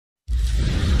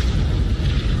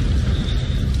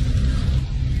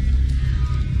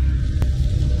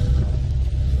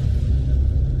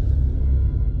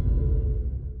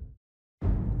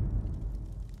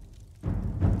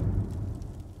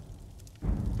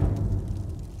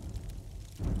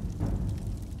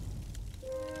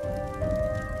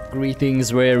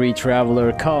Greetings, weary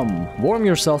traveler, come, warm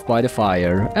yourself by the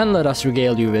fire, and let us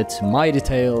regale you with mighty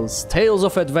tales, tales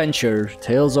of adventure,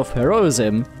 tales of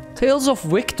heroism, tales of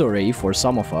victory for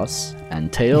some of us,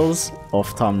 and tales of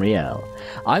Tamriel.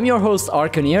 I'm your host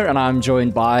Arkhaniir, and I'm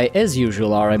joined by, as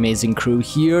usual, our amazing crew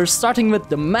here, starting with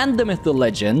the man, the myth, the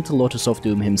legend,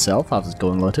 LotusOfDoom himself. How's it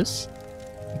going, Lotus?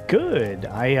 Good.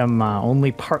 I am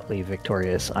only partly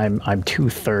victorious. I'm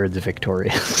 2/3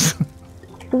 victorious.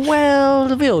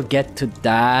 Well, we'll get to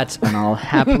that, and I'll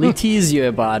happily tease you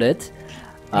about it.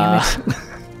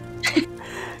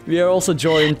 We are also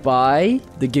joined by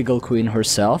the Giggle Queen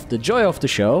herself, the joy of the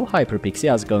show, HyperPixie.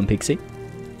 How's it going, Pixie?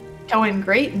 Going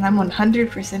great, and I'm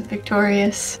 100%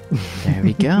 victorious. There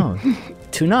we go.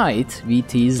 Tonight, we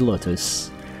tease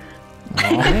Lotus.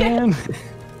 Oh, man.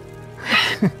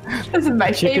 This is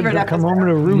my favorite episode. Come home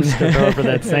to roost, however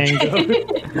that saying goes.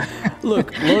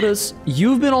 Look, Lotus,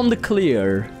 you've been on the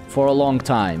clear for a long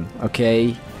time,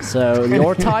 okay? So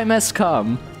your time has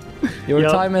come. Your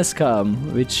time has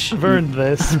come, which... I've earned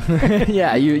this.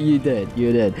 Yeah, you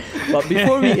did. But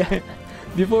before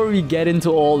we get into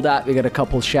all that, we got a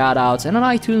couple shout-outs and an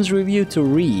iTunes review to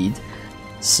read.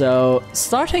 So,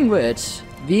 starting with,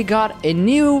 we got a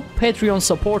new Patreon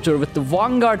supporter with the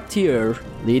Vanguard tier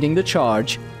leading the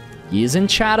charge. He is in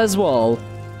chat as well.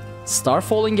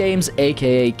 Starfalling Games,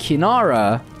 aka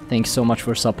Kinara. Thanks so much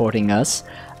for supporting us.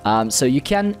 So you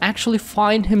can actually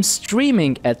find him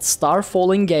streaming at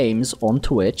Starfalling Games on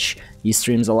Twitch. He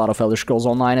streams a lot of Elder Scrolls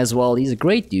Online as well. He's a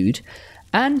great dude.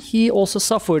 And he also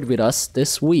suffered with us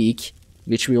this week,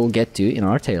 which we will get to in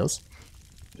our tales.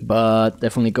 But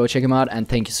definitely go check him out, and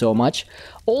thank you so much.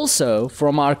 Also,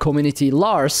 from our community,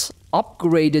 Lars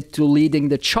upgraded to leading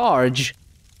the charge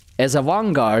as a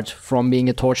Vanguard from being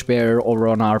a torchbearer over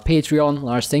on our Patreon.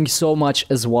 Lars, thank you so much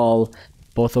as well.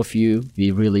 Both of you, we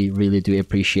really, really do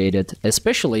appreciate it.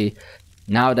 Especially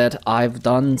now that I've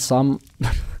done some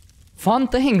fun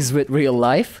things with real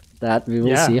life that we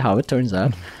will see how it turns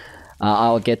out.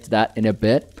 I'll get to that in a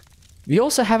bit. We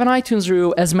also have an iTunes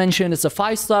review. As mentioned, it's a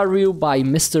 5-star review by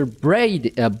Mr.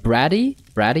 Brady,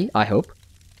 I hope.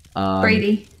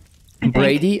 Brady?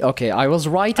 Okay, I was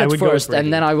right at first,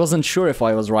 and then I wasn't sure if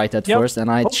I was right at first,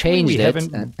 and I changed it.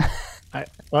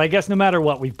 Well, I guess no matter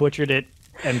what, we've butchered it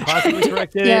and possibly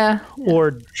corrected it,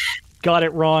 or got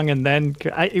it wrong, and then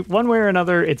one way or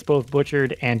another, it's both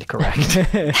butchered and correct.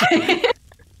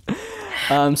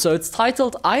 So it's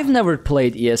titled, I've never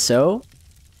played ESO,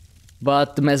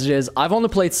 but the message is, I've only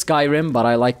played Skyrim, but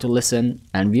I like to listen,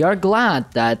 and we are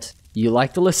glad that you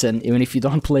like to listen, even if you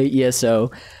don't play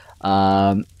ESO.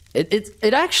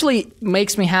 It actually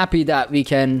makes me happy that we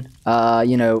can, I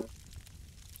don't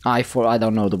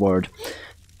know the word.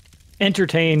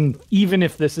 Entertain, even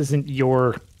if this isn't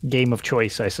your game of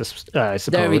choice, I suppose.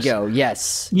 There we go.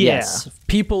 Yes.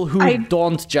 People who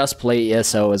don't just play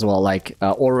ESO as well, like,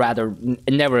 or rather,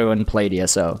 never even played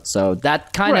ESO. So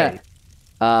that kind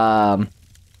of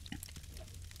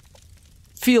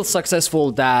feels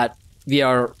successful that we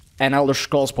are an Elder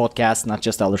Scrolls podcast, not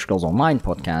just Elder Scrolls Online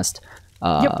podcast.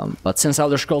 But since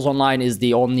Elder Scrolls Online is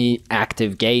the only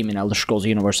active game in Elder Scrolls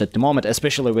universe at the moment,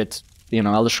 especially with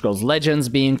Elder Scrolls Legends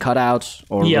being cut out,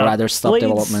 or rather stop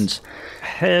development,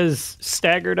 has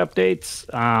staggered updates,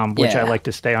 which I like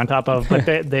to stay on top of. But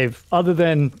they've, other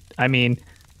than,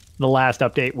 the last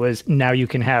update was now you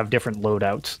can have different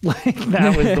loadouts. Like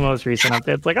that was the most recent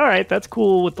update. It's like, all right, that's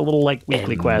cool with the little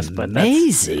weekly quest, but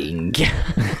amazing.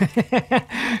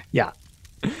 Yeah.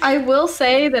 I will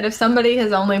say that if somebody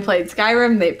has only played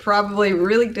Skyrim, they probably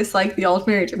really dislike the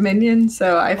Aldmeri Dominion.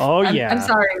 So I'm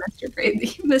sorry,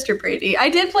 Mr. Brady. I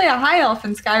did play a high elf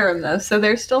in Skyrim though, so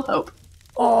there's still hope.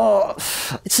 Oh,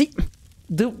 see,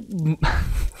 the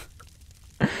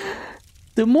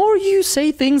more you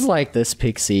say things like this,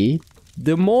 Pixie,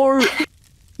 the more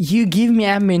you give me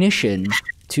ammunition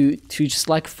to just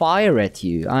fire at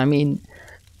you.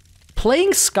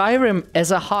 Playing Skyrim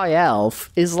as a high elf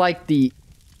is like the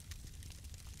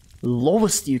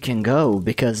lowest you can go,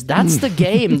 because that's the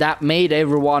game that made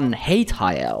everyone hate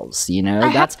high elves,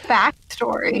 That's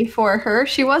backstory for her.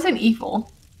 She wasn't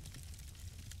evil.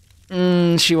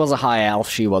 She was a high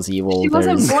elf. She was evil. She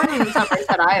wasn't born in the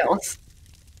Somerset Isles.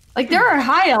 There are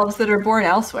high elves that are born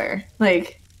elsewhere. There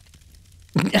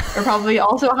are probably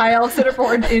also high elves that are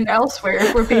born in elsewhere,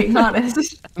 if we're being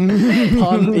honest.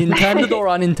 Pun intended or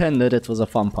unintended, it was a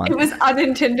fun pun. It was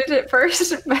unintended at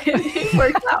first, but it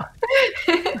worked out.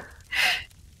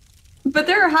 But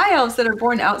there are high elves that are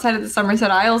born outside of the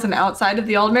Somerset Isles and outside of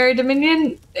the Aldmeri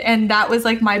Dominion, and that was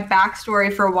my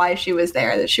backstory for why she was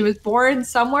there. That she was born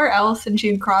somewhere else and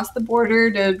she'd crossed the border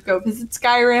to go visit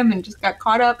Skyrim and just got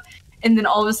caught up and then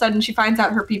all of a sudden she finds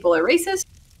out her people are racist,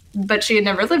 but she had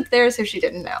never lived there, so she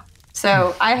didn't know.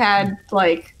 So I had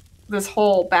like this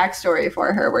whole backstory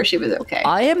for her where she was okay.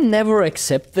 I am never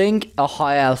accepting a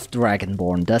high elf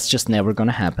dragonborn. That's just never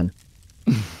gonna happen.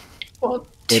 Well,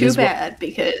 too bad,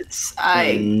 because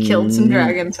I killed some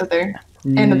dragons with her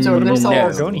and absorbed their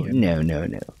souls. No.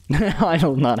 I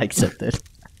will not accept it.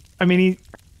 I mean,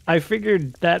 I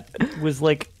figured that was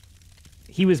like,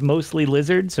 he was mostly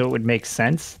lizard, so it would make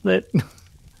sense that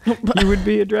he would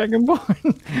be a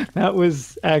dragonborn. That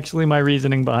was actually my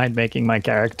reasoning behind making my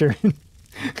character.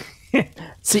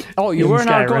 See, you were an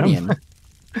Arkhaniir.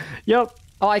 Yep.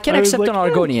 Oh, I can accept an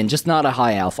Arkhaniir, just not a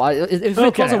high elf. If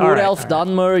it was a wood elf,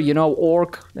 Dunmer,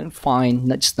 orc, then fine.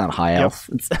 Just not a high elf.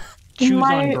 Choose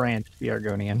on brand, the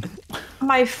Arkhaniir.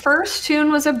 My first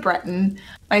tune was a Breton.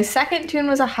 My second tune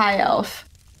was a high elf.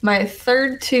 My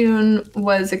third tune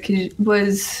was a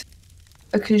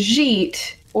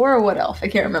Khajiit or a wood elf. I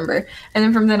can't remember. And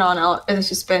then from then on out, it's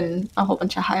just been a whole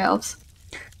bunch of high elves.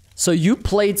 So you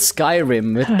played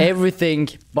Skyrim with everything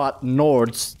but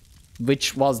Nords,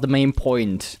 which was the main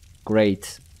point.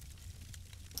 Great.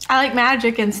 I like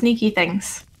magic and sneaky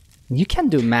things. You can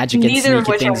do magic and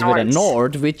sneaky things with a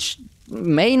Nord, which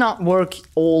may not work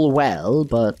all well,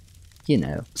 but,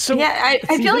 So, yeah,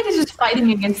 I feel like it's just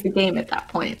fighting against the game at that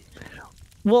point.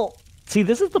 Well, see,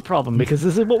 this is the problem, because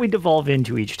this is what we devolve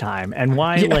into each time, and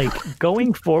why,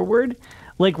 going forward,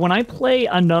 when I play,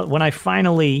 when I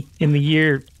finally, in the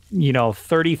year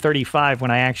 3035,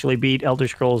 when I actually beat Elder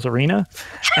Scrolls Arena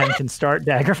and can start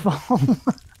Daggerfall,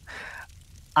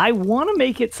 I want to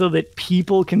make it so that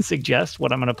people can suggest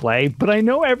what I'm going to play, but I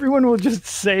know everyone will just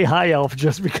say High Elf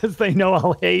just because they know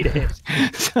I'll hate it.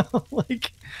 So,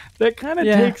 that kind of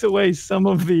takes away some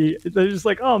of they're just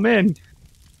like, oh man,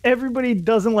 everybody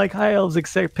doesn't like High Elves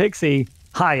except Pixie.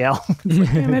 High Elf.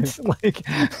 Damn it.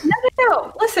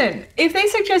 No. Listen, if they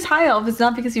suggest High Elf, it's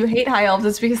not because you hate High Elves,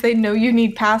 it's because they know you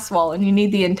need Pass Wall and you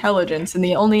need the intelligence, and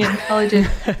the only intelligent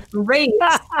race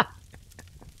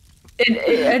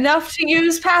enough to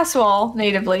use Pass Wall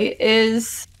natively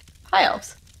is High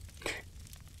Elves.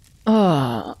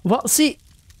 Well, see,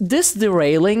 this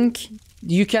derailing,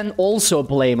 you can also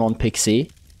blame on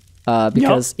Pixie,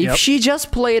 because if she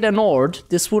just played a Nord,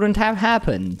 this wouldn't have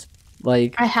happened.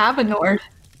 I have a Nord.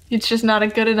 It's just not a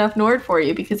good enough Nord for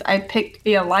you because I picked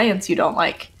the alliance you don't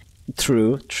like.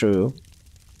 True.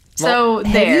 So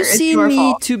have you seen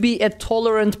me to be a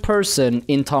tolerant person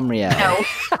in Tamriel? No.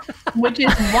 Which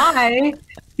is why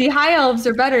the High Elves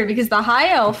are better, because the High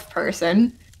Elf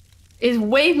person is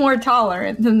way more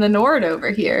tolerant than the Nord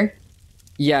over here.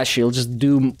 Yeah, she'll just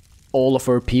doom all of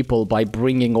her people by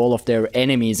bringing all of their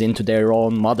enemies into their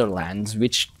own motherlands,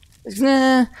 which...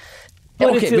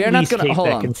 But okay, we're not going to hold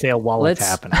on. Beckinsale while it's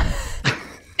happening.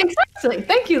 Exactly.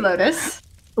 Thank you, Lotus.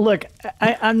 Look,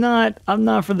 I'm not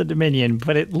for the Dominion,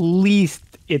 but at least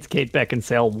it's Kate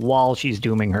Beckinsale while she's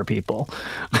dooming her people.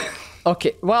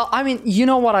 Okay, well, I mean, you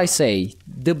know what I say.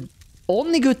 The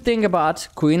only good thing about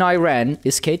Queen Irene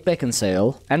is Kate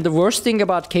Beckinsale, and the worst thing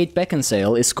about Kate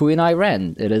Beckinsale is Queen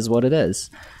Irene. It is what it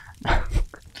is.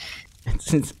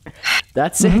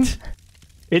 That's it.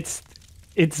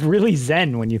 It's really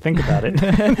zen when you think about it.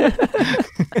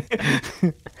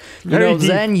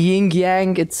 Zen, yin,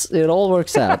 yang, it all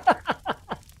works out.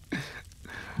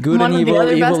 Good and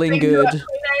evil, evil and good.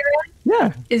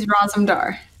 Is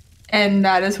Razumdar. And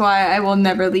that is why I will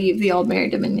never leave the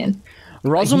Aldmeri Dominion.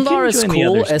 Razumdar is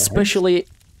cool, especially...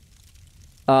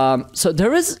 so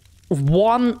there is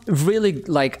one really,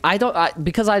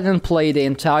 because I didn't play the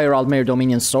entire Aldmeri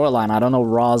Dominion storyline, I don't know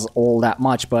Raz all that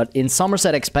much, but in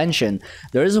Somerset expansion,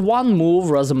 there is one move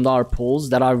Razumdar pulls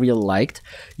that I really liked.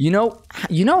 You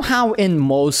know how in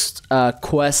most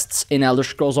quests in Elder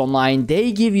Scrolls Online,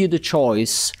 they give you the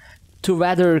choice to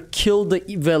whether kill the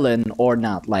villain or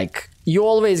not. You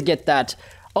always get that,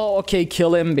 oh, okay,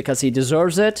 kill him because he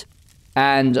deserves it,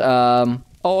 and oh,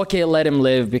 okay, let him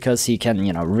live because he can,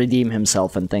 redeem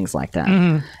himself and things like that.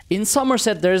 Mm-hmm. In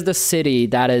Somerset, there's the city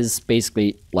that is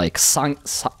basically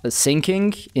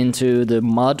sinking into the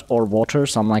mud or water,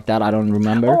 something like that. I don't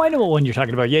remember. Oh, I know what one you're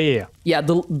talking about. Yeah. Yeah,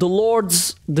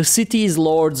 the city's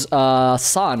lord's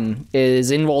son is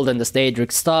involved in this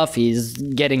Daedric stuff. He's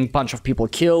getting a bunch of people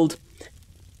killed.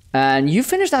 And you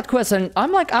finish that quest, and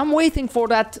I'm waiting for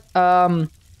that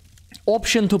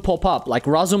option to pop up,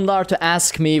 Razumdar to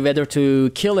ask me whether to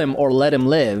kill him or let him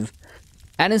live.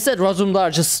 And instead,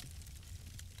 Razumdar just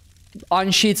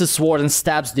unsheaths a sword and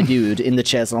stabs the dude in the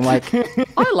chest. I'm like,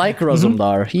 I like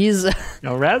Razumdar. He's good.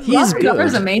 Razumdar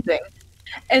is amazing.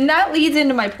 And that leads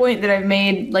into my point that I've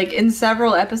made like in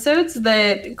several episodes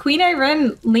that Queen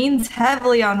Irene leans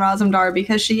heavily on Razumdar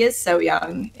because she is so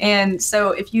young. And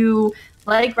so if you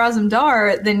like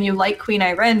Razumdar, then you like Queen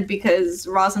Irene because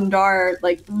Razumdar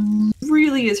like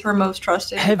really is her most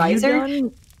trusted advisor. Have you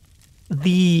done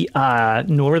the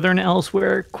Northern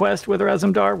Elsewhere quest with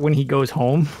Razumdar when he goes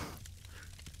home?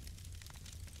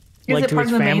 Is like it to part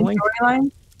his of the family? main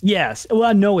storyline? Yes.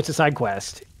 Well, no, it's a side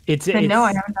quest. I haven't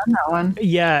done that one.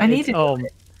 Yeah. I need to do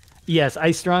it. Yes,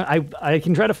 I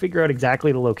can try to figure out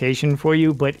exactly the location for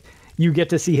you, but you get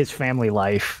to see his family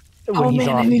life when he's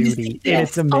off duty. And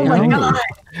it's amazing. Oh my god!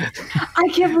 I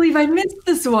can't believe I missed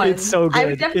this one. It's so good. I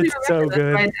would definitely remember this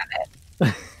if I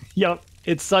did it. Yep,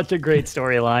 it's such a great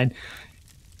storyline.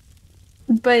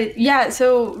 But yeah,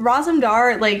 so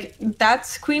Razumdar, like,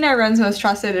 that's Queen Irene's most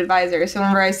trusted advisor. So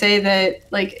whenever I say that,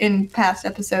 like, in past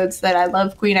episodes that I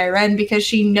love Queen Irene because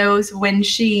she knows when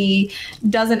she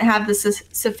doesn't have the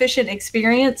sufficient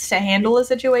experience to handle a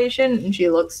situation and she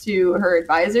looks to her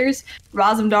advisors,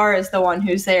 Razumdar is the one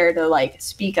who's there to, like,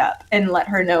 speak up and let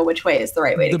her know which way is the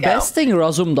right way to go. The best thing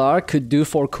Razumdar could do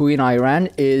for Queen Irene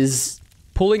is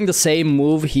pulling the same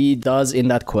move he does in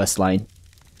that quest line.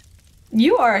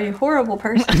 You are a horrible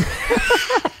person.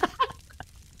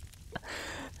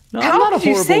 No, I'm not a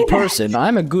horrible person.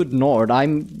 I'm a good Nord. I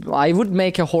would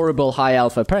make a horrible high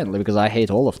elf apparently because I hate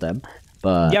all of them.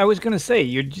 But yeah, I was gonna say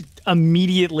you just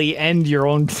immediately end your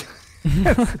own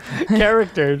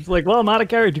character. It's like, well, not a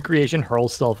character creation. Hurl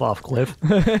self off cliff.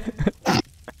 I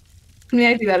mean,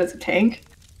 I do that as a tank.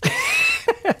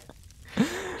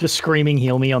 Just screaming,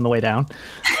 heal me on the way down.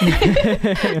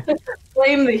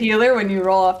 Blame the healer when you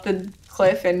roll off the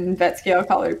cliff in Vetscale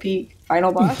Collar Peak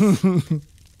final boss.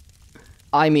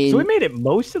 I mean, so we made it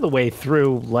most of the way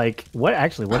through. Like, what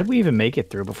did we even make it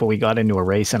through before we got into a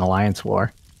race and alliance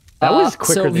war? That was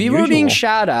quicker than usual. So we were doing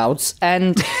shoutouts,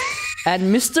 and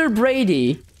Mr.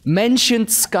 Brady mentioned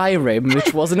Skyrim,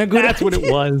 which wasn't a good That's idea. what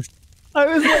it was. I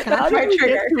was like,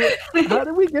 how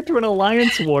did we get to an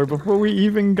alliance war before we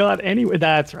even got anywhere?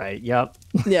 That's right. Yep.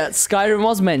 Yeah, Skyrim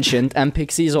was mentioned, and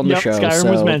Pixie's on the show. Skyrim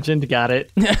was mentioned. Got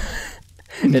it.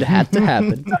 It had to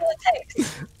happen.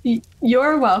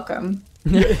 You're welcome.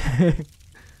 And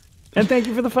thank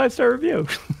you for the 5-star review.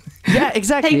 Yeah,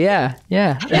 exactly. Yeah.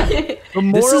 The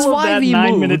moral is why of that we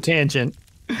 9-minute tangent.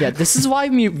 Yeah, this is why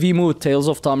we moved Tales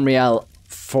of Tamriel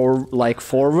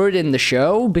forward in the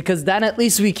show, because then at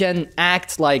least we can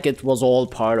act like it was all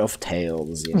part of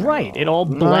Tales. You know? Right, it all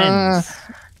blends.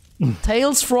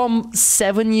 Tales from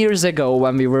 7 years ago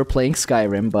when we were playing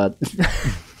Skyrim, but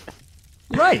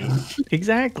right,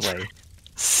 exactly.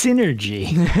 Synergy.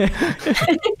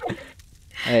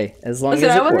 Hey, as long Listen,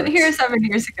 as it I wasn't works. here 7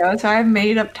 years ago, so I've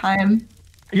made up time.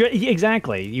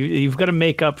 Exactly. You've got to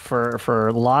make up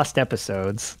for lost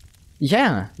episodes.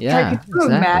 Yeah. Could you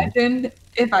imagine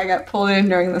if I got pulled in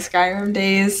during the Skyrim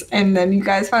days and then you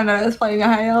guys found out I was playing a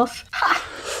high elf?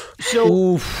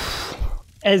 So,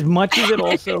 as much as it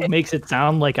also makes it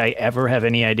sound like I ever have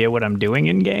any idea what I'm doing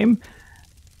in game,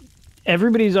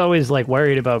 everybody's always like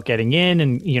worried about getting in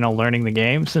and, you know, learning the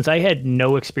game. Since I had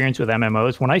no experience with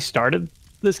MMOs, when I started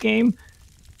this game,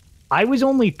 I was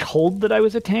only told that I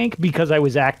was a tank because I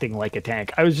was acting like a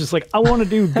tank. I was just like, I want to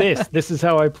do this. This is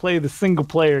how I play the single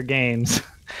player games.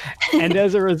 And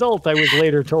as a result, I was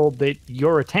later told that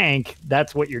you're a tank.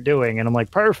 That's what you're doing. And I'm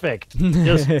like, perfect.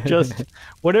 Just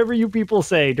whatever you people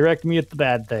say, direct me at the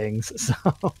bad things. So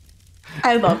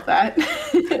I love that.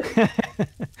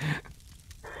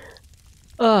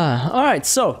 All right,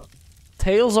 so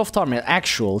Tales of Tamriel,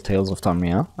 actual Tales of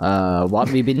Tamriel, what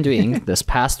we've been doing this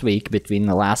past week between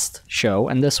the last show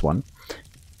and this one.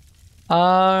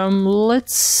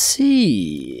 Let's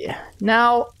see.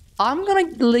 Now, I'm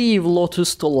gonna leave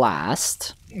Lotus to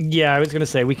last. yeah, I was going to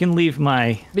say, we can leave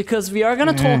my... Because we are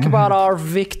gonna talk about our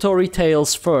victory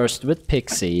tales first with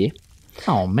Pixie.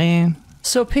 Oh, man.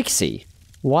 So, Pixie,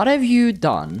 what have you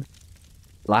done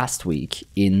last week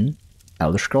in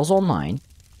Elder Scrolls Online?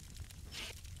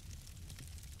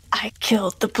 I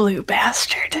killed the blue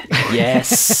bastard.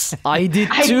 Yes, I did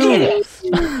too.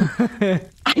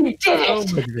 I did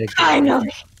it.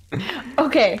 Finally.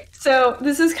 Okay, so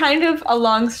this is kind of a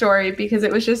long story because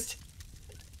it was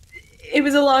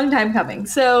a long time coming.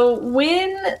 So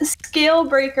when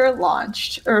Scalebreaker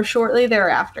launched, or shortly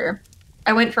thereafter,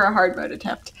 I went for a hard mode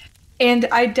attempt. And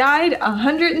I died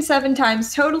 107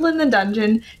 times total in the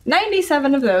dungeon.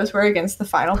 97 of those were against the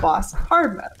final boss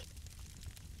hard mode.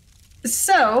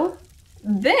 So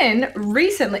then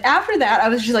recently, after that, I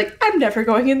was just like, I'm never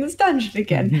going in this dungeon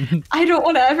again. I don't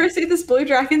want to ever see this blue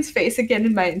dragon's face again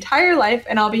in my entire life,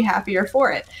 and I'll be happier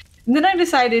for it. And then I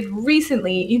decided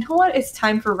recently, you know what? It's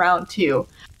time for round 2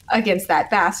 against that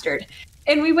bastard.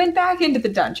 And we went back into the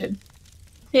dungeon.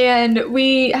 And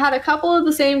we had a couple of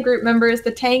the same group members,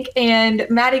 the tank and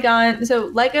Madigan. So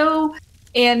Lego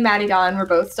and Madigan were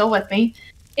both still with me.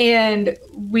 And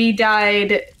we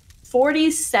died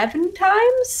 47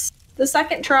 times the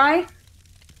second try.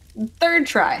 Third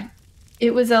try.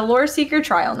 It was a Lore Seeker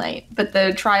trial night, but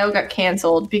the trial got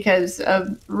canceled because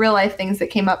of real life things that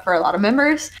came up for a lot of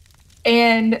members.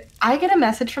 And I get a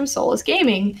message from Solus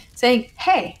Gaming saying,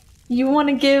 hey, you want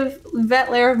to give Vet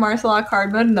Lair of Marcellot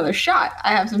card mode another shot?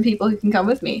 I have some people who can come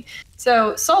with me.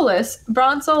 So Solus,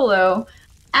 Bron Solo,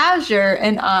 Azure,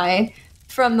 and I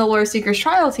from the Lore Seekers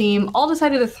trial team all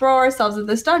decided to throw ourselves at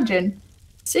this dungeon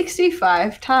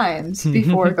 65 times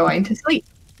before going to sleep.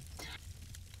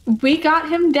 We got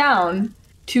him down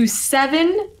to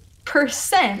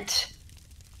 7%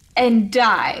 and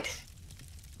died.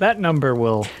 That number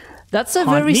will... That's a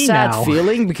very sad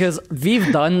feeling because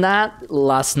we've done that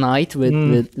last night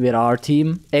with our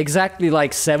team. Exactly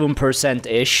like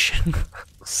 7%-ish.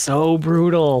 So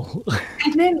brutal.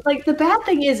 And then, like, the bad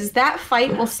thing is that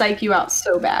fight will psych you out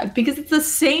so bad because it's the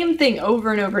same thing over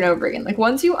and over and over again. Like,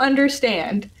 once you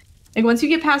understand, like, once you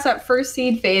get past that first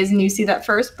seed phase and you see that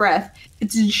first breath,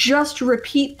 it's just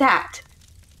repeat that,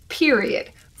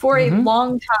 period, for a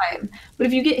long time. But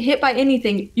if you get hit by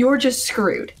anything, you're just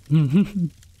screwed.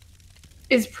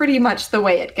 Is pretty much the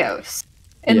way it goes.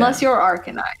 Unless you're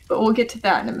Arkhaniir, but we'll get to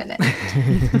that in a minute.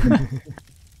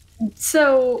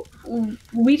 So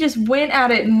we just went at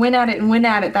it and went at it and went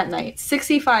at it that night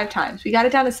 65 times. We got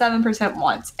it down to 7%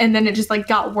 once, and then it just like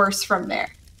got worse from there.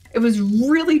 It was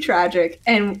really tragic,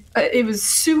 and it was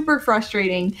super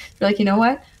frustrating. We're like, you know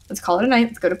what? Let's call it a night.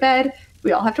 Let's go to bed.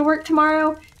 We all have to work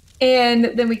tomorrow.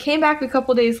 And then we came back a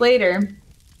couple days later.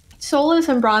 Solus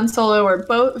and Bron Solo were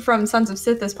both from Sons of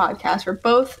Sithis podcast. Were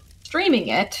both streaming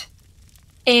it,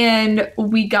 and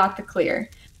we got the clear.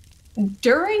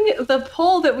 During the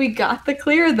pull that we got the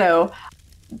clear, though,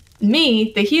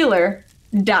 me, the healer,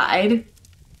 died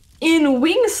in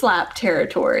wing slap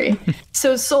territory.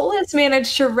 So Solus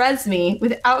managed to res me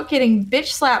without getting bitch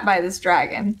slapped by this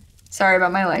dragon. Sorry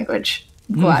about my language.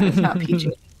 Glad it's not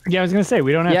PG. Yeah, I was gonna say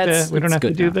we don't have to. We don't have to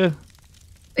do the.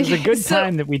 It was a good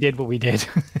time that we did what we did.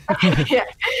 Yeah,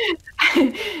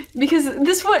 because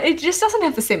this one, it just doesn't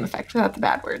have the same effect without the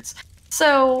bad words.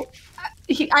 So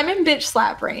I'm in bitch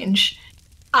slap range.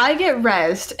 I get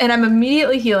rezzed and I'm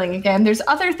immediately healing again. There's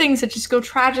other things that just go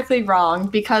tragically wrong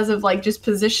because of like just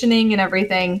positioning and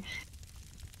everything.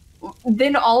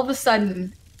 Then all of a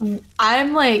sudden,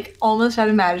 I'm like almost out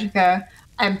of magicka.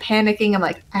 I'm panicking. I'm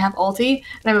like, I have ulti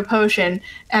and I have a potion.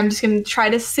 And I'm just going to try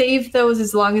to save those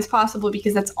as long as possible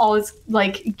because that's all it's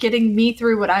like getting me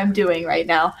through what I'm doing right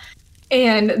now.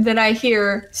 And then I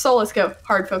hear Solus go,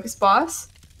 hard focus boss.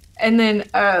 And then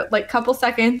like couple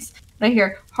seconds, and I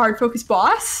hear hard focus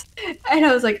boss. And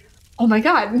I was like, oh my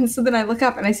God. And so then I look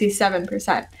up and I see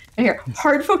 7%. I hear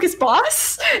hard focus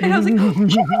boss. And I was like,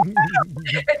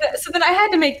 so then I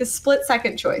had to make the split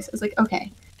second choice. I was like,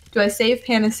 okay. Do I save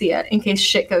Panacea in case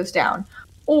shit goes down?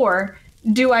 Or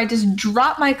do I just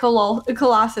drop my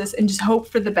Colossus and just hope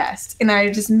for the best? And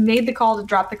I just made the call to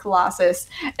drop the Colossus.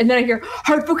 And then I hear,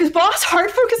 hard focus boss,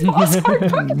 hard focus boss, hard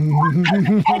focus boss. And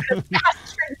the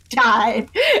bastard died.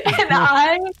 And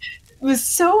I was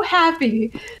so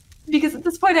happy because at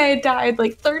this point I had died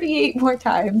like 38 more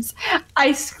times.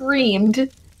 I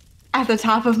screamed at the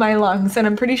top of my lungs, and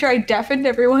I'm pretty sure I deafened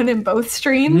everyone in both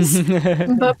streams.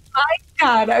 But my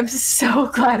God, I'm so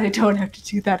glad I don't have to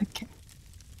do that again.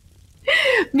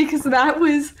 Because that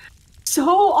was so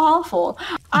awful.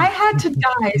 I had to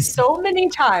die so many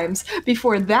times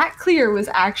before that clear was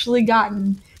actually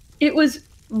gotten. It was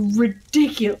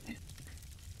ridiculous.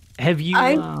 Have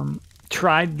you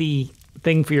tried the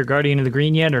thing for your Guardian of the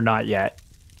Green yet or not yet?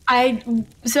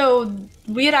 So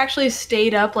we had actually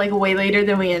stayed up like way later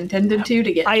than we intended to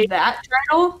get that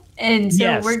title, and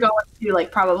so we're going to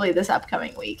like probably this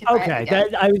upcoming week. Okay,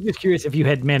 I was just curious if you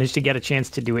had managed to get a chance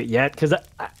to do it yet, because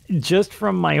just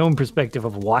from my own perspective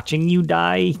of watching you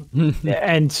die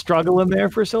and struggle in there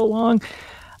for so long,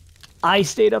 I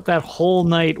stayed up that whole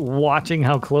night watching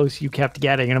how close you kept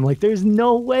getting, and I'm like, there's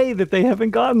no way that they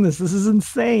haven't gotten this. This is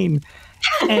insane.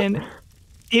 And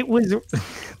it was,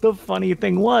 the funny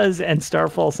thing was, and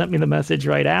Starfall sent me the message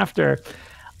right after,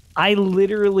 I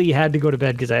literally had to go to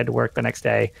bed because I had to work the next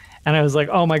day. And I was like,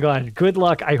 oh my God, good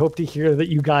luck. I hope to hear that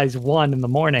you guys won in the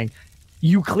morning.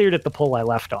 You cleared at the pull I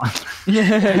left on.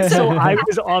 So I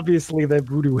was obviously the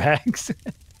voodoo hex.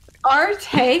 Our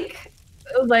tank,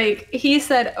 like, he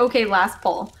said, okay, last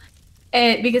pull.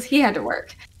 And because he had to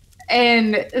work.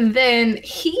 And then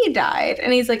he died,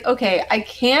 and he's like, okay, I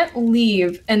can't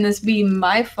leave and this be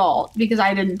my fault because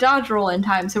I didn't dodge roll in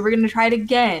time, so we're going to try it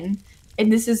again,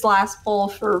 and this is last pull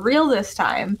for real this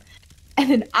time. And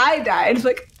then I died,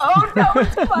 like, oh no,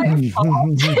 it's my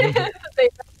fault. They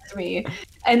left me.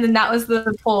 And then that was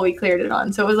the pull we cleared it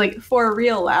on. So it was like for a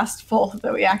real last pull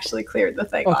that we actually cleared the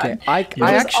thing on. I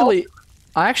actually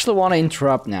want to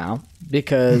interrupt now.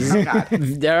 Because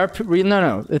there are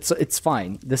it's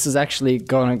fine. This is actually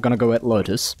gonna go at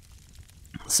Lotus.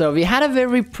 So we had a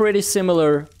very pretty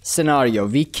similar scenario.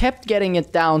 We kept getting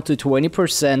it down to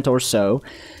 20% or so,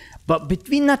 but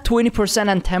between that 20%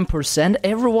 and 10%,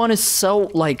 everyone is so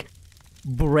like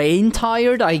brain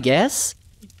tired, I guess.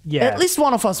 Yeah. At least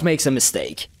one of us makes a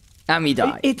mistake, and we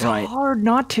die. It's hard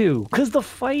not to, because the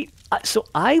fight. So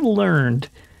I learned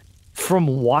from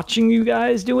watching you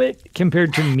guys do it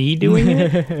compared to me doing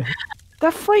it,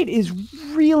 that fight is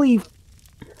really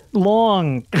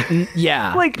long.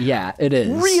 Yeah, it is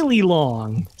really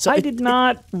long. So I did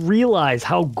not realize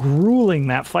how grueling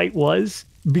that fight was,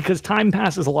 because time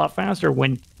passes a lot faster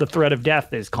when the threat of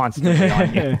death is constantly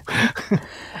on you.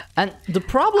 And the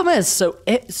problem is,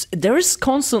 there is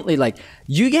constantly like,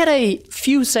 you get a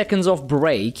few seconds of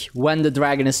break when the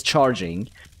dragon is charging,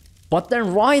 but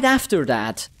then right after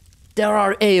that, there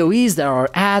are AoEs, there are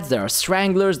ads, there are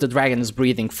stranglers, the dragon is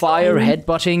breathing fire,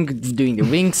 headbutting, doing the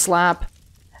wing slap.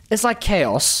 It's like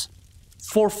chaos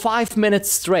for 5 minutes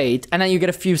straight, and then you get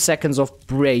a few seconds of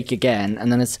break again,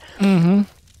 and then it's... Mm-hmm.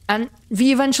 And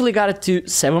we eventually got it to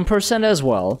 7% as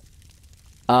well.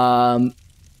 And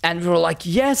we were like,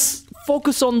 yes,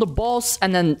 focus on the boss,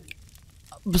 and then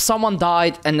someone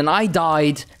died, and then I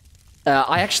died.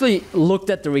 I actually looked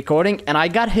at the recording, and I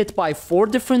got hit by 4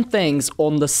 different things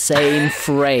on the same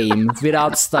frame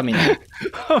without stamina.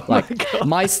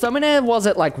 My stamina was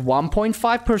at like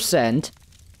 1.5%,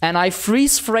 and I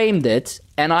freeze framed it,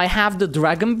 and I have the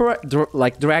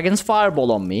dragon's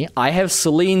fireball on me. I have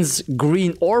Celine's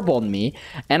green orb on me,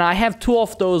 and I have 2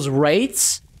 of those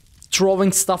wraiths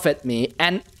throwing stuff at me,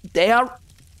 and they are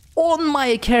on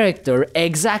my character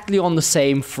exactly on the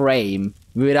same frame,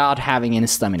 without having any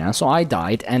stamina. So I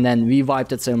died, and then we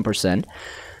wiped at 7%.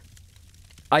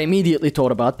 I immediately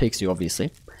thought about Pixie,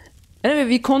 obviously. Anyway,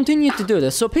 we continued to do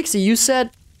this. So Pixie, you said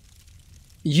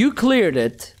you cleared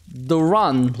it, the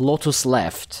run Lotus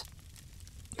left.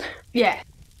 Yeah.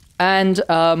 And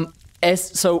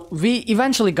so we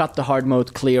eventually got the hard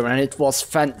mode clear, and it was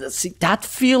fantastic. That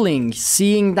feeling,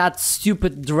 seeing that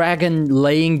stupid dragon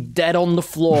laying dead on the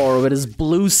floor with his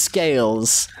blue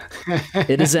scales,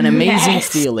 it is an amazing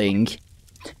feeling.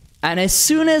 And as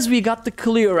soon as we got the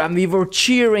clear and we were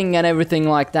cheering and everything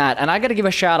like that, and I gotta give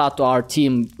a shout out to our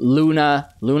team, Luna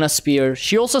Spear.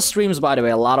 She also streams, by the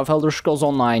way, a lot of Elder Scrolls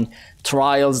Online,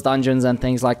 trials, dungeons, and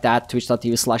things like that,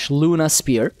 twitch.tv/Luna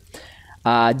Spear.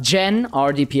 Jen,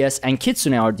 our DPS, and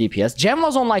Kitsune, our DPS. Jen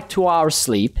was on like 2 hours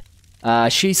sleep.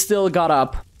 She still got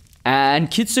up,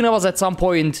 and Kitsune was at some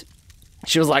point,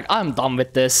 she was like, I'm done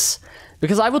with this.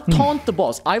 Because I would taunt the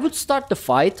boss. I would start the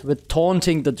fight with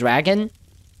taunting the dragon,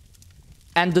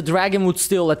 and the dragon would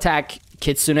still attack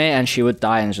Kitsune, and she would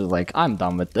die, and she was like, I'm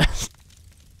done with this.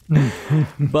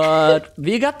 But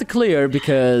we got the clear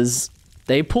because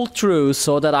they pulled through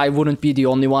so that I wouldn't be the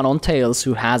only one on Tales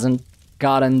who hasn't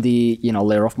gotten the,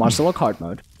 Lair of Marcelo card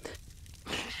mode.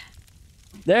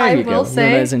 There you go.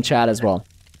 Luna is in chat as well.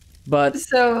 But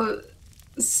so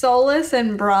Solus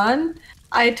and Braun,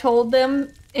 I told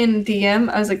them in DM,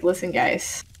 I was like, listen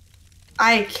guys,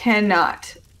 I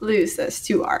cannot lose this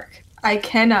to Ark. I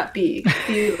cannot be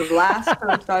the last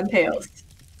person on Tales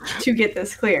to get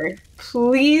this clear.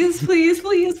 Please, please,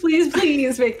 please, please,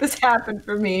 please make this happen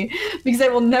for me, because I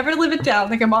will never live it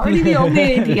down. Like, I'm already the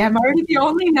only AD. I'm already the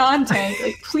only non-tank.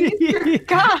 Like, please, dear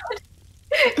God,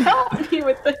 help me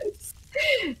with this.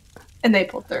 And they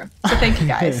pulled through. So thank you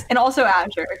guys. And also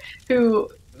Azure, who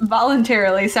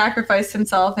voluntarily sacrificed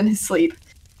himself in his sleep,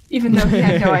 even though he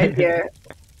had no idea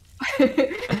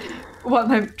what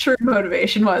my true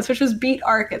motivation was, which was beat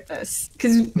Ark at this.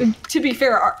 Because, to be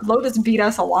fair, Lotus beat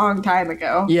us a long time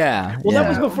ago. Yeah. Well, that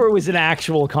was before it was an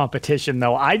actual competition,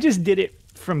 though. I just did it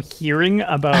from hearing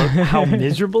about how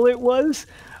miserable it was.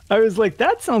 I was like,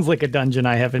 that sounds like a dungeon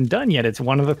I haven't done yet. It's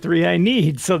one of the 3 I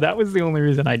need. So that was the only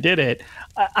reason I did it.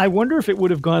 I wonder if it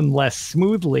would have gone less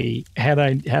smoothly had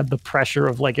I had the pressure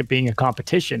of like it being a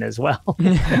competition as well.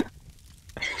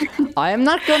 I'm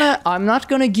not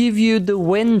gonna give you the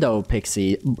window,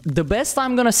 Pixie. The best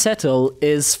I'm gonna settle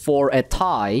is for a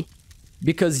tie,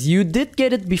 because you did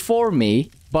get it before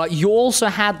me, but you also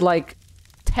had like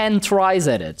 10 tries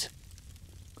at it.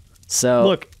 So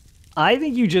look, I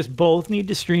think you just both need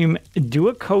to do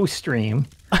a co-stream,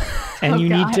 and you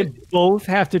need to both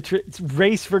have to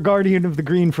race for Guardian of the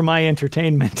Green for my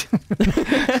entertainment.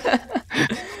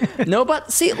 No,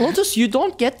 but see, Lotus, you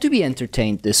don't get to be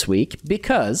entertained this week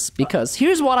because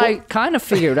here's what I kind of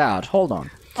figured out. Hold on.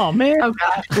 Oh man. Oh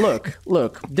god.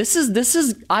 Look. This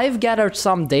is I've gathered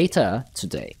some data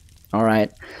today. All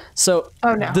right. So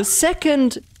the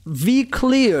second we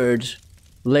cleared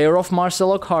Lair of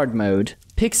Marcelo hard mode,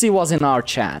 Pixie was in our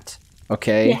chat.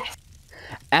 Okay? Yes.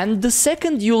 And the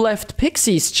second you left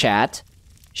Pixie's chat,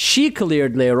 she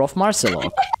cleared Lair of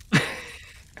Marcelo.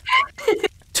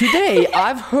 Today,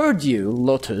 I've heard you,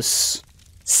 Lotus,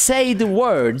 say the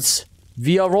words,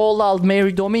 "We are all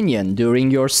Aldmeri Dominion"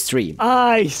 during your stream.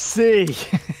 I see.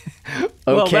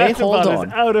 Well, Okay, that's hold about on.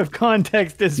 as out of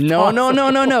context as No.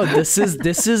 possible.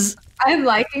 This is I'm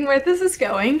liking where this is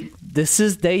going. this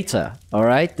is data. All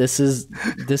right, this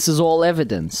is all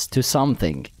evidence to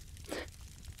something.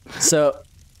 So,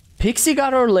 Pixie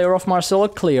got her Lair of Marcelo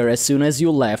clear as soon as you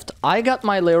left. I got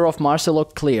my Lair of Marcelo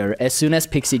clear as soon as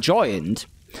Pixie joined.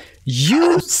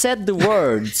 You said the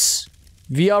words,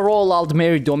 "We are all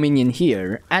Aldmeri Dominion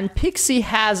here," and Pixie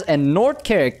has a Nord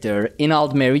character in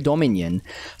Aldmeri Dominion.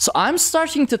 So I'm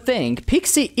starting to think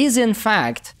Pixie is in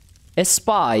fact a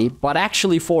spy, but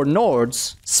actually for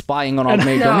Nords spying on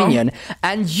Aldmeri No. Dominion,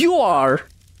 and you are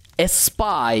a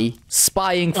spying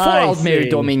for I Aldmeri see.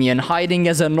 Dominion, hiding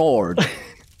as a Nord.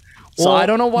 So Well, I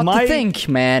don't know what to think,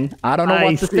 man. I don't know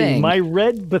what to think. My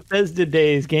red Bethesda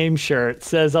Days game shirt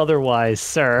says otherwise,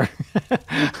 sir.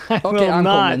 I Okay, will I'm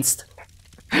not. convinced.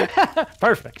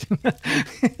 Perfect.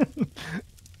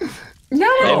 No.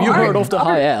 Have you Ark, heard of the Ark,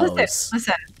 High Elves?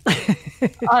 Listen.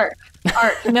 Ark.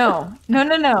 No.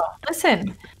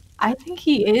 Listen. I think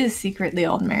he is secretly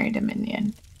Aldmeri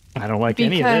Dominion. I don't like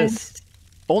any of this. Because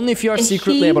Only if you are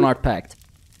secretly He- of an art pact.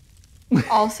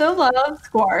 also loves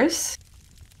squares.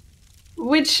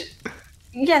 Which,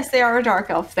 yes, they are a dark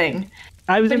elf thing.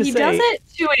 I was But going to he say, does it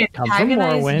to Come from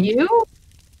antagonize Morrowind. you.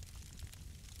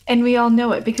 And we all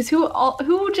know it. Because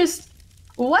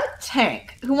what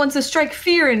tank who wants to strike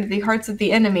fear into the hearts of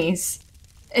the enemies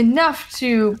enough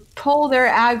to pull their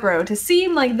aggro to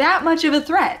seem like that much of a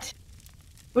threat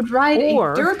would ride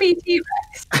Or- a derpy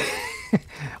T-Rex?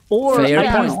 or Fair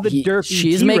use point. the derpy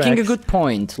She's T-Rex making a good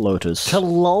point, Lotus. to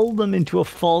lull them into a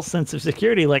false sense of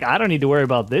security. Like, I don't need to worry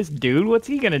about this dude. What's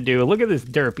he going to do? Look at this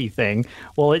derpy thing.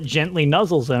 Well, it gently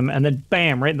nuzzles him, and then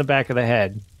bam, right in the back of the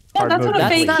head. Yeah, Hard that's mode what a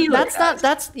defeat. fake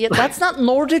healer That's not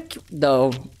Nordic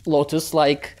though, Lotus.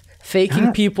 Like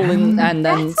faking people and then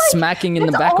That's like- smacking in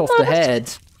the that's back of the almost-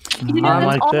 head. You know, I it's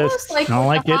like this. almost like I don't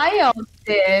what like the it. High Elves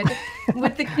did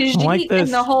with the Khajiit like this.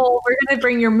 and the whole "we're going to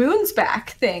bring your moons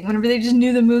back" thing. Whenever they just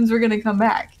knew the moons were going to come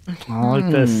back. I like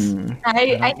this. I don't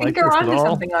think like you're this at onto all.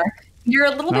 something, Ark. You're a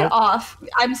little Nope. bit off.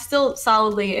 I'm still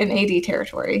solidly in AD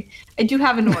territory. I do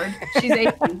have a Nord. She's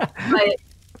AD. But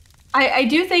I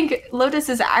do think Lotus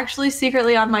is actually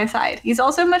secretly on my side. He's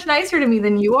also much nicer to me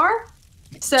than you are.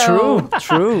 So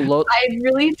True. I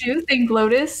really do think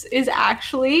Lotus is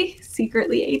actually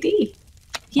secretly AD.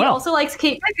 He Well- also likes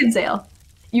Kate Beckinsale.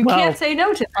 You Well- can't say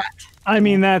no to that. I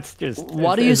mean, that's just.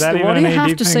 What do is you that even what do an you have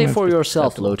AD to thing? say That's for just yourself,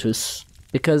 acceptable. Lotus?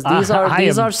 Because I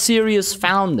these am- are serious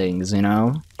foundings, you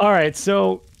know. All right,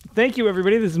 so thank you,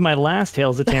 everybody. This is my last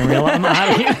Tales of Tamriel. I'm out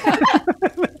of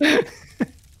here.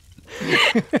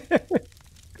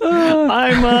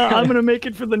 I'm gonna make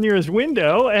it for the nearest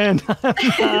window, and I'm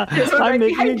making a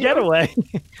behind you. getaway.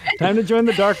 Time to join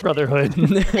the Dark Brotherhood.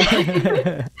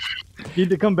 Need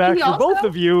to come back He for both also-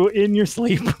 of you in your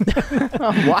sleep.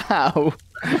 Wow.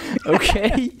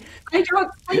 Okay. I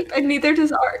don't sleep, and neither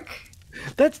does Ark.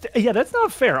 That's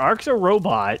not fair. Ark's a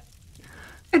robot.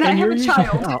 And I have you're a usually-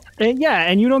 child. Oh,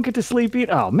 and you don't get to sleep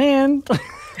either. Oh man.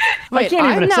 Wait, can't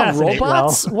even I'm not assassinate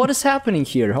robots. well. What is happening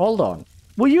here? Hold on.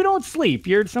 Well, you don't sleep.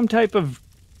 You're some type of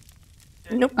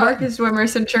Nope. Ark is Dwemer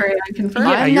Centurion confirmed.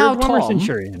 I'm you're now a Dwemer Tom.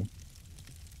 Centurion.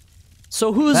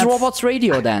 So who's That's- Robots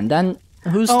Radio then? Then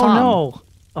who's Oh Tom? no.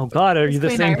 Oh god, are you the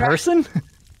Queen same Ira. person?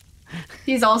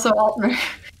 He's also Altmer.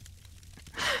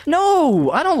 No,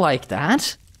 I don't like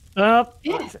that.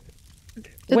 Yes.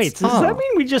 Wait, so does oh. that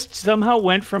mean we just somehow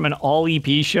went from an all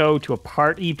EP show to a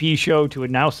part EP show to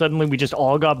now suddenly we just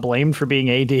all got blamed for being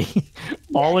AD?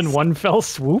 All in Yes. one fell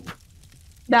swoop?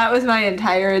 That was my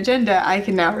entire agenda. I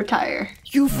can now retire.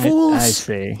 You fools! I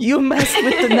see. You messed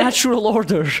with the natural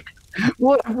order.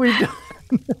 What have we done?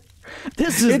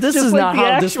 This It's is just not like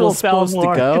the how this actual was supposed to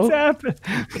Falmor. go. It's happened.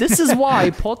 This is why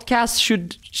podcasts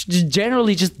should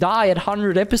generally just die at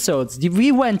 100 episodes.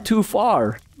 We went too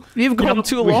far. We've gone Yep,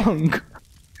 too we- long.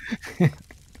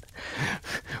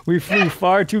 We flew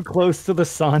far too close to the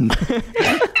sun.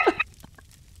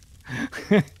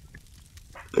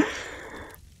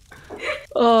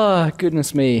 Oh,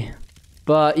 goodness me.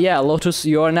 But yeah, Lotus,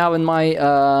 you are now in my...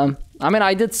 I mean,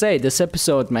 I did say this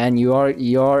episode, man,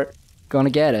 you're gonna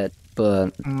get it,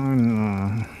 but...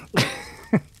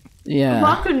 Yeah.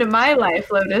 Welcome to my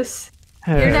life, Lotus.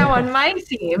 You're now on my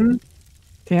team.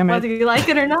 Damn it. Whether you like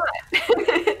it or not.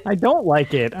 I don't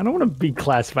like it. I don't want to be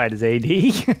classified as AD.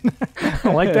 I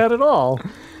don't like that at all.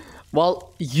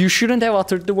 Well, you shouldn't have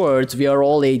uttered the words, we are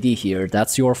all AD here.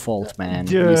 That's your fault, man.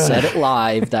 You said it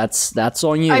live. That's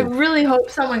on you. I really hope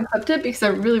someone clipped it because I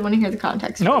really want to hear the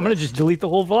context. No, I'm going to just delete the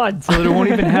whole VOD so that it won't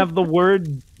even have the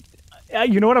word.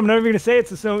 You know what? I'm not even going to say it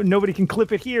so nobody can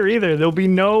clip it here either. There'll be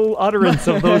no utterance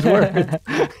of those words.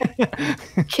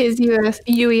 Kiz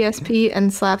UESP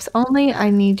and Slaps only. I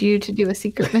need you to do a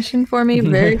secret mission for me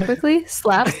very quickly.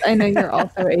 Slaps, I know you're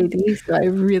also AD, so I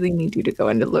really need you to go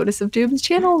into Lotus of Doom's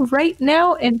channel right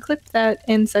now and clip that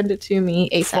and send it to me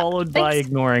ASAP. Followed by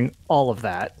ignoring all of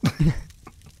that.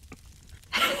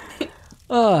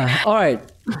 All right,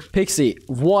 Pixie,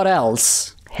 what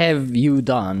else have you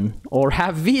done, or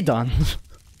have we done?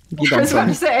 I was about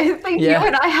to say, I think you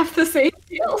and I have the same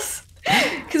deals.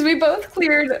 Because we both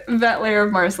cleared Vet Lair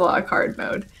of Marcella hard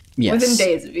mode within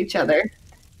days of each other.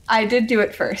 I did do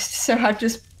it first, so I'm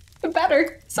just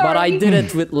better. Sorry. But I did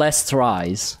it with less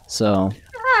tries, so...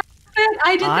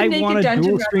 I did the naked want a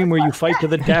dungeon dual stream where you fight to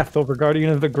the death over Guardian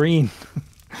of the Green.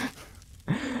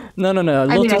 No.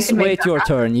 Lotus, wait your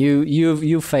turn.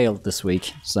 You failed this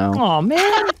week, so. Oh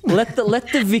man! Let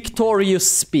the victorious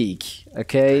speak,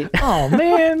 okay? Oh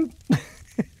man!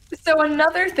 So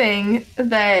another thing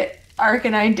that Ark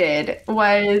and I did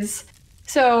was,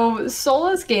 so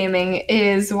Solus Gaming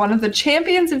is one of the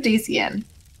champions of DCN.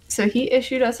 So he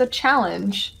issued us a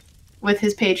challenge with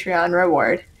his Patreon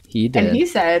reward. He did. And he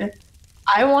said,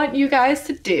 I want you guys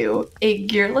to do a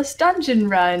gearless dungeon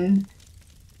run.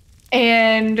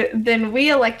 And then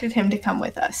we elected him to come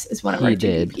with us as one of our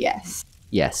DPS.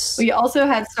 Yes. We also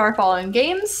had Starfallen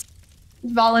Games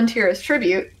volunteer as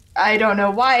tribute. I don't know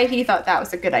why he thought that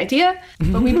was a good idea,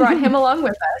 but we brought him along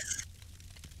with us.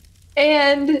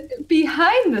 And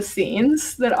behind the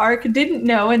scenes, that Ark didn't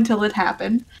know until it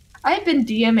happened, I've been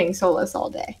DMing Solus all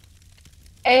day.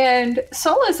 And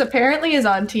Solus apparently is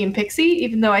on Team Pixie,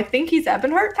 even though I think he's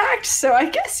Ebonheart packed, so I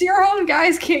guess your own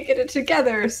guys can't get it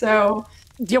together, so...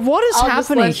 Yeah, what is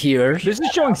happening here? This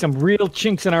is showing some real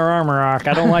chinks in our armor, Ark.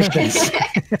 I don't like this.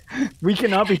 We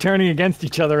cannot be turning against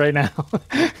each other right now.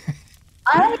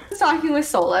 I was talking with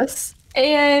Solus,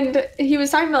 and he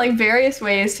was talking about like various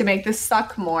ways to make this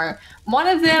suck more. One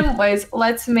of them was,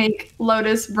 let's make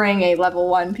Lotus bring a level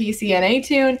 1 PCNA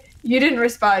tune. You didn't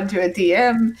respond to a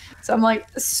DM, so I'm like,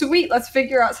 sweet, let's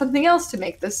figure out something else to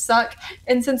make this suck.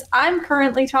 And since I'm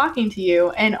currently talking to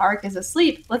you and Ark is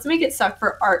asleep, let's make it suck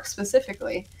for Ark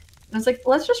specifically. And I was like,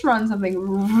 let's just run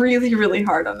something really, really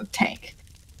hard on the tank.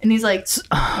 And he's like,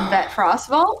 Vet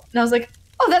Frostvault? And I was like,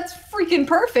 oh, that's freaking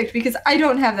perfect, because I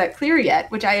don't have that clear yet,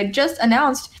 which I had just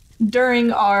announced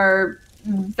during our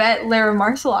Vet Lair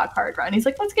Marcella card run. He's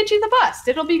like, let's get you the bust.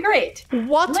 It'll be great.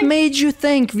 What made you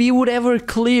think we would ever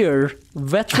clear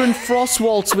Veteran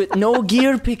Frostwaltz with no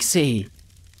gear, Pixie?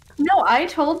 No, I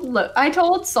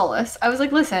told Solus, I was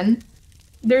like, listen,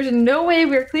 there's no way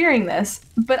we're clearing this,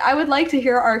 but I would like to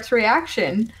hear Ark's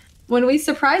reaction when we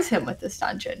surprise him with this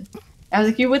dungeon. I was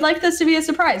like, you would like this to be a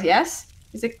surprise, yes?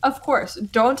 He's like, of course,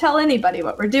 don't tell anybody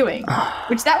what we're doing.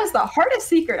 Which that was the hardest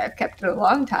secret I've kept in a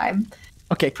long time.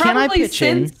 Okay, can I pitch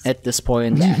in at this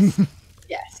point? Yes.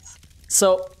 Yes.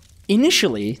 So,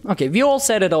 initially, okay, we all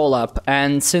set it all up,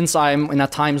 and since I'm in a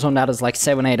time zone that is like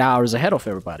 7-8 hours ahead of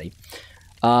everybody,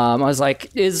 I was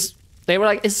like, is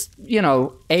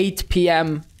 8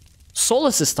 p.m.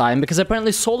 Solus's time, because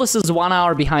apparently Solus is 1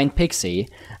 hour behind Pixie,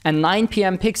 and 9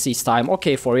 p.m. Pixie's time,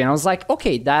 okay for you. And I was like,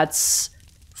 okay, that's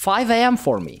 5 a.m.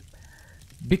 for me.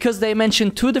 Because they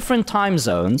mentioned 2 different time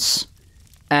zones,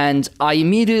 and I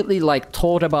immediately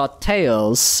thought about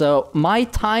Tales, so my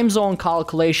time zone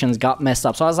calculations got messed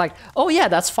up. So I was like, oh yeah,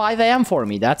 that's 5 a.m. for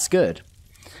me, that's good.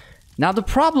 Now the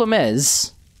problem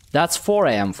is, that's 4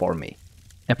 a.m. for me,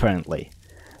 apparently.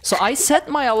 So I set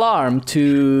my alarm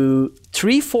to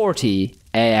 3:40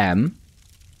 a.m.,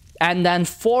 and then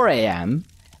 4 a.m.,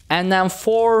 and then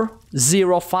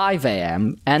 4:05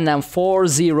 a.m., and then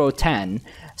 4:10.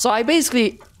 So I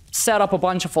basically set up a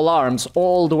bunch of alarms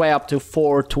all the way up to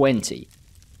 4:20.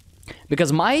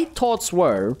 Because my thoughts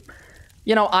were,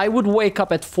 I would wake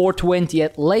up at 4:20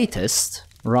 at latest,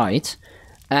 right?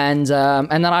 And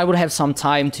then I would have some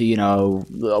time to,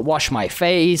 wash my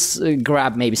face,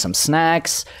 grab maybe some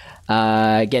snacks,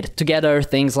 get together,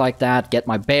 things like that, get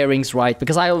my bearings right,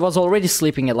 because I was already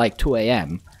sleeping at like 2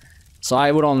 a.m. So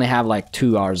I would only have like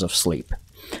 2 hours of sleep.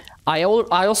 I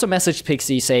also messaged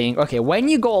Pixie saying, okay, when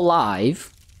you go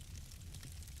live,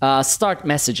 start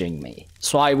messaging me.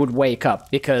 So I would wake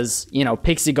up because, you know,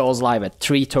 Pixie goes live at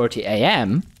 3:30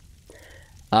 a.m.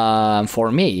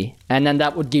 For me. And then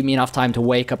that would give me enough time to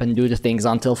wake up and do the things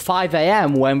until 5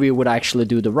 a.m. when we would actually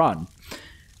do the run.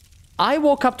 I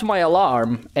woke up to my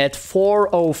alarm at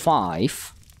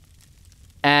 4:05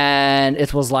 and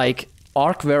it was like,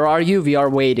 Ark, where are you? We are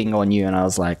waiting on you. And I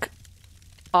was like,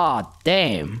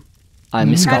 damn. I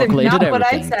miscalculated that is not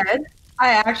everything. What I said.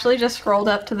 I actually just scrolled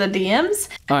up to the DMs.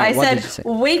 Right, I said,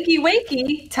 wakey,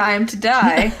 wakey, time to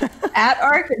die. at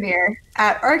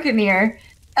Arkhaniir,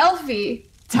 Elfie,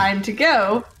 time to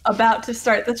go. About to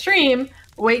start the stream.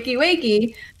 Wakey,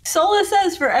 wakey. Sola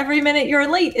says for every minute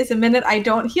you're late is a minute I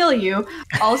don't heal you.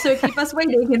 Also keep us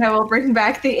waiting and I will bring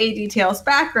back the AD Tales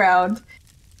background.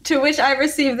 To which I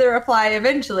received the reply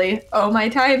eventually, oh my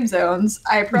time zones.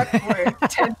 I prepped for it,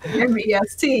 10 p.m.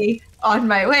 EST. On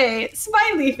my way,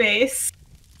 smiley face.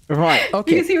 Right,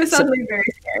 okay. Because he was suddenly very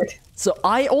scared. So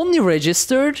I only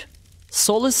registered,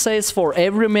 Solus says for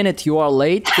every minute you are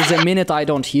late is a minute I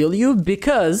don't heal you,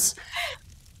 because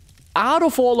out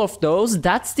of all of those,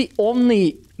 that's the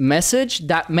only message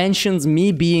that mentions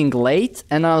me being late.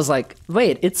 And I was like,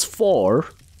 wait, it's 4.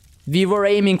 We were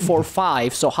aiming for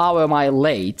 5, so how am I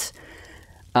late?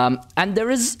 And there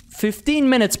is 15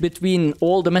 minutes between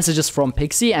all the messages from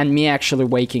Pixie and me actually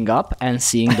waking up and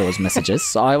seeing those messages.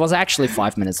 So I was actually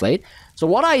 5 minutes late. So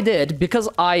what I did, because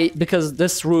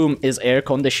this room is air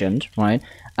conditioned, right?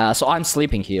 So I'm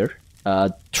sleeping here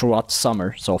throughout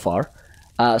summer so far.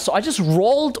 So I just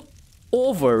rolled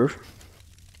over,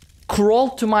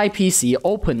 crawled to my PC,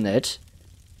 opened it,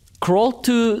 crawled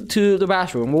to the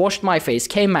bathroom, washed my face,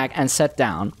 came back and sat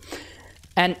down.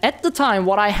 And at the time,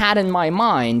 what I had in my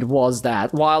mind was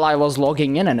that while I was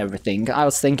logging in and everything, I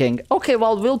was thinking, okay,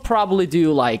 well, we'll probably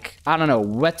do like, I don't know,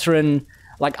 veteran,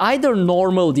 like either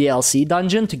normal DLC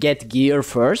dungeon to get gear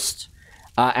first,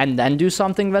 and then do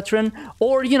something veteran,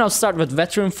 or, you know, start with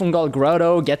veteran fungal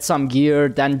grotto, get some gear,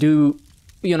 then do,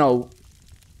 you know,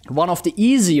 one of the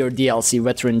easier DLC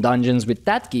veteran dungeons with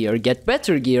that gear, get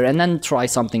better gear, and then try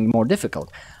something more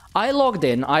difficult. I logged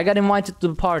in, I got invited to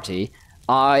the party,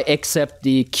 I accept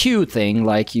the queue thing,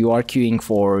 like you are queuing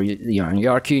for, you know, you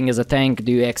are queuing as a tank,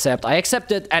 do you accept? I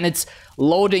accepted, and it's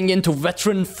loading into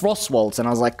veteran Frostwaltz, and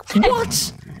I was like,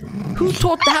 what? Who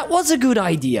thought that was a good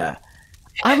idea?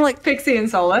 I'm like... Pixie and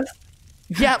Solus.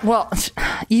 Yeah, well,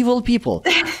 evil people.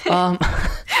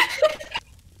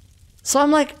 So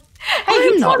I'm like,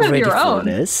 I'm not ready for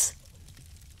this.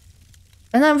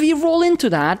 And then we roll into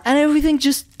that, and everything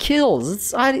just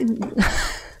kills.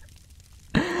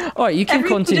 All right, you can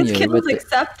continue. Just kills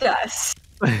except us.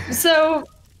 So,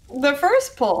 the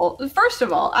first poll, first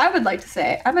of all, I would like to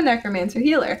say I'm a Necromancer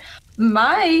healer.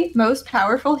 My most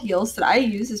powerful heals that I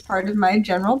use as part of my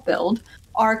general build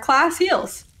are class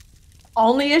heals.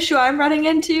 Only issue I'm running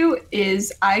into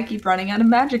is I keep running out of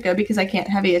magicka because I can't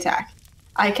heavy attack.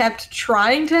 I kept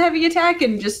trying to heavy attack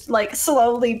and just like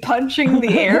slowly punching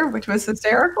the air, which was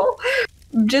hysterical,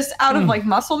 just out of like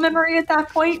muscle memory at that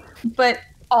point. But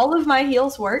all of my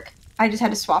heals work. I just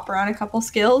had to swap around a couple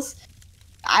skills.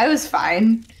 I was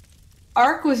fine.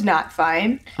 Ark was not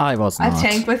fine. I was not. A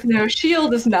tank with no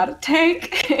shield is not a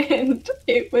tank, and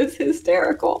it was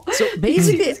hysterical. So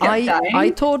basically,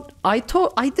 I thought I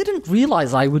didn't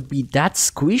realize I would be that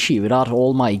squishy without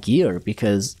all my gear,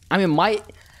 because I mean my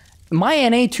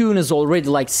NA tune is already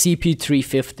like CP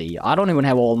 350. I don't even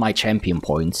have all my champion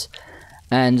points,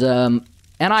 and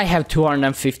I have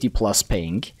 250 plus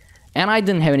ping. And I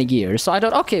didn't have any gear, so I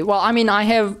thought, okay, well, I mean, I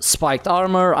have spiked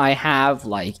armor, I have,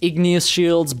 like, igneous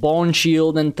shields, bone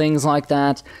shield, and things like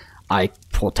that. I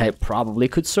probably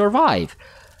could survive.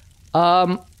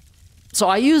 So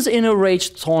I use Inner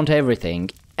Rage to taunt everything,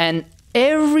 and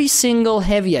every single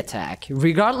heavy attack,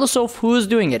 regardless of who's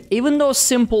doing it, even those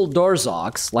simple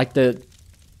Durzogs, like the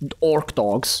Orc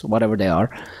Dogs, whatever they are.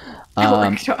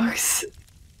 Orc Dogs.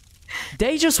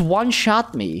 They just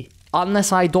one-shot me.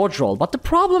 Unless I dodge roll. But the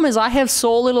problem is I have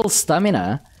so little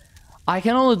stamina. I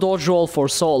can only dodge roll for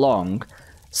so long.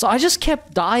 So I just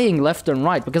kept dying left and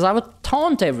right because I would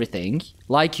taunt everything,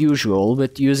 like usual,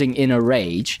 with using Inner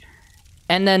Rage.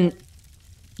 And then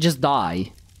just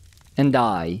die. And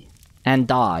die. And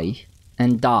die.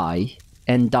 And die.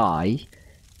 And die.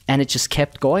 And it just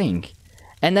kept going.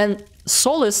 And then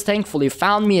Solus, thankfully,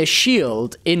 found me a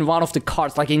shield in one of the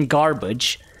carts, like in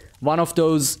garbage. One of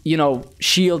those, you know,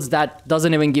 shields that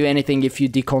doesn't even give anything if you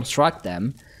deconstruct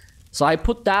them. So I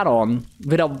put that on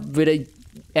with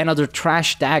another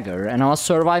trash dagger, and I was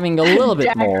surviving a little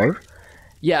bit more.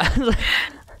 Yeah.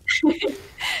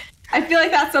 I feel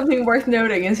like that's something worth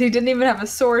noting, is he didn't even have a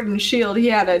sword and shield. He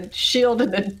had a shield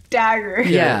and a dagger.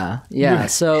 Yeah.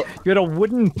 So you had a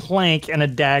wooden plank and a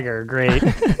dagger. Great.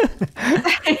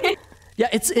 Yeah,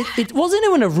 it wasn't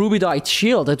even a rubidite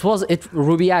shield. It was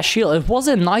ruby ash shield. It was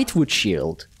a knightwood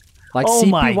shield, like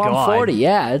CP 140.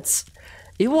 Yeah,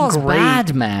 it was great.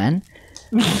 Bad, man.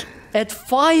 At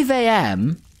 5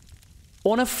 a.m.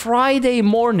 on a Friday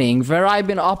morning, where I've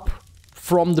been up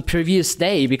from the previous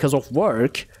day because of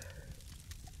work,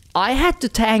 I had to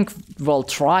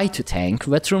try to tank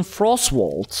Veteran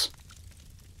Frostwalt,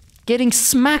 getting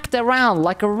smacked around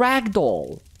like a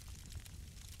ragdoll.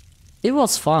 It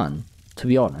was fun, to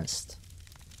be honest.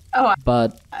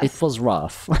 But it was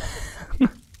rough.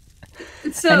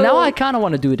 And now I kind of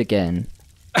want to do it again.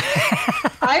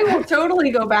 I will totally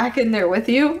go back in there with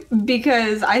you,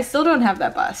 because I still don't have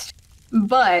that bust.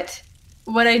 But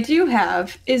what I do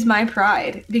have is my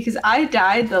pride, because I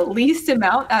died the least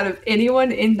amount out of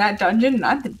anyone in that dungeon, and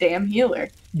I'm the damn healer.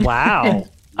 Wow.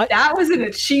 That was an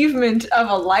achievement of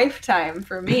a lifetime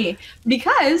for me,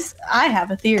 because I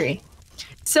have a theory.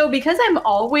 So because I'm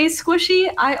always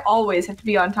squishy, I always have to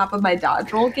be on top of my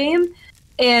dodge roll game,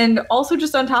 and also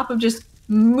just on top of just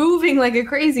moving like a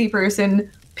crazy person,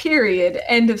 period,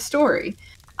 end of story.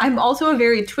 I'm also a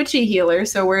very twitchy healer,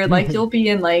 so where like you'll be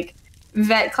in like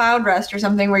Vet Cloud Rest or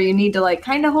something where you need to like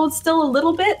kind of hold still a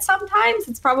little bit sometimes,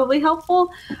 it's probably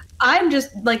helpful. I'm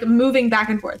just like moving back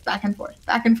and forth, back and forth,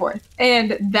 back and forth.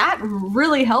 And that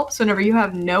really helps whenever you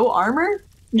have no armor.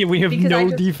 Yeah, we have no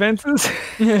defenses.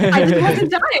 I just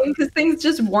wasn't dying because things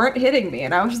just weren't hitting me,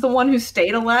 and I was the one who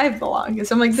stayed alive the longest.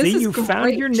 So I'm like, this is you great.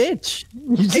 Found your niche.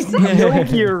 You just no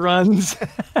gear runs.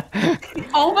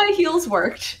 All my heals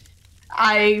worked.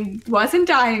 I wasn't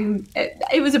dying.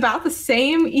 It was about the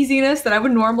same easiness that I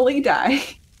would normally die.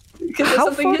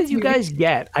 How far did you guys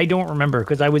get? I don't remember,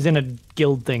 because I was in a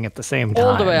guild thing at the same time.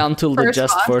 All the way until the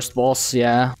first boss,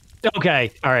 yeah.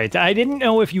 Okay, all right. I didn't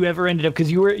know if you ever ended up,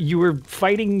 because you were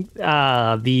fighting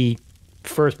the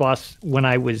first boss when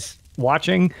I was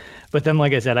watching, but then,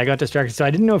 like I said, I got distracted, so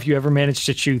I didn't know if you ever managed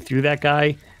to chew through that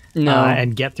guy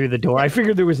and get through the door. I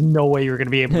figured there was no way you were going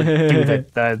to be able to do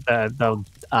the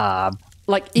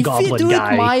like if you do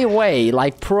it my way,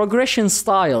 like progression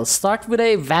style, start with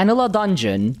a vanilla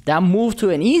dungeon, then move to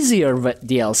an easier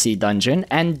DLC dungeon,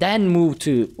 and then move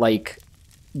to like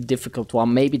difficult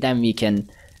one. Maybe then we can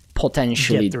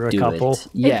potentially get through a couple.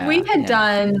 If we had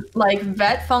done like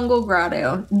Vet Fungal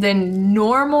Grotto, then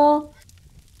normal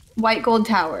White Gold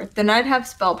Tower, then I'd have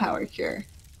Spell Power Cure,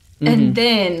 and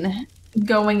then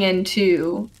going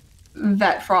into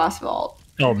Vet Frost Vault.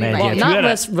 Oh man, well,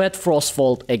 not Vet Frost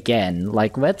Vault again.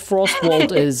 Like Vet Frost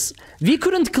Vault is, we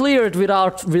couldn't clear it with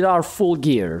our full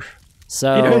gear.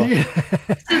 So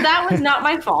that was not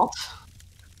my fault.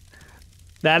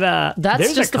 That's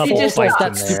just the fault of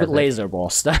that stupid laser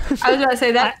boss. I was gonna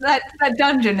say that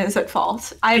dungeon is at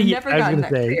fault. I've never gotten that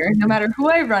clear, no matter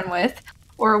who I run with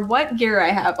or what gear I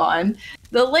have on.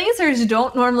 The lasers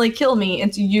don't normally kill me.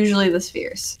 It's usually the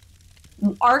spheres.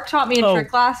 Ark taught me a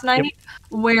trick last night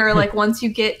where like once you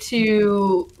get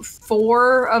to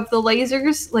 4 of the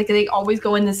lasers, like they always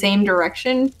go in the same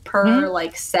direction per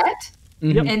like set.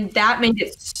 And that made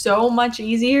it so much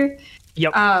easier.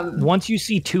 Yep. Once you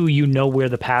see 2, you know where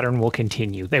the pattern will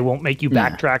continue. They won't make you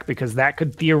backtrack, because that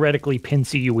could theoretically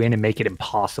pincer you in and make it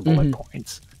impossible at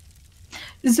points.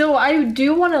 So I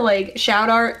do want to like shout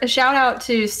out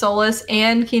to Solus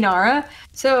and Kinara.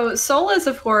 So Solus,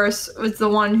 of course, was the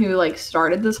one who like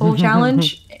started this whole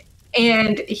challenge,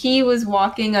 and he was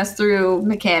walking us through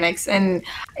mechanics, and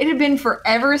it had been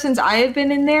forever since I had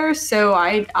been in there, so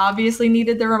I obviously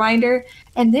needed the reminder.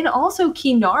 And then also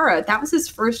Kinara, that was his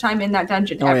first time in that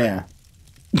dungeon ever. Oh yeah.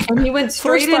 And he went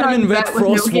straight first time in Vet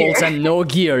Frost Vault and no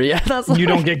gear. Yeah, that's you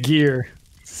don't get gear.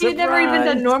 He had never even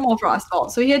done normal Frost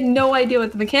Vault, so he had no idea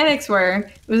what the mechanics were.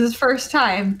 It was his first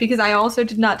time, because I also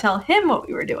did not tell him what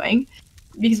we were doing,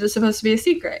 because it was supposed to be a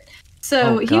secret.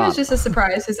 So he was just as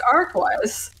surprised as Ark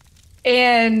was.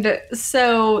 And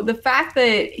so the fact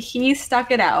that he stuck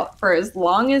it out for as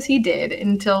long as he did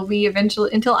until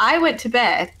I went to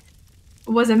bed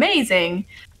was amazing,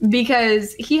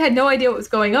 because he had no idea what was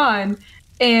going on,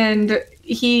 and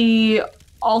he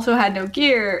also had no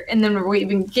gear, and then when we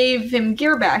even gave him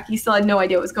gear back, he still had no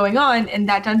idea what was going on, and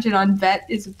that dungeon on Vet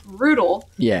is brutal.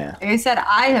 Yeah. Like I said,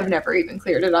 I have never even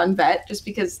cleared it on Vet, just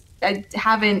because I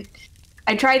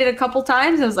tried it a couple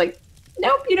times, and I was like,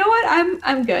 nope, you know what,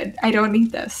 I'm good. I don't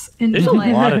need this. There's a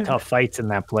lot of tough fights in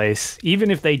that place, even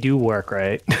if they do work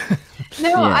right.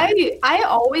 No, I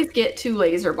always get to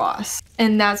Laser Boss,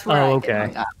 and that's where I get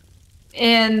hung up.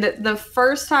 And the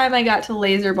first time I got to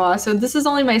Laser Boss, so this is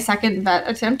only my second vet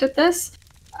attempt at this.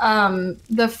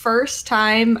 The first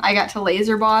time I got to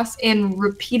Laser Boss, and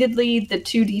repeatedly the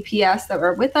 2 DPS that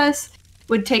were with us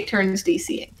would take turns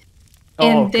DCing.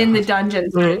 And then the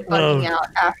dungeon started bugging out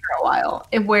after a while,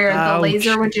 where the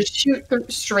laser would just shoot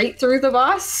straight through the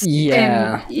boss.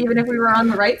 Yeah. And even if we were on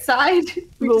the right side,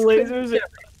 the lasers,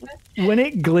 when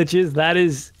it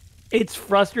glitches, it's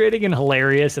frustrating and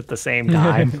hilarious at the same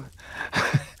time.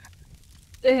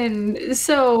 And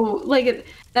so, like,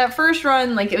 that first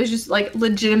run, like, it was just, like,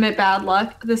 legitimate bad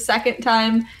luck. The second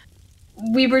time,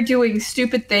 we were doing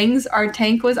stupid things. Our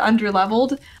tank was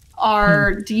underleveled.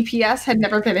 Our DPS had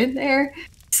never been in there.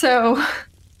 So,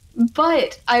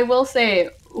 but I will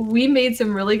say, we made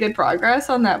some really good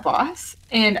progress on that boss.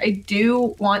 And I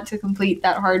do want to complete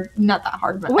that not that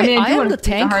hard. Wait, I am the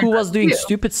tank who was doing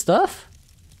stupid stuff?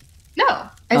 No,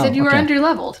 I said you were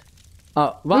underleveled.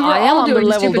 Oh, well, I am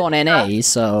underleveled on NA,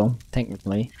 so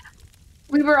technically.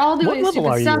 We were all doing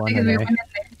stupid stuff because we went in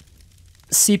there.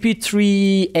 CP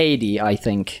 380, I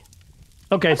think.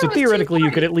 Okay, so theoretically you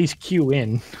could at least queue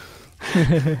in.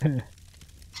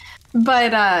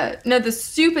 But no, the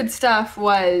stupid stuff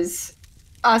was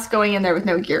us going in there with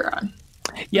no gear on.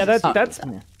 Yeah, that's not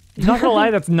gonna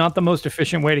lie, that's not the most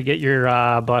efficient way to get your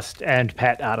bust and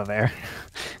pet out of there.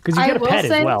 Because you get a pet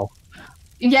as well.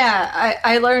 Yeah,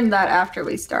 I learned that after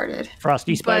we started.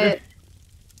 Frosty Spider. But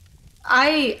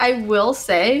I will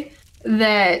say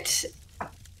that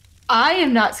I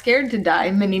am not scared to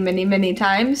die many, many, many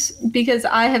times because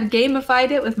I have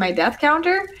gamified it with my death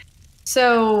counter.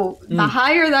 So the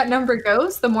higher that number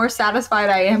goes, the more satisfied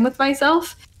I am with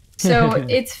myself. So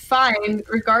it's fine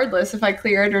regardless if I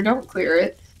clear it or don't clear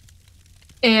it.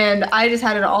 And I just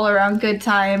had an all around good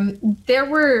time. There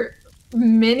were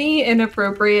many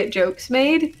inappropriate jokes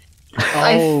made.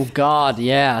 Oh God,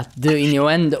 yeah. The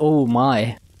innuendo, oh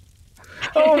my.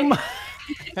 Oh my.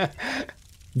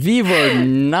 We were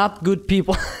not good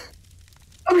people.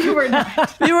 We were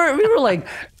not. we were like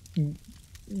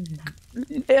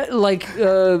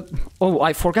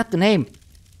I forgot the name.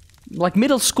 Like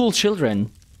middle school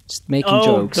children just making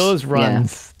jokes. Those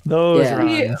runs. Yeah. Those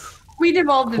runs. We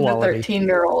devolved into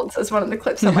 13-year-olds as one of the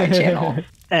clips on my channel.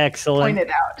 Excellent.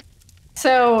 Pointed out.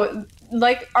 So,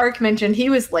 like Ark mentioned, he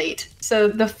was late. So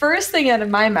the first thing out of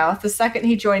my mouth the second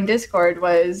he joined Discord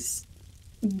was,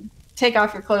 take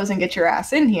off your clothes and get your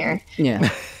ass in here. Yeah.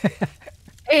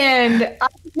 And I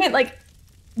meant, like,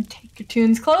 take your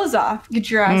Toon's clothes off,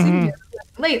 get your ass in here.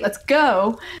 Late, let's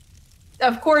go.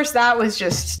 Of course, that was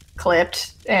just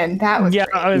clipped, and that was great.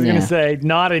 I was going to say,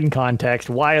 not in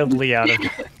context, wildly out of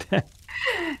context.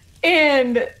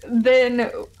 And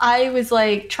then I was,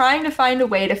 like, trying to find a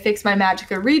way to fix my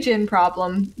Magicka region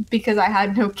problem because I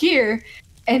had no gear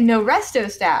and no resto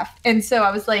staff. And so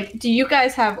I was like, do you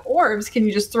guys have orbs? Can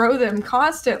you just throw them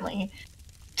constantly?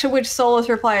 To which Solus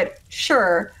replied,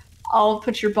 sure, I'll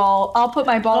put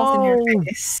my balls in your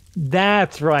face.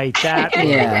 That's right.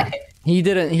 Yeah. He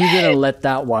didn't let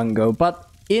that one go. But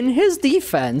in his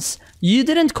defense, you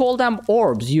didn't call them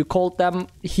orbs. You called them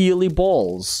Healy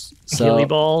balls. So, Healy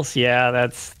balls? Yeah,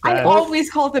 that's... I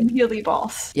always call them Healy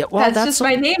balls. Yeah, well, that's just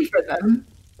my name for them.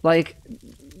 Like,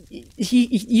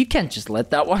 you can't just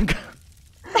let that one go.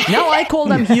 Now I call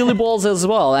them Healy balls as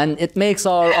well, and it makes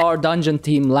our dungeon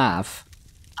team laugh.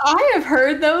 I have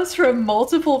heard those from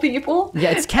multiple people.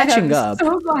 Yeah, it's catching up.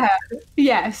 So glad.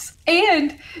 Yes.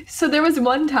 And so there was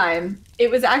one time, it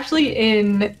was actually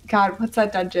in, God, what's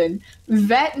that dungeon?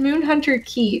 Vet Moonhunter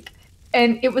Keep.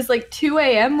 And it was like 2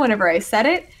 a.m. whenever I said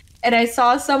it. And I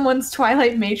saw someone's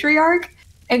Twilight Matriarch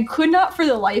and could not for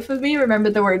the life of me remember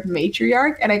the word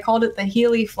matriarch. And I called it the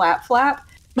Healy Flap Flap.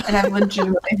 And I've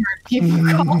legitimately heard people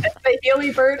call it the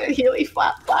Healy Bird and Healy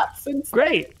Flap Flap since.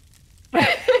 Great.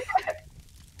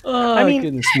 Oh, I mean,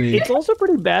 goodness me. It's also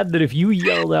pretty bad that if you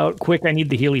yelled out, quick, I need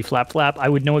the Healy Flap Flap, I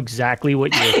would know exactly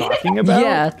what you were talking about.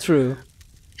 Yeah, true.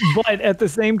 But at the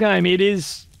same time, it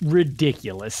is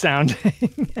ridiculous sounding.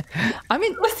 I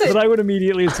mean, listen. But I would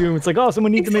immediately assume it's like, oh,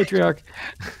 someone needs a matriarch.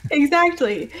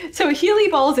 Exactly. So Healy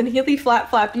balls and Healy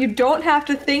flap flap, you don't have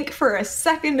to think for a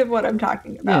second of what I'm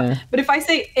talking about. Yeah. But if I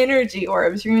say energy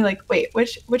orbs, you're gonna be like, wait,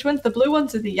 which one's the blue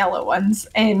ones or the yellow ones?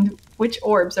 And which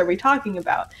orbs are we talking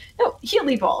about? No,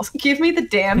 Healy balls. Give me the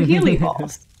damn Healy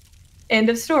balls. End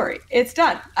of story. It's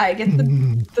done. I get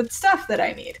the stuff that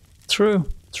I need. True.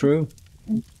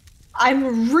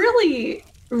 I'm really,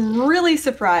 really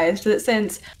surprised that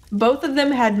since both of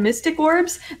them had mystic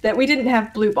orbs, that we didn't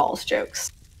have blue balls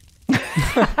jokes.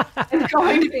 I'm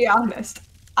going to be honest.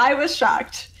 I was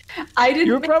shocked. I didn't.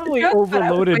 You're probably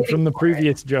overloaded from the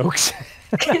previous jokes.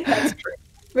 That's true.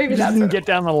 Maybe that's didn't get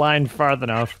down the line far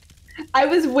enough. I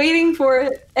was waiting for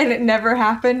it, and it never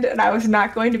happened, and I was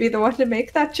not going to be the one to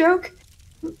make that joke.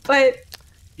 But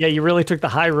yeah, you really took the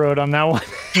high road on that one.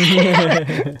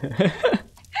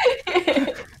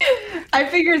 I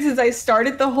figured since I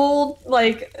started the whole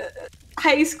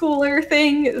high schooler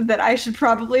thing that I should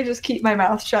probably just keep my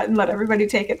mouth shut and let everybody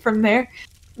take it from there.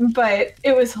 But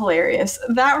it was hilarious.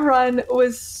 That run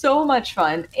was so much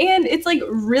fun, and it's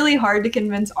really hard to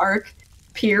convince Ark,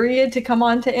 period, to come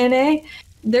on to NA.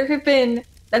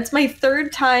 That's my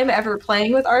third time ever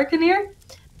playing with Arkhaniir.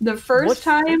 The first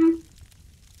time.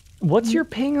 What's your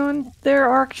ping on there,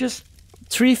 Ark? Just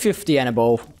 350 and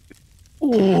above.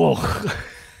 Oh.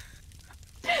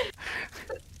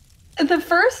 The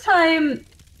first time,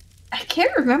 I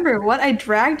can't remember what I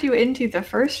dragged you into the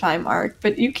first time, Ark,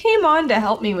 but you came on to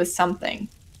help me with something.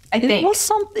 I think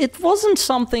it wasn't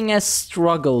something as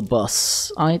struggle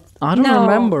bus. I don't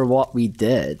remember what we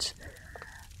did.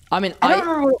 I mean, I don't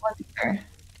remember what it was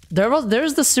either.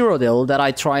 There's the Cyrodiil that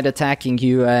I tried attacking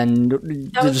you, and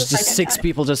there's just 6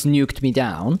 people just nuked me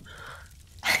down.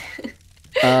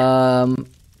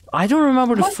 I don't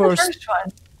remember the first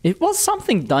one. It was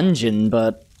something dungeon,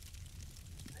 but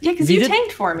yeah, because you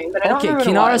tanked for me. But I don't remember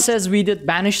Kinara what it was. says we did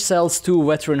Banished Cells 2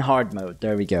 Veteran Hard Mode.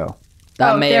 There we go.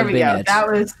 That may have been it. That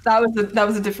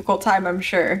was a difficult time, I'm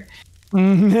sure.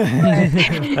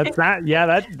 That's not. Yeah,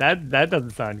 that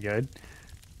doesn't sound good.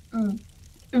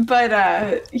 But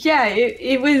yeah,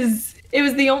 it was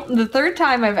the third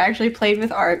time I've actually played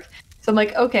with Ark. So I'm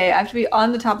like, okay, I have to be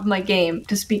on the top of my game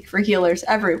to speak for healers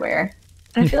everywhere.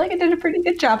 And I feel like I did a pretty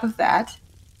good job of that.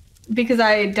 Because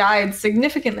I died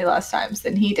significantly less times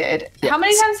than he did. Yes. How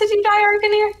many times did you die,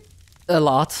 Arkhaniir? A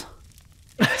lot.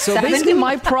 So basically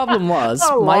my problem was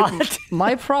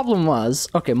my problem was,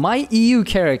 okay, my EU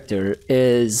character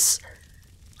is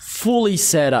fully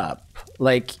set up.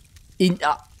 I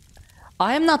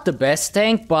am not the best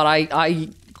tank, but I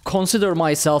consider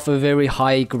myself a very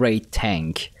high grade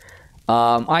tank.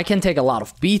 I can take a lot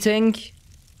of beating.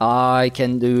 I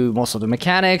can do most of the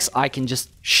mechanics. I can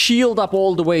just shield up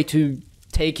all the way to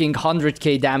taking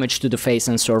 100k damage to the face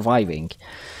and surviving.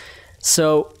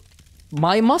 So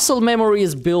my muscle memory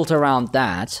is built around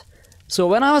that. So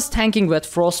when I was tanking with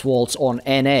Frostwaltz on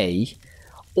NA,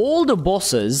 all the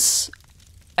bosses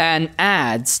and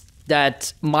ads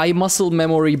that my muscle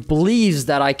memory believes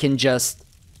that I can just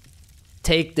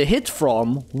take the hit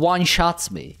from one-shots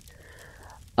me.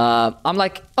 I'm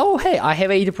like, oh, hey, I have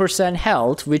 80%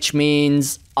 health, which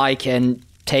means I can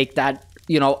take that,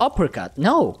 uppercut.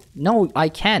 No, I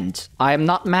can't. I am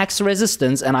not max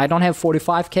resistance, and I don't have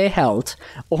 45k health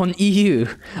on EU.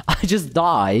 I just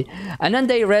die. And then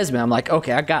they res me. I'm like,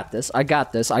 okay, I got this. I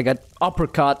got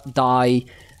uppercut, die.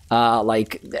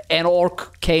 An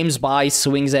orc comes by,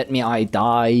 swings at me, I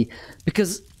die.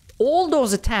 Because all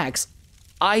those attacks,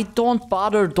 I don't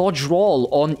bother dodge roll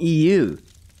on EU.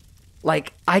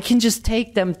 I can just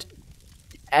take them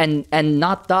and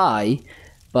not die,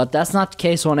 but that's not the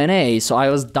case on NA, so I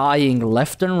was dying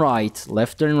left and right,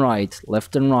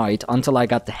 until I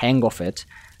got the hang of it.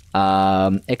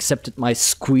 Accepted my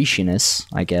squishiness,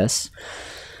 I guess.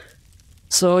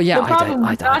 So yeah, the problem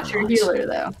was not your healer,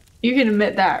 though. You can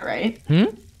admit that, right?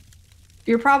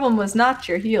 Your problem was not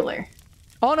your healer.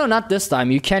 Oh no, not this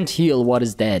time. You can't heal what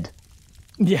is dead.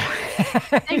 Yeah.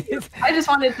 I just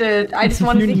wanted to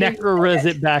you necro-res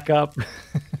it back up.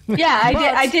 Yeah,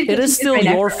 I did. It is still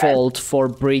your fault for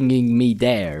bringing me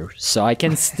there, so I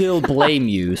can still blame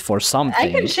you for something.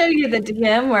 I can show you the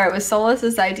DM where it was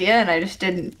Solus's idea and I just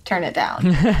didn't turn it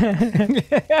down.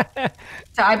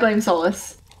 So I blame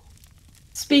Solus.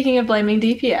 Speaking of blaming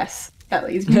DPS, that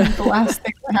leads me to the last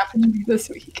thing that happened to me this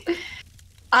week.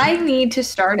 I need to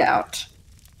start out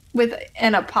with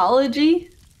an apology.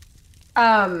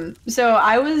 So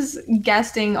I was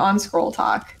guesting on Scroll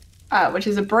Talk, which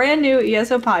is a brand new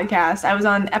ESO podcast. I was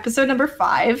on episode number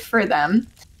 5 for them.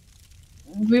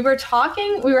 We were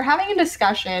having a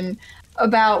discussion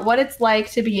about what it's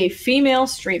like to be a female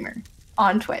streamer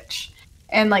on Twitch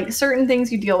and certain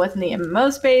things you deal with in the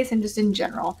MMO space and just in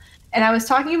general. And I was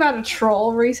talking about a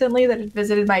troll recently that had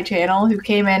visited my channel who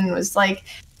came in and was like,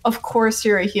 of course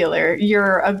you're a healer.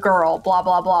 You're a girl, blah,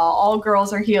 blah, blah. All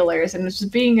girls are healers, and was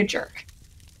just being a jerk.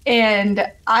 And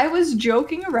I was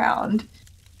joking around,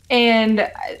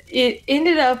 and it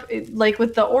ended up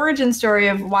with the origin story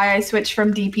of why I switched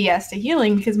from DPS to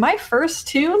healing, because my first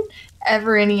tune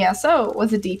ever in ESO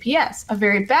was a DPS. A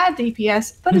very bad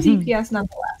DPS, but a DPS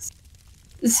nonetheless.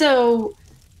 So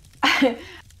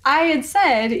I had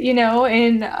said, in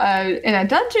a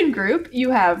dungeon group, you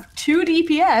have 2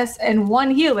 DPS and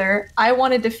 1 healer. I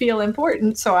wanted to feel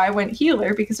important, so I went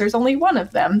healer because there's only 1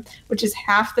 of them, which is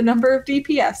half the number of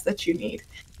DPS that you need.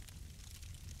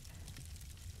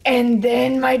 And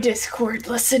then my Discord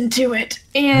listened to it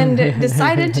and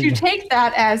decided to take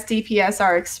that as DPS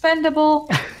are expendable.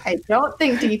 I don't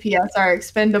think DPS are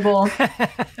expendable,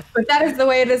 but that is the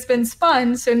way it has been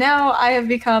spun. So now I have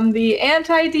become the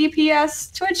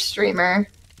anti-DPS Twitch streamer,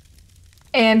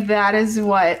 and that is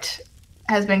what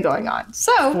has been going on.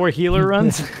 So 4 healer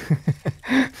runs?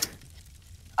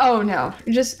 Oh no,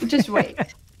 just wait.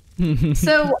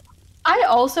 So I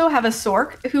also have a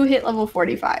Sork who hit level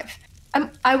 45.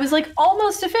 I was like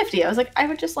almost to 50. I was like, I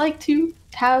would just like to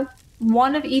have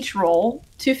 1 of each role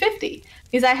to 50.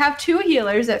 Because I have 2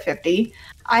 healers at 50.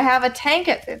 I have a tank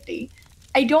at 50.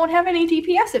 I don't have any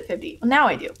DPS at 50. Well, now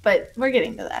I do, but we're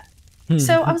getting to that.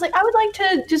 So I was like, I would like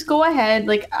to just go ahead.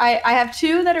 Like I have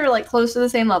 2 that are like close to the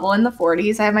same level in the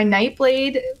 40s. I have my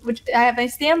Nightblade, which I have my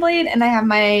Standblade, and I have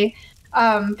my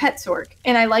Pet Sork.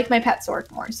 And I like my Pet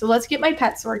Sork more. So let's get my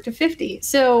Pet Sork to 50.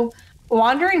 So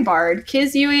Wandering Bard,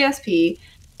 Kiz UESP,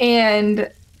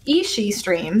 and Ishii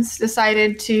Streams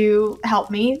decided to help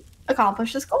me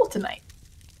accomplish this goal tonight.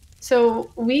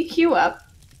 So we queue up.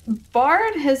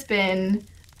 Bard has been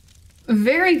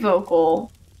very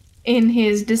vocal in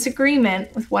his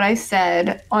disagreement with what I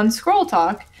said on Scroll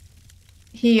Talk.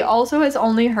 He also has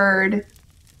only heard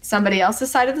somebody else's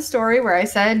side of the story where I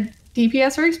said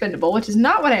DPS are expendable, which is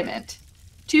not what I meant.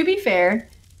 To be fair,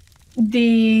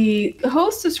 the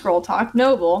host of Scroll Talk,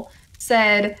 Noble,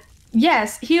 said,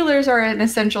 yes, healers are an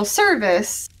essential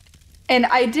service, and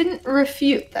I didn't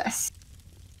refute this.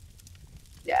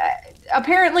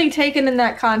 Apparently, taken in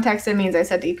that context, it means I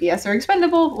said DPS are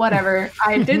expendable, whatever.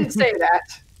 I didn't say that.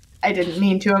 I didn't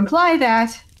mean to imply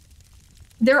that.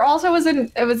 There also was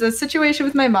a situation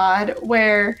with my mod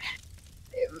where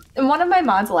one of my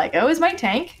mods, Lego, is my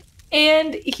tank,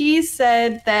 and he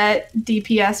said that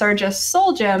DPS are just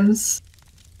soul gems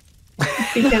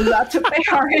because that's what they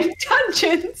are in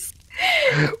dungeons.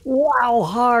 Wow,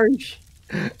 harsh.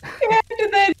 And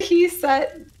then he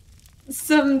set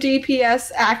some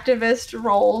DPS activist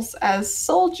roles as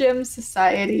Soul Gem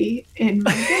Society in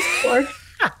my Discord.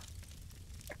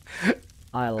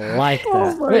 I like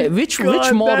that. Wait, which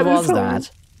mod was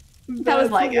that? That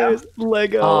was Lego.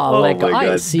 Lego. Oh, Lego. My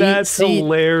God. That's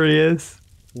hilarious.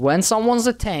 When someone's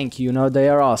a tank, they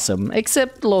are awesome.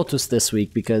 Except Lotus this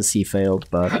week because he failed.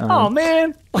 But oh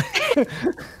man,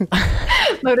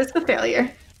 Lotus the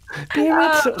failure.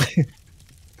 Damn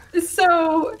it.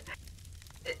 So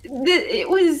it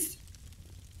was.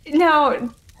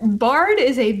 Now Bard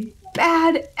is a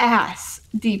badass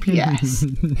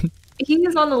DPS. He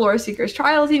is on the Lore Seekers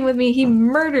trial team with me. He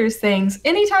murders things.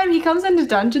 Anytime he comes into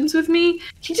dungeons with me,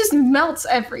 he just melts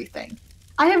everything.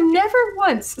 I have never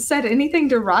once said anything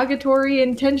derogatory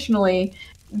intentionally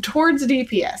towards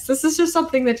DPS. This is just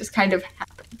something that just kind of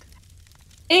happened.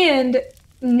 And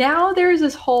now there's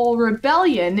this whole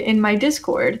rebellion in my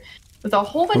Discord with a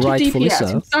whole bunch of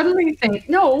DPS who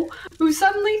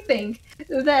suddenly think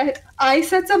that I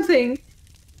said something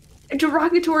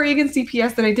derogatory against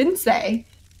DPS that I didn't say.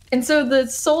 And so the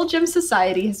Soul Gem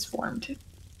Society has formed.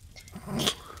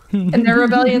 And their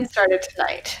rebellion started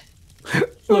tonight.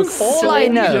 Look, all I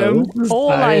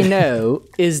know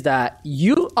is that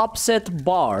you upset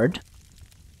Bard,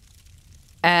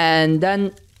 and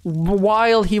then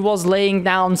while he was laying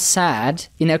down sad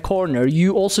in a corner,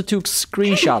 you also took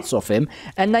screenshots of him,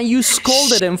 and then you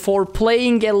scolded him for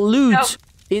playing a lute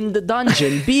in the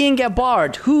dungeon, being a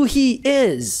Bard, who he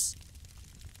is.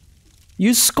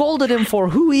 You scolded him for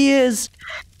who he is,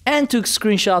 and took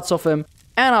screenshots of him,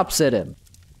 and upset him.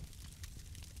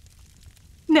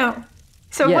 No.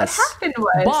 So yes. What happened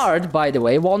was... Bard, by the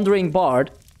way, Wandering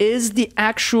Bard, is the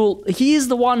actual... He is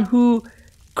the one who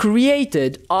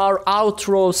created our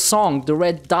outro song, The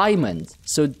Red Diamond.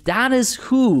 So that is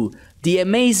who, the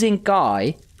amazing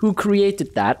guy who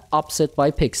created that, upset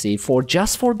by Pixie,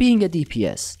 just for being a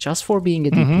DPS. Just for being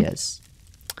a DPS.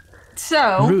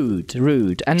 So...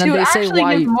 Rude. And then they say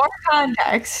why...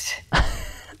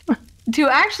 To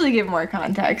actually give more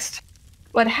context,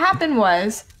 what happened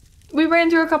was... We ran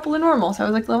through a couple of normals. I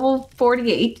was like level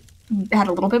 48, had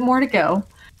a little bit more to go.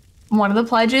 One of the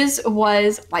pledges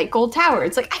was White Gold Tower.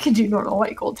 It's like, I can do normal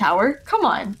White Gold Tower. Come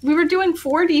on. We were doing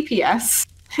 4 DPS.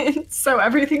 So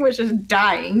everything was just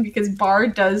dying because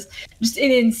Bard does just an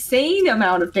insane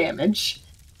amount of damage.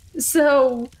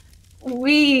 So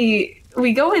we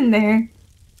go in there.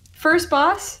 First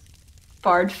boss,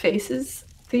 Bard faces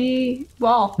the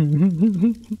wall.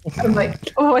 I'm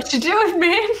like, oh, what you doing,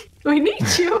 man? We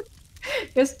need you.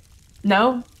 He goes,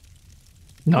 no.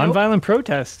 Nonviolent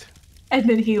protest. And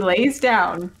then he lays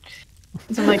down.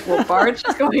 So I'm like, well, Bart's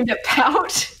just going to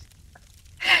pout.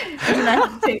 And I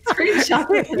have to take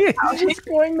screenshots of him pouting. He's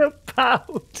going to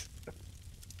pout.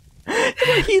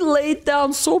 He laid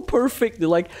down so perfectly.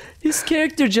 Like, his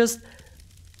character just,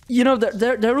 you know,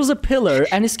 there was a pillar,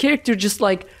 and his character just,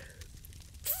 like,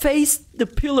 faced the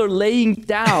pillar laying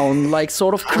down, like,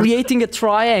 sort of creating a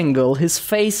triangle, his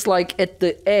face, like, at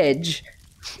the edge,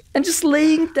 and just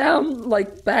laying down,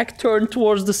 like, back turned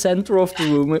towards the center of the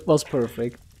room. It was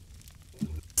perfect.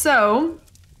 So,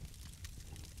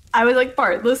 I was like,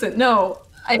 Bart, listen, no,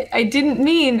 I didn't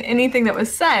mean anything that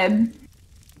was said.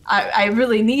 I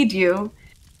really need you.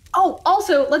 Oh,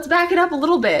 also, let's back it up a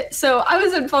little bit. So I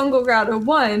was in Fungal Grotto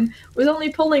 1, was only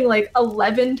pulling like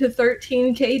 11 to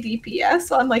 13k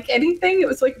DPS on like anything. It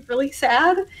was like really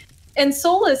sad. And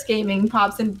Solus Gaming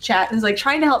pops into chat and is like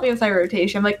trying to help me with my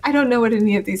rotation. I'm like, I don't know what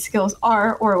any of these skills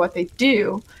are or what they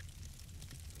do.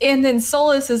 And then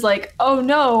Solus is like, oh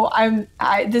no,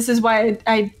 this is why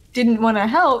I didn't want to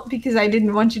help, because I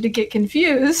didn't want you to get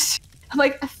confused. I'm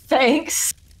like,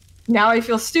 thanks. Now I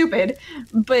feel stupid.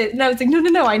 But no, it's like,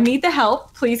 no, I need the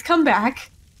help. Please come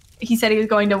back. He said he was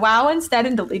going to WoW instead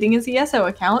and deleting his ESO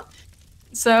account.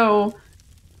 So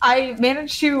I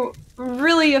managed to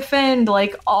really offend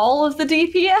like all of the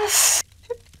DPS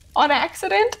on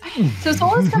accident. So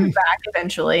Solus comes back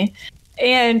eventually.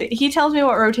 And he tells me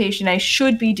what rotation I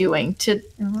should be doing to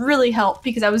really help,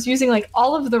 because I was using like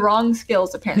all of the wrong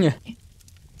skills apparently. Yeah.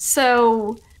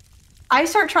 So I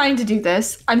start trying to do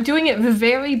this. I'm doing it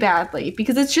very badly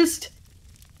because it's just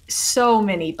so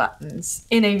many buttons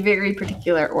in a very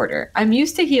particular order. I'm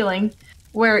used to healing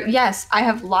where, yes, I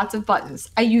have lots of buttons.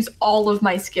 I use all of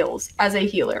my skills as a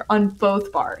healer on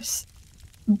both bars.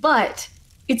 But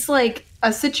it's like a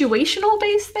situational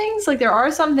based things. Like there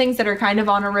are some things that are kind of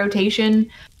on a rotation,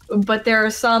 but there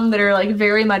are some that are like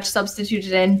very much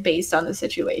substituted in based on the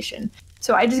situation.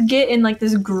 So I just get in like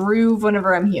this groove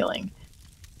whenever I'm healing.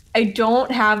 I don't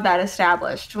have that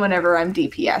established whenever I'm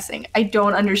DPSing. I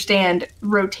don't understand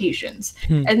rotations.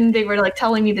 And they were like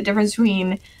telling me the difference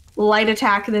between light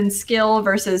attack then skill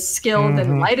versus skill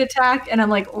then light attack. And I'm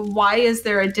like, why is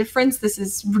there a difference? This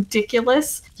is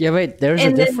ridiculous. Yeah, wait, there's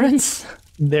a difference?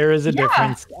 There is a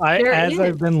difference.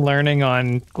 I've been learning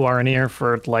on Arkhaniir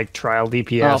for like trial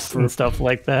DPS and stuff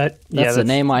like that. That's a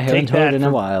name I haven't heard in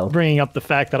a while. Bringing up the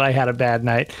fact that I had a bad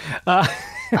night.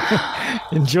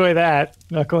 Enjoy that.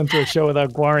 Not going to a show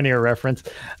without Arkhaniir reference.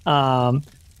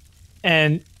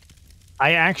 And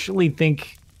I actually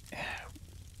think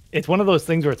it's one of those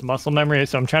things where it's muscle memory.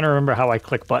 So I'm trying to remember how I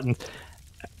click buttons.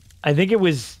 I think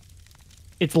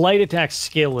it's light attack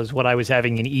skill is what I was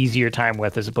having an easier time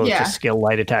with as opposed to skill,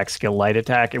 light attack, skill, light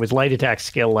attack. It was light attack,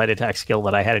 skill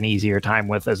that I had an easier time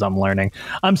with as I'm learning.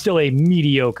 I'm still a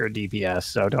mediocre DPS,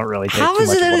 so don't really take too much of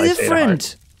what I say to heart. How is it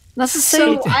different? That's the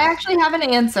same. So I actually have an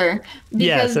answer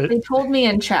because they told me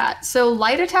in chat. So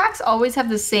light attacks always have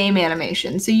the same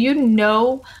animation. So you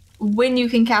know when you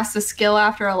can cast a skill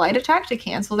after a light attack to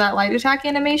cancel that light attack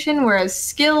animation, whereas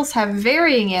skills have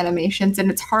varying animations and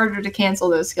it's harder to cancel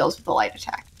those skills with a light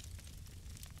attack.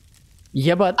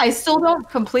 Yeah, but I still don't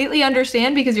completely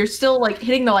understand because you're still like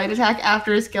hitting the light attack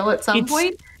after a skill at some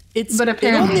point. But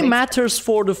apparently it only matters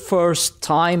for the first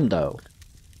time though.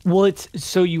 Well,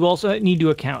 so you also need to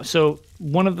account. So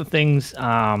one of the things,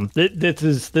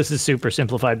 this is super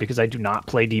simplified because I do not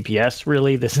play DPS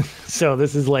really. This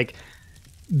is like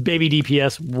baby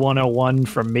DPS 101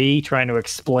 from me trying to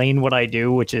explain what I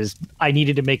do, which is I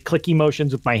needed to make clicky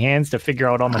motions with my hands to figure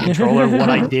out on the controller what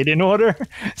I did in order.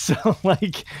 So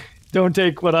like, don't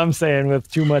take what I'm saying with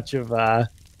too much of a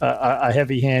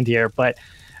heavy hand here. But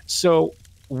so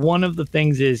one of the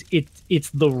things is it's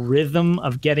the rhythm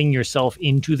of getting yourself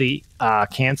into the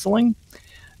canceling.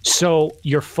 So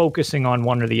you're focusing on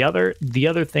one or the other. The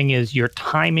other thing is your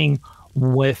timing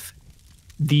with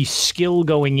the skill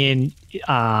going in.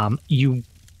 You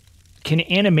can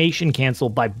animation cancel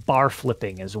by bar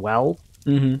flipping as well.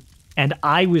 Mm-hmm. And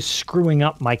I was screwing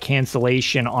up my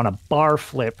cancellation on a bar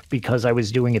flip because I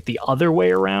was doing it the other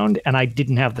way around and I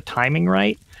didn't have the timing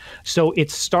right. So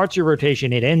it starts your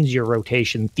rotation, it ends your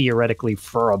rotation theoretically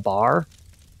for a bar.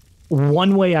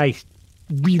 One way I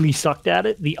really sucked at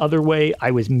it, the other way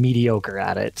I was mediocre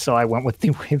at it. So I went with the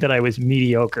way that I was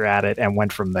mediocre at it and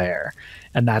went from there.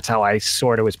 And that's how I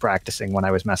sort of was practicing when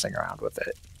I was messing around with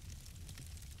it.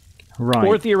 Right.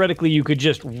 Or theoretically, you could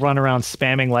just run around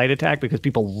spamming light attack because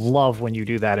people love when you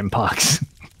do that in pucks.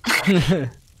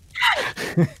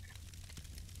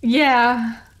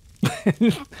 Yeah.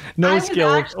 No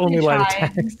skill, only light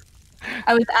attacks.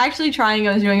 I was actually trying.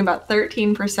 I was doing about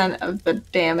 13% of the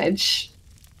damage.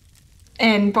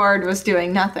 And Bard was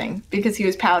doing nothing because he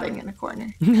was pouting in a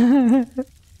corner.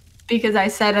 Because I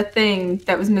said a thing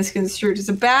that was misconstrued as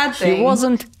a bad thing. He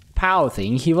wasn't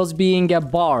pouting. He was being a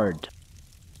bard.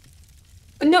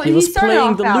 No, he started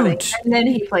off pouting, and then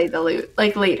he played the lute,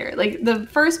 like later. Like the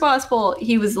first boss pull,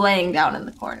 he was laying down in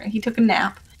the corner. He took a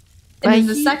nap. And then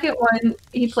the second one,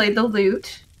 he played the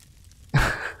lute.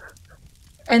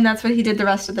 And that's what he did the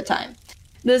rest of the time.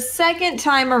 The second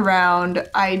time around,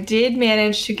 I did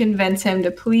manage to convince him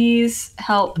to please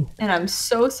help, and I'm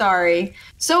so sorry.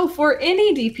 So for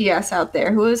any DPS out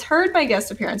there who has heard my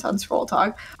guest appearance on Scroll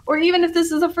Talk, or even if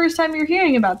this is the first time you're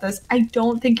hearing about this, I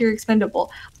don't think you're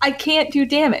expendable. I can't do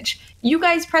damage. You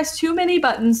guys press too many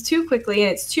buttons too quickly,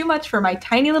 and it's too much for my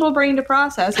tiny little brain to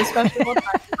process, especially when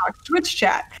I talk Twitch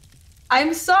chat.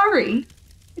 I'm sorry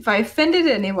if I offended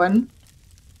anyone.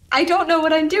 I don't know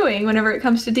what I'm doing whenever it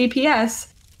comes to DPS.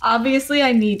 Obviously,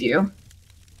 I need you.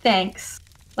 Thanks.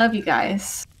 Love you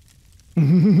guys.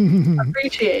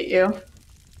 Appreciate you.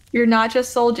 You're not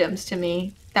just soul gems to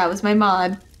me. That was my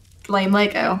mod. Blame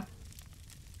Lego.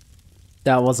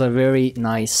 That was a very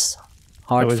nice,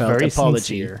 heartfelt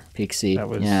apology, sincere. Pixie. That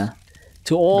was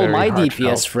to all my heartfelt.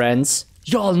 DPS friends,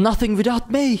 y'all nothing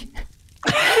without me.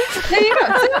 There you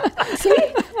go. See?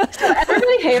 So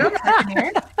everybody hate on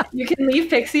Arkhaniir. You can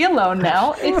leave Pixie alone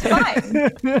now. It's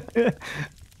fine.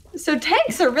 So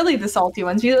tanks are really the salty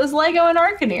ones. It was Lego and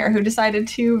Arkhaniir who decided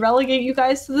to relegate you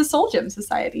guys to the Soul Gem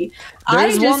Society.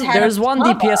 There's one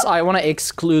DPS I want to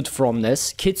exclude from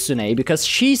this, Kitsune, because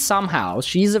she's a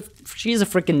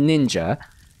freaking ninja.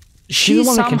 She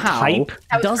somehow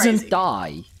doesn't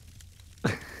die.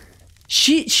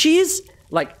 She's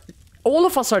like, all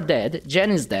of us are dead.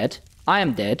 Jen is dead. I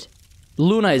am dead.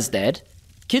 Luna is dead.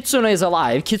 Kitsune is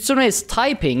alive. Kitsune is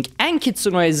typing, and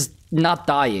Kitsune is not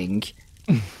dying.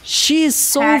 She is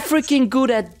so freaking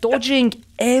good at dodging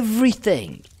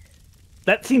everything.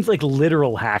 That seems like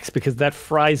literal hacks because that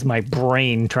fries my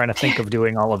brain trying to think of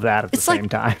doing all of that at the same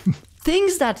time.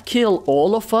 Things that kill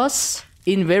all of us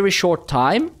in very short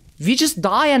time, we just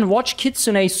die and watch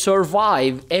Kitsune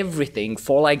survive everything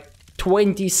for like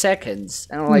 20 seconds.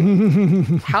 And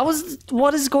I'm like,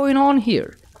 what is going on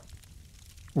here?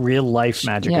 Real life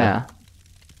magic. Yeah.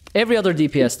 Every other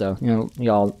DPS though,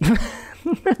 y'all.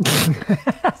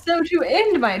 So to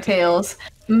end my tales,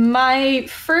 my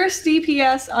first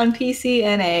DPS on PC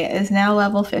NA is now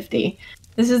level 50.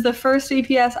 This is the first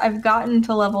DPS I've gotten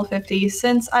to level 50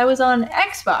 since I was on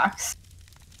Xbox,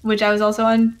 which I was also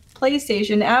on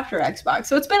PlayStation after Xbox.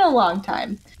 So it's been a long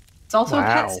time. It's also a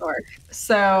Pet Sork.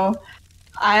 So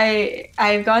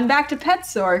I've gone back to Pet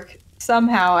Sork.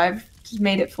 Somehow I've just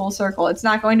made it full circle. It's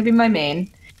not going to be my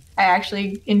main. I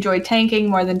actually enjoy tanking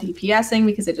more than DPSing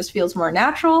because it just feels more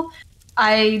natural.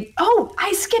 I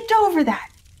skipped over that.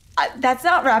 That's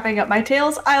not wrapping up my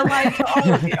tales. I lied to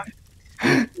all of you.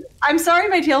 I'm sorry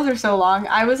my tales are so long.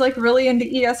 I was like really into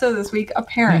ESO this week,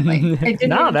 apparently.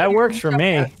 No, that works for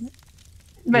me.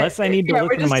 Unless I need to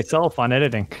listen to myself on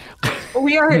editing.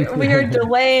 We are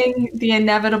delaying the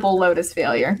inevitable Lotus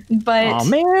failure. But oh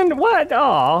man, what?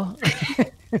 Oh.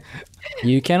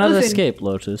 You cannot escape,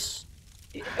 Lotus.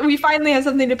 We finally have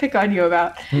something to pick on you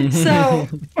about. So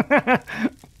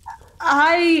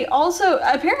I also,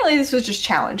 apparently this was just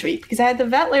challenge week because I had the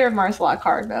Vet Layer of Marsalok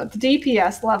hard mode, the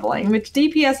DPS leveling, which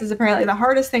DPS is apparently the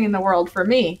hardest thing in the world for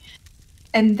me.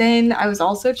 And then I was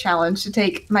also challenged to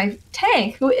take my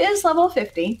tank, who is level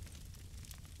 50,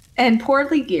 and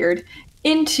poorly geared,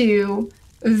 into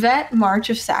Vet March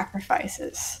of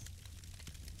Sacrifices.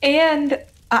 And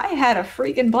I had a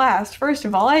freaking blast. First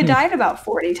of all, I died about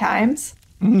 40 times.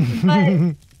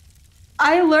 But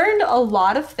I learned a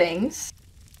lot of things,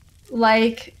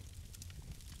 like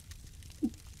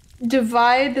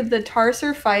divide the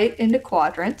Tarser fight into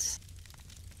quadrants,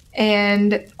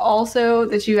 and also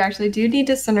that you actually do need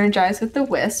to synergize with the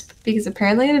Wisp, because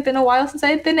apparently it had been a while since I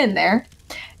had been in there.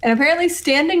 And apparently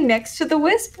standing next to the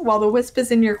Wisp while the Wisp is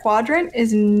in your quadrant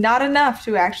is not enough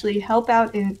to actually help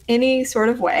out in any sort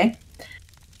of way.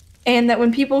 And that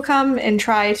when people come and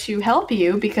try to help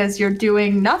you because you're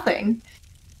doing nothing,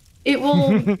 it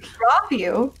will drop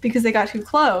you because they got too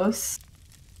close.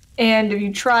 And if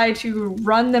you try to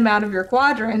run them out of your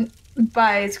quadrant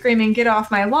by screaming, "Get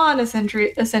off my lawn,"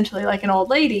 essentially like an old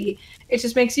lady, it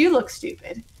just makes you look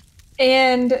stupid.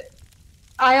 And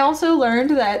I also learned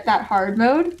that hard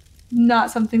mode, not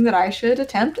something that I should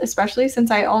attempt, especially since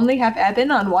I only have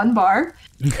Eben on one bar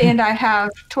and I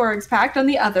have Torag's Pact on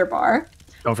the other bar.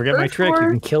 Don't forget my trick. You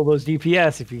can kill those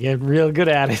DPS if you get real good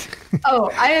at it.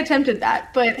 Oh, I attempted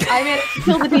that, but I managed to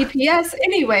kill the DPS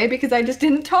anyway because I just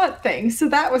didn't taunt things. So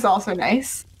that was also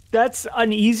nice. That's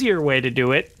an easier way to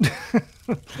do it.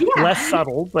 Yeah. Less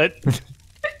subtle, but...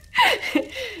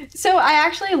 So I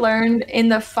actually learned in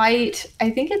the fight, I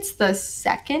think it's the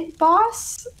second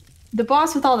boss, the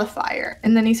boss with all the fire,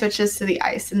 and then he switches to the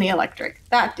ice and the electric.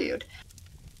 That dude.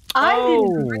 I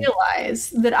didn't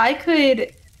realize that I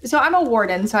could... So I'm a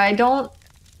warden, so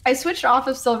I switched off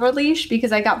of Silver Leash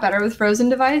because I got better with Frozen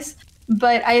Device,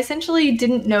 but I essentially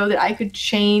didn't know that I could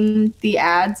chain the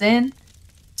ads in.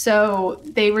 So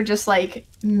they were just like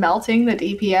melting the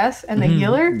DPS and the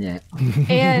healer. Yeah.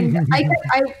 And I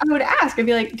would ask, I'd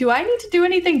be like, do I need to do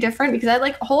anything different? Because I'd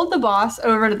like hold the boss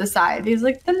over to the side. He's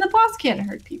like, then the boss can't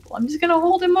hurt people. I'm just going to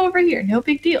hold him over here. No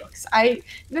big deal. Because I've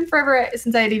been forever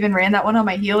since I had even ran that one on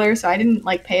my healer. So I didn't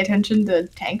like pay attention to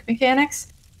tank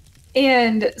mechanics.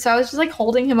 And so I was just like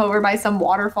holding him over by some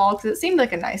waterfall because it seemed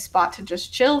like a nice spot to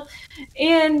just chill.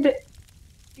 And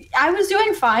I was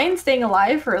doing fine, staying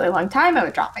alive for a really long time. I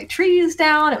would drop my trees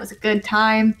down. It was a good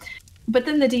time. But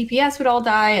then the DPS would all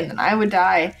die, and then I would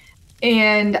die.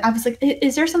 And I was like,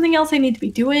 is there something else I need to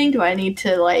be doing? Do I need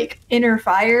to, like, inner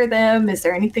fire them? Is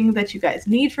there anything that you guys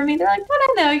need from me? They're like, I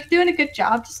don't know. You're doing a good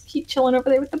job. Just keep chilling over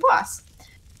there with the boss.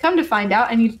 Come to find out,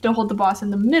 I need to hold the boss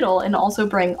in the middle and also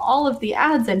bring all of the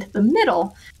ads into the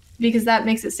middle because that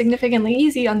makes it significantly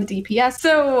easy on the DPS.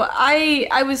 So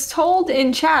I was told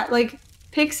in chat, like,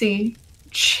 Pixie,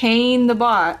 chain the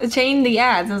ads.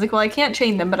 And I was like, well, I can't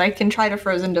chain them, but I can try to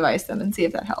Frozen Device them and see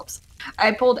if that helps.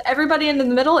 I pulled everybody into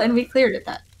the middle and we cleared it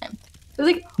that time. I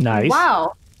was like, nice.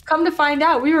 Wow. Come to find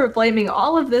out, we were blaming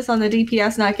all of this on the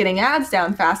DPS not getting ads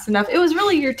down fast enough. It was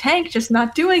really your tank just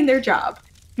not doing their job.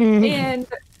 And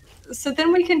so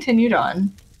then we continued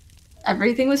on.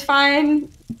 Everything was fine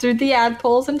through the ad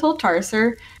pulls until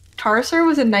Tarser. Tarser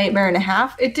was a nightmare and a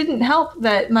half. It didn't help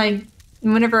that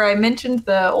whenever I mentioned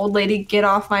the old lady get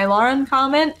off my lawn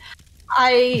comment,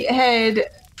 I had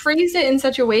phrased it in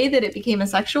such a way that it became a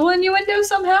sexual innuendo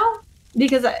somehow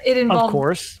because it involved... Of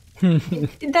course.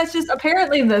 That's just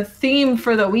apparently the theme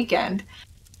for the weekend.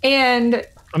 And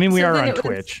I mean, we are on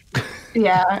Twitch.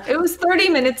 Yeah, it was 30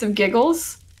 minutes of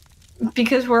giggles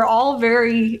because we're all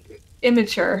very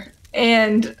immature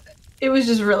and it was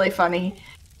just really funny.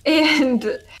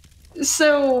 And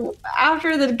so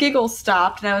after the giggles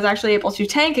stopped and I was actually able to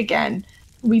tank again,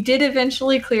 we did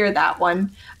eventually clear that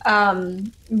one.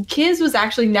 Kiz was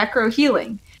actually necro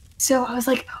healing. So I was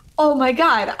like, oh my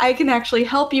god, I can actually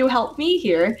help you help me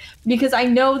here because I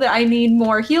know that I need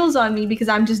more heals on me because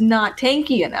I'm just not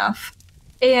tanky enough.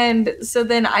 And so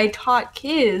then I taught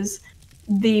Kiz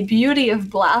the beauty of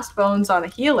blast bones on a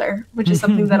healer, which is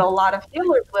something that a lot of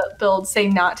healer builds say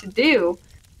not to do.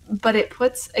 But it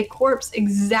puts a corpse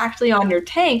exactly on your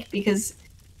tank because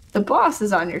the boss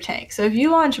is on your tank. So if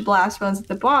you launch blast bones at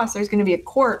the boss, there's going to be a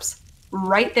corpse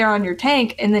right there on your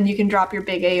tank, and then you can drop your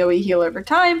big AoE heal over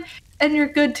time, and you're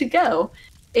good to go.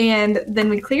 And then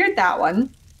we cleared that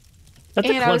one. That's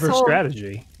a clever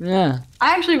strategy. Yeah.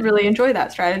 I actually really enjoy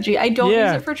that strategy. I don't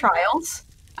use it for trials.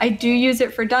 I do use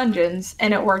it for dungeons,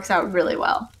 and it works out really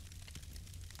well.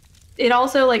 It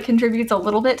also like contributes a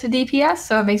little bit to DPS,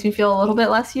 so it makes me feel a little bit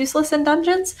less useless in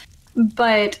dungeons.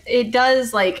 But it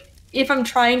does, like, if I'm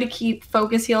trying to keep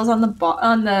focus heals on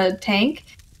the tank,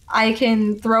 I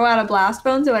can throw out a blast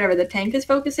bones at whatever the tank is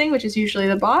focusing, which is usually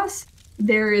the boss.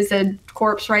 There is a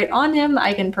corpse right on him.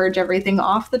 I can purge everything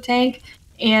off the tank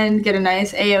and get a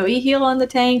nice AoE heal on the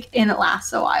tank, and it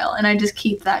lasts a while. And I just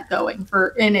keep that going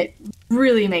and it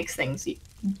really makes things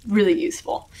really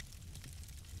useful.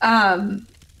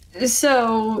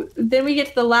 So then we get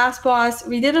to the last boss.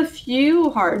 We did a few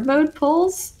hard mode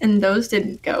pulls, and those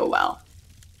didn't go well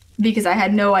because I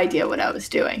had no idea what I was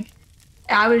doing.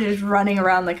 I was just running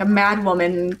around like a mad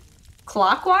woman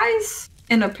clockwise,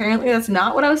 and apparently that's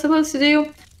not what I was supposed to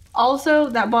do. Also,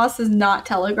 that boss does not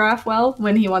telegraph well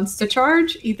when he wants to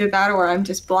charge. Either that or I'm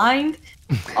just blind.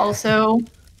 Also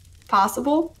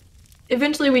possible.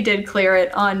 Eventually we did clear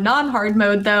it on non-hard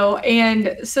mode though,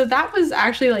 and so that was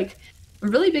actually like a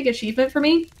really big achievement for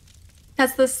me.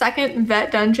 That's the second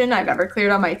vet dungeon I've ever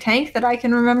cleared on my tank that I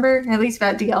can remember, at least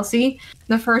vet DLC.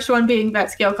 The first one being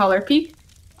vet scale color peak.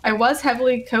 I was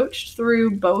heavily coached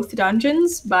through both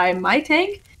dungeons by my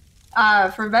tank.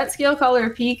 For vet scale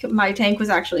color peak, my tank was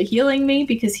actually healing me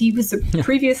because he was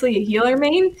previously a healer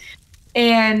main.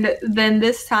 And then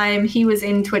this time he was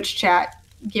in Twitch chat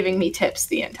giving me tips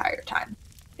the entire time.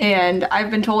 And I've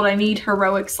been told I need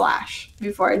heroic slash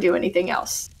before I do anything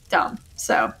else dumb.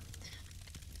 So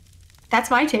that's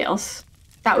my tales.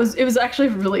 it was actually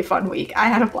a really fun week. I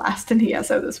had a blast in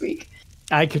ESO this week.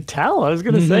 I could tell. I was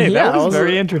going to say, that was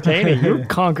very entertaining. You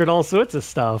conquered all sorts of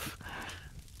stuff.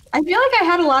 I feel like I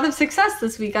had a lot of success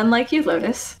this week, unlike you,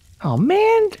 Lotus. Oh,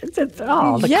 man. The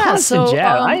constant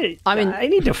jab. I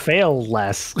need to fail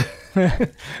less.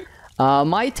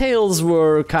 My tales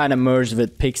were kind of merged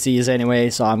with Pixies anyway,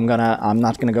 so I'm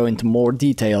not gonna go into more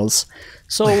details.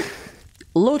 So,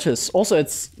 Lotus, also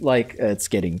it's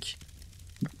getting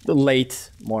late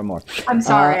more and more. I'm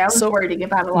sorry, I was worrying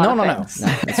about a lot of things.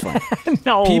 No, it's fine.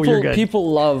 No, you're good.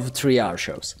 People love 3-hour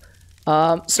shows.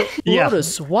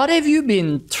 Lotus, what have you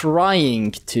been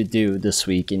trying to do this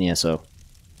week in ESO?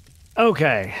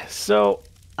 Okay, so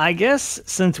I guess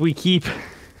since we keep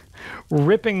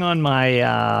ripping on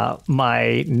my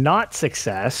my not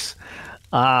success,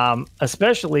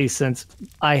 especially since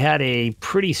I had a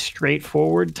pretty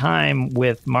straightforward time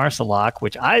with Marsalok,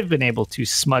 which I've been able to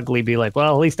smugly be like,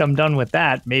 well, at least I'm done with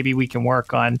that. Maybe we can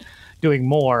work on doing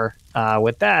more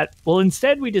with that. Well,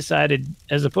 instead we decided,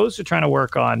 as opposed to trying to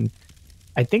work on,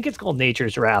 I think it's called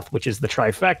Nature's Wrath, which is the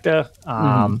trifecta,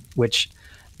 which,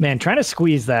 man, trying to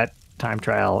squeeze that time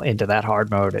trial into that hard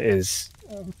mode is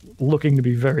looking to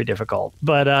be very difficult.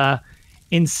 But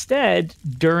instead,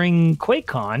 during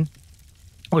QuakeCon,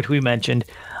 which we mentioned,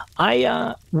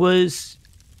 I was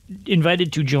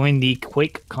invited to join the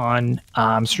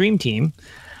QuakeCon stream team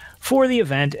for the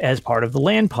event as part of the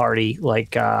LAN party,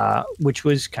 which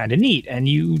was kind of neat. And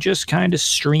you just kind of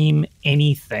stream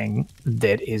anything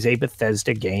that is a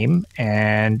Bethesda game.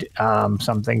 And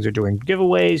some things are doing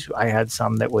giveaways. I had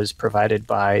some that was provided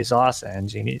by Zos and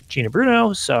Gina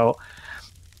Bruno. So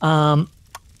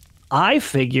I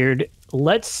figured,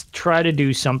 let's try to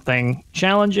do something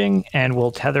challenging and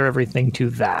we'll tether everything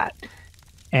to that.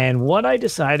 And what I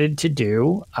decided to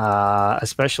do,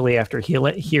 especially after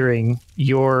hearing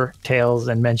your tales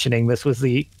and mentioning this was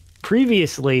the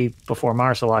previously, before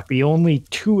Marsalok, the only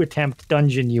 2-attempt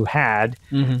dungeon you had,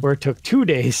 where it took 2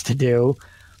 days to do,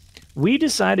 we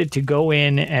decided to go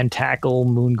in and tackle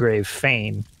Moongrave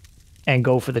Fane and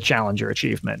go for the Challenger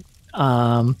achievement.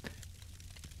 And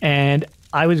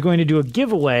I was going to do a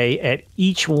giveaway at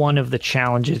each one of the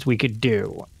challenges we could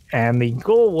do. And the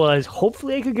goal was,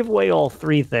 hopefully I could give away all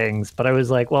 3 things, but I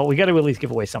was like, well, we got to at least give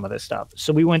away some of this stuff.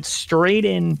 So we went straight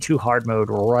into hard mode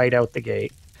right out the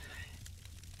gate.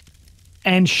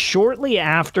 And shortly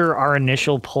after our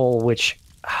initial pull, which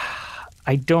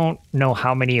I don't know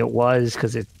how many it was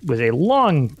because it was a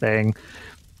long thing,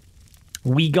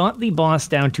 we got the boss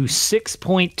down to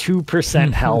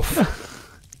 6.2%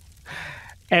 health.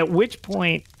 At which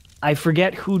point, I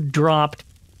forget who dropped,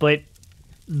 but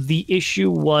the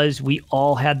issue was we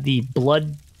all had the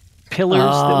blood pillars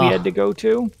that we had to go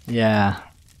to. Yeah.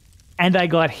 And I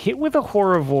got hit with a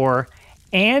Horrivore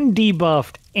and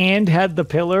debuffed and had the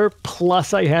pillar,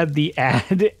 plus I had the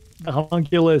ad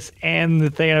homunculus and the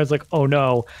thing. And I was like, oh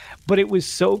no. But it was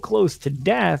so close to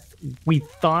death, we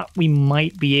thought we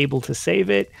might be able to save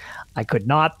it. I could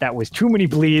not. That was too many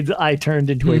bleeds. I turned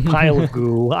into a pile of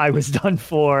goo. I was done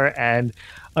for, and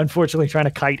unfortunately trying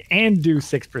to kite and do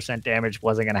 6% damage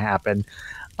wasn't going to happen.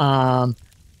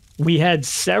 We had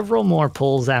several more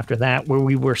pulls after that where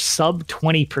we were sub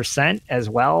 20% as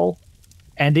well.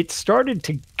 And it started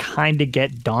to kind of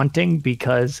get daunting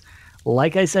because,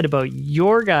 like I said about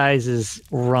your guys'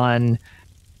 run,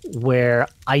 where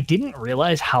I didn't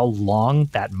realize how long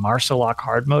that Marsalok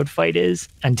hard mode fight is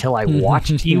until I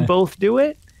watched you both do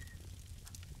it.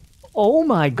 Oh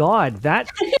my god, that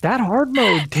hard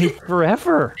mode takes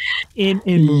forever in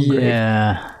Moongrave.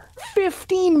 Yeah.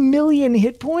 15 million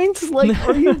hit points? Like,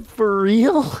 are you for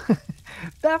real?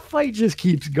 That fight just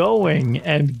keeps going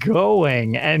and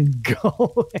going and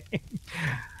going.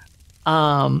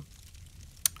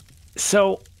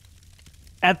 So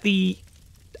at the,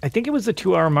 I think it was the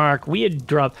 2-hour mark, we had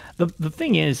dropped. The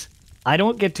thing is, I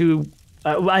don't get to,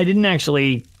 I didn't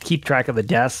actually keep track of the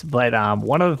deaths, but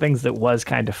one of the things that was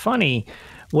kind of funny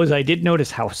was I did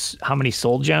notice how many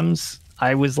soul gems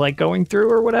I was like going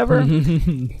through or whatever.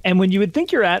 And when you would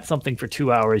think you're at something for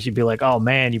 2 hours, you'd be like, oh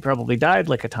man, you probably died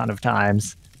like a ton of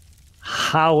times.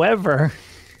 However,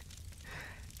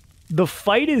 the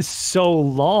fight is so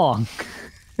long.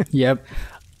 Yep.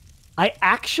 I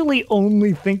actually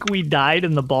only think we died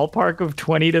in the ballpark of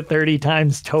 20 to 30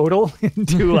 times total in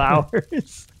 2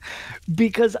 hours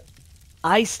because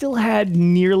I still had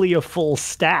nearly a full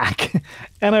stack.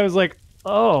 And I was like,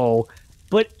 oh,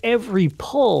 but every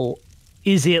pull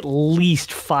is at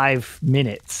least 5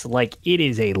 minutes. Like, it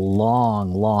is a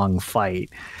long, long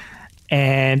fight.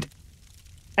 And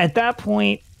at that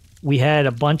point, we had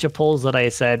a bunch of pulls that I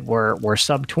said were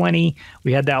sub 20.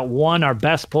 We had that one, our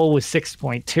best pull was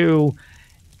 6.2.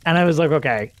 And I was like,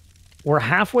 okay, we're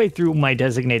halfway through my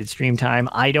designated stream time.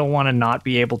 I don't want to not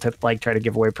be able to like try to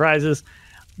give away prizes.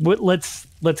 Let's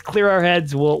clear our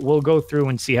heads. We'll go through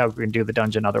and see how we can do the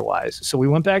dungeon otherwise. So we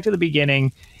went back to the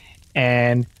beginning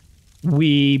and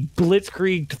we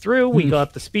blitzkrieged through. We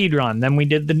got the speed run. Then we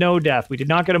did the no death. We did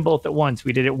not get them both at once.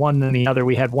 We did it one then the other.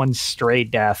 We had one stray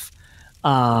death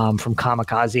from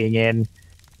kamikazing in.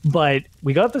 But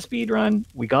we got the speed run.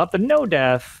 We got the no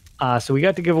death. So we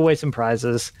got to give away some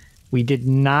prizes. We did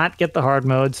not get the hard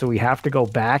mode, so we have to go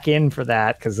back in for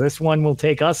that because this one will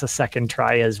take us a second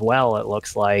try as well, it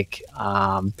looks like.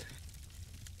 Oh,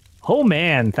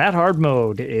 man, that hard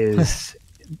mode is...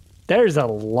 there's a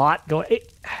lot going...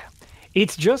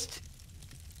 It's just...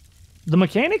 The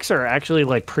mechanics are actually,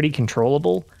 like, pretty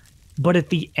controllable, but at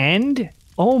the end,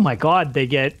 oh my god,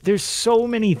 there's so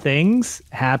many things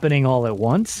happening all at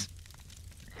once.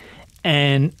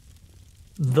 And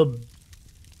the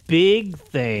big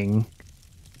thing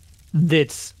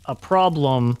that's a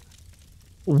problem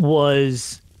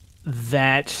was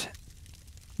that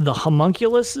the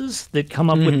homunculuses that come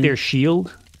up with their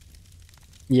shield,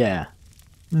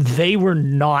 they were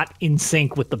not in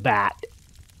sync with the bat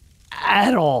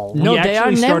at all. No, they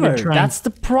are never. That's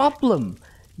the problem.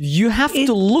 You have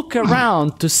to look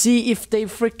around to see if they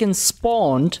freaking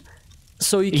spawned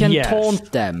so you can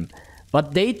taunt them.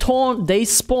 But they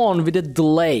spawn with a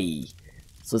delay.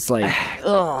 So it's like,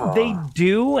 they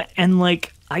do, and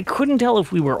like I couldn't tell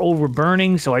if we were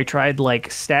overburning, so I tried like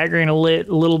staggering a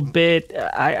little bit.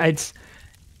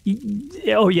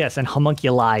 Oh yes, and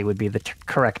homunculi would be the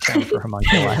correct term for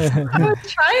homunculi. I was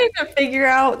trying to figure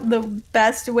out the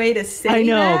best way to say that. I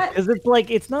know, because it's like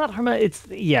it's not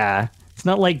it's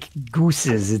not like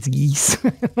gooses, it's geese.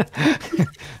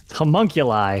 It's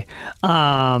homunculi.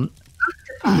 But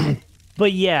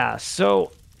yeah,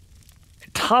 so.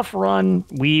 Tough run.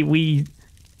 We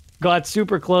got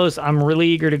super close. I'm really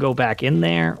eager to go back in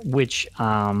there, which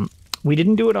we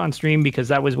didn't do it on stream because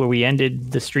that was where we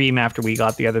ended the stream after we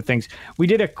got the other things. We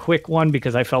did a quick one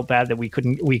because I felt bad that we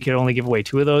could only give away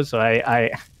 2 of those. So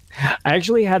I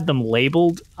actually had them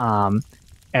labeled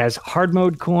as hard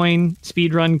mode coin,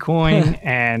 speed run coin,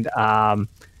 and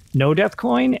no death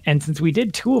coin. And since we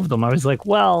did 2 of them, I was like,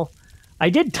 well, I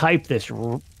did type this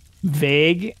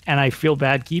vague and I feel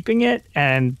bad keeping it,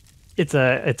 and it's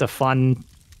a fun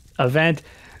event,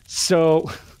 so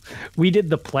we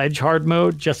did the pledge hard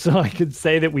mode just so I could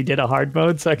say that we did a hard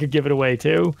mode so I could give it away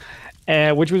too,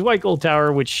 which was White Gold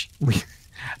Tower, I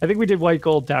think we did White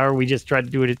Gold Tower. We just tried to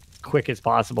do it as quick as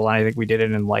possible, and I think we did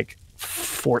it in like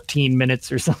 14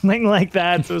 minutes or something like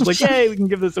that, so it was like, hey, we can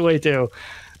give this away too.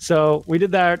 So we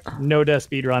did that no death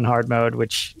speedrun hard mode,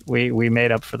 which we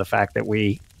made up for the fact that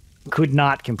we could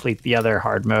not complete the other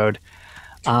hard mode.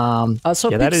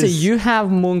 So Pixie, you have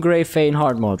Moongrave Fane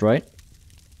hard mode, right?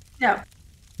 No.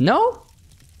 No?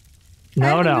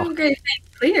 No. Moongrave Fane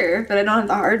clear, but I don't have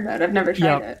the hard mode. I've never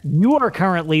tried it. You are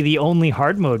currently the only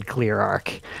hard mode clear,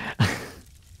 Ark.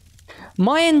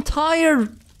 My entire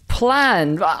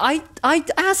plan, I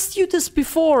asked you this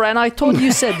before, and I thought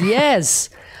you said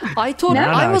yes. I thought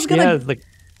I was gonna...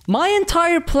 My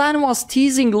entire plan was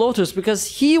teasing Lotus because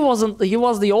he was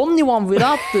the only one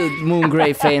without the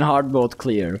Moongrave Fane hard mode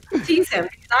clear. Tease him.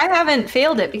 I haven't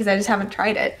failed it because I just haven't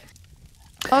tried it.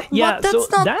 But that's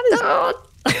not... That is...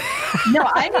 No,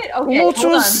 I did... Okay,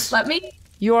 Lotus, hold on.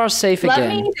 You are safe again.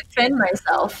 Let me defend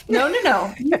myself. No.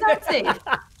 You're not safe.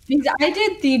 Because I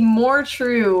did the more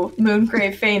true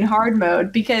Moongrave Fane hard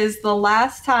mode because the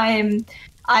last time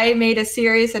I made a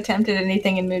serious attempt at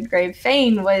anything in Moongrave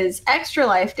Fane was Extra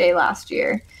Life Day last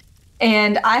year.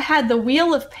 And I had the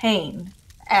Wheel of Pain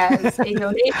as a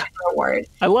donation reward.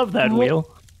 I love that wheel.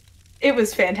 It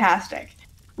was fantastic.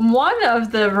 One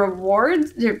of the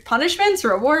rewards,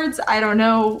 rewards, I don't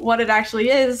know what it actually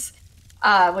is,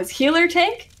 was Healer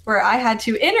Tank, where I had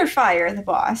to inner fire the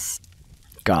boss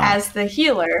as the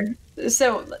healer.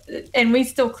 So, and we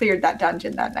still cleared that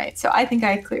dungeon that night. So I think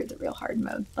I cleared the real hard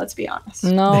mode. Let's be honest.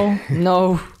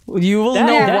 No. You will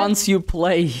know once you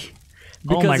play.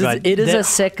 Because it is a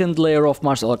second layer of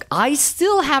martial art. I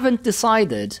still haven't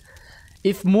decided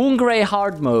if Moongrave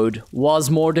hard mode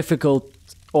was more difficult,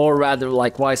 or rather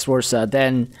like vice versa,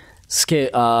 than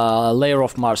layer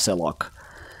of Marcelok.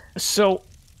 So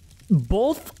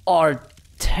both are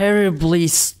terribly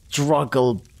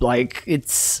struggle. Like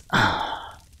it's...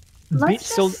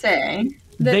 Let's just say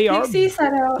that they Pixie are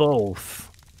set out both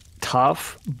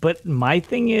tough, but my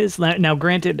thing is now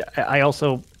granted, I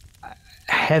also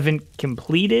haven't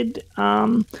completed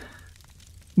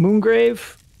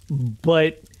Moongrave,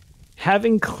 But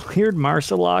having cleared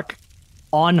Marsalok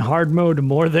on hard mode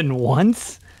more than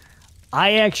once,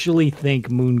 I actually think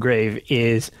Moongrave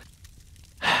is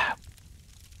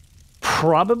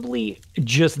probably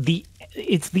just the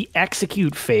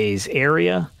execute phase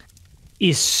area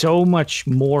is so much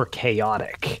more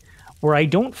chaotic, where I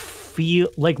don't feel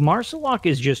like Marsalok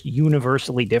is just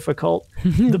universally difficult.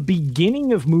 The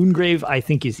beginning of Moongrave, I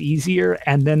think, is easier,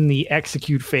 and then the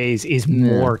execute phase is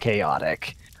more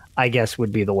chaotic, I guess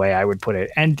would be the way I would put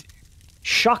it. And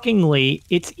shockingly,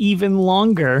 it's even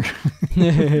longer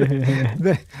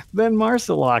than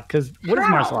Marsalok, because what does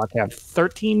Marsalok have?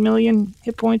 13 million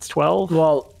hit points? 12?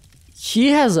 Well, he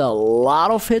has a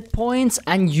lot of hit points,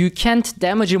 and you can't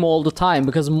damage him all the time,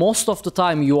 because most of the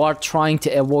time you are trying to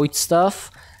avoid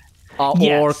stuff,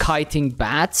 or kiting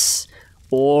bats,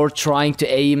 or trying to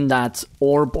aim that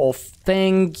orb of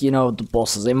thing. You know, the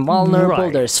boss is invulnerable,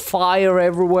 there's fire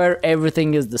everywhere,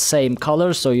 everything is the same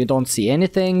color, so you don't see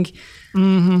anything. But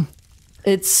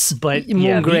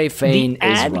Moongrave Fane the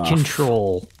ad rough.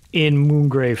 Control in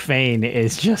Moongrave Fane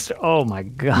is just, oh my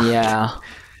god. Yeah.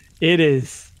 It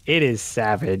is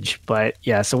savage. But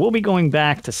yeah, so we'll be going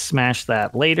back to smash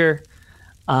that later.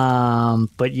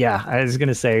 But yeah, I was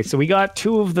gonna say, so we got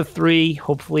 2 of the 3.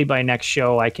 Hopefully by next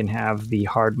show I can have the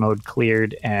hard mode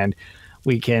cleared and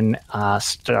we can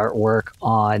start work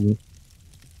on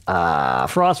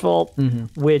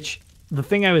Frostvault, which the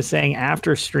thing I was saying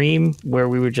after stream, where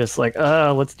we were just like,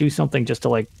 let's do something just to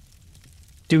like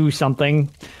do something.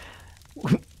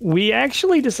 We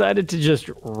actually decided to just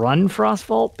run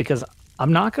Frostvault, because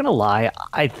I'm not going to lie,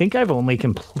 I think I've only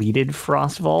completed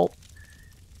Frostvault.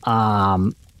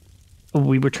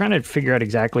 We were trying to figure out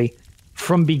exactly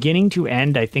from beginning to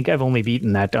end. I think I've only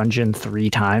beaten that dungeon 3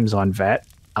 times on Vet,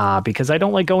 because I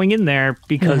don't like going in there,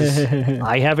 because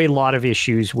I have a lot of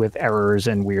issues with errors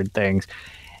and weird things.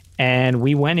 And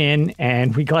we went in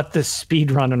and we got the speed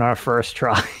run in our first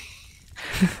try.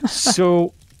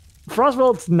 So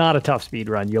Frostvault's not a tough speed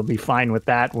run. You'll be fine with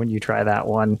that when you try that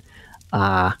one.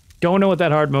 Don't know what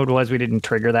that hard mode was. We didn't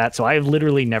trigger that. So I've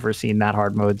literally never seen that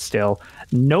hard mode still.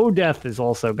 No Death is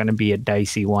also going to be a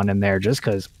dicey one in there, just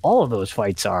because all of those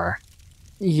fights are.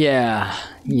 Yeah.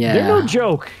 They're no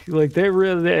joke. Like, they're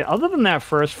really, other than that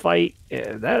first fight,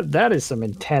 that is some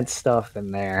intense stuff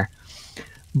in there.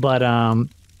 But,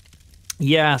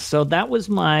 yeah, so that was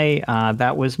my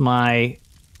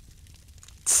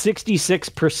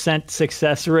 66%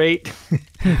 success rate,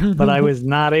 but I was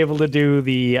not able to do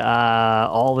the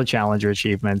all the challenger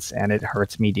achievements, and it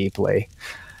hurts me deeply.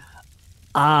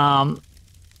 The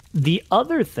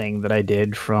other thing that I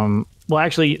did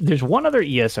actually, there's one other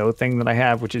ESO thing that I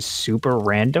have, which is super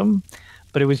random,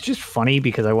 but it was just funny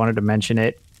because I wanted to mention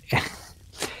it.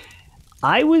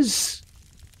 I was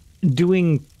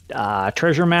doing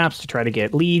treasure maps to try to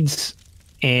get leads,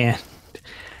 and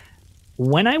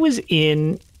when I was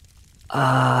in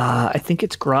I think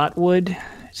it's Grotwood,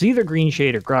 it's either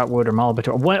Greenshade or Grotwood or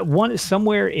Malabator, one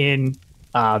somewhere in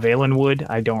Valenwood,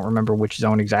 I don't remember which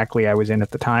zone exactly I was in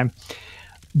at the time.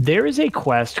 There is a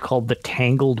quest called the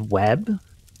Tangled Web,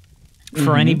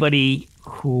 for anybody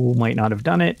who might not have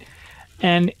done it.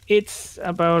 And it's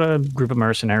about a group of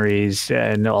mercenaries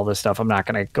and all this stuff. I'm not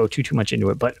going to go too much into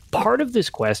it. But part of this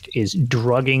quest is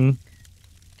drugging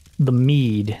the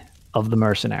mead of the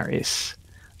mercenaries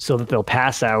so that they'll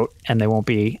pass out and they won't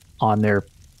be on their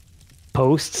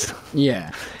posts.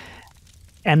 Yeah.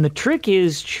 And the trick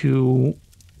is to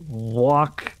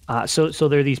walk. So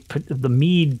there are the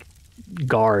mead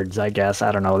guards, I guess.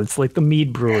 I don't know. It's like the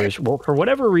mead brewers. Well, for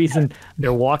whatever reason,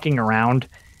 they're walking around,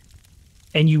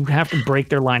 and you have to break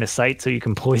their line of sight so you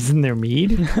can poison their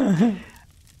mead.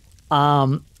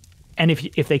 And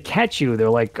if they catch you, they're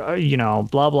like,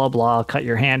 blah, blah, blah, cut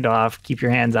your hand off, keep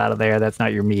your hands out of there. That's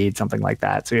not your mead, something like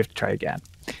that. So you have to try again.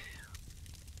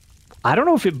 I don't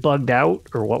know if it bugged out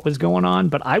or what was going on,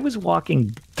 but I was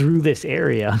walking through this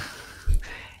area,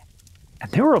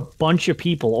 and there were a bunch of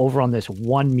people over on this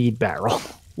one mead barrel,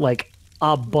 like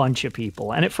a bunch of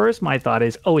people. And at first my thought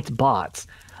is, it's bots.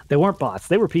 They weren't bots.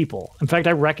 They were people. In fact,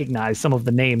 I recognized some of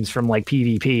the names from like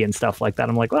PvP and stuff like that.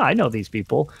 I'm like, well, I know these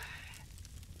people.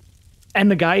 And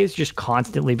the guy is just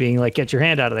constantly being like, get your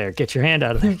hand out of there, get your hand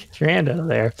out of there, get your hand out of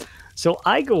there. So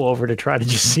I go over to try to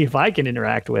just see if I can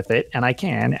interact with it, and I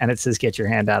can, and it says, get your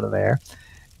hand out of there.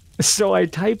 So I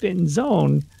type in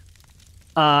zone,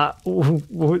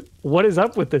 what is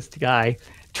up with this guy?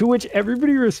 To which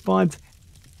everybody responds,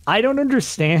 I don't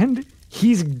understand.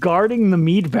 He's guarding the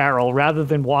mead barrel rather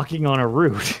than walking on a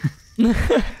route.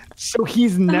 So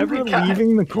he's never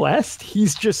leaving the quest.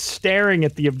 He's just staring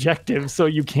at the objective so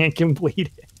you can't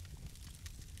complete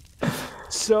it.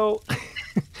 So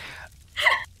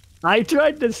I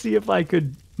tried to see if I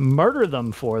could murder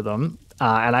them for them,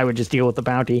 and I would just deal with the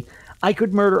bounty. I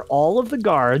could murder all of the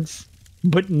guards,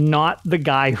 but not the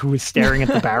guy who was staring at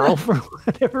the barrel for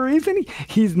whatever reason.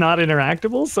 He's not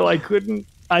interactable, so I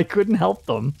couldn't help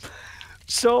them.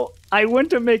 So I went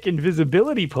to make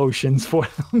invisibility potions for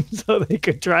them so they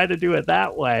could try to do it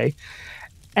that way.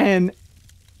 And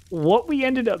what we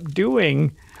ended up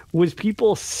doing was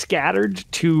people scattered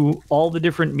to all the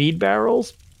different mead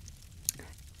barrels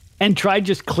and tried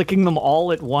just clicking them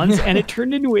all at once. And it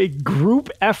turned into a group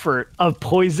effort of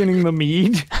poisoning the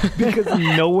mead because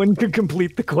no one could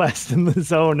complete the quest in the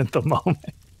zone at the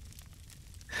moment.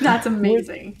 That's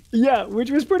amazing.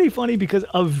 Which was pretty funny because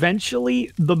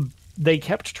eventually they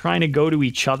kept trying to go to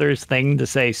each other's thing to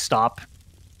say, stop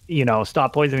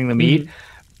poisoning the mead.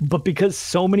 But because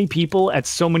so many people at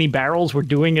so many barrels were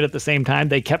doing it at the same time,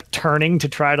 they kept turning to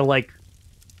try to like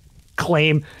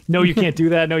claim, no, you can't do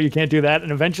that. No, you can't do that.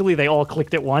 And eventually they all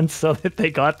clicked at once so that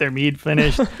they got their mead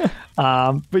finished.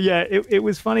 But yeah, it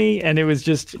was funny. And it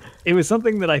was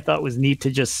something that I thought was neat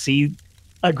to just see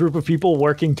a group of people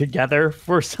working together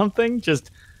for something,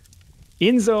 just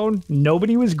in zone.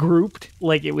 Nobody was grouped.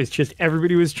 Like it was just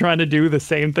everybody was trying to do the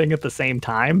same thing at the same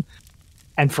time.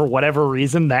 And for whatever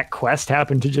reason, that quest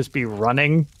happened to just be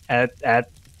running at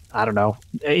I don't know,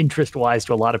 interest-wise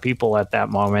to a lot of people at that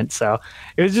moment. So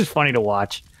it was just funny to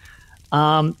watch.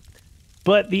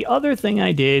 But the other thing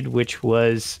I did, which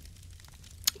was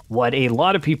what a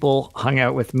lot of people hung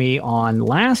out with me on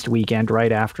last weekend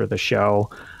right after the show,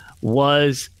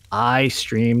 was I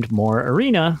streamed more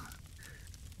Arena,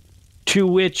 to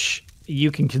which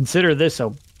you can consider this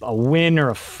a win or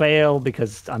a fail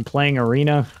because I'm playing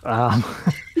Arena.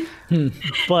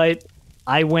 But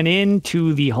I went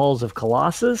into the Halls of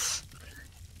Colossus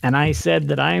and I said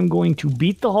that I am going to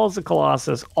beat the Halls of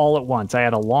Colossus all at once. I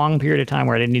had a long period of time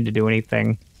where I didn't need to do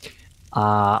anything.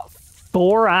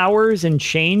 4 hours and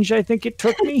change, I think it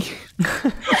took me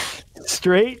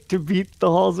straight to beat the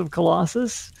Halls of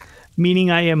Colossus, meaning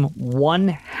I am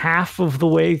 1/2 of the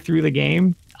way through the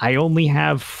game. I only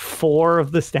have 4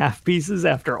 of the staff pieces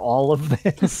after all of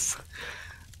this.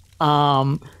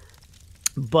 But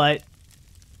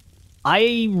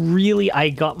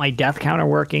I got my death counter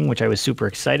working, which I was super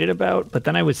excited about, but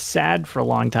then I was sad for a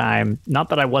long time. Not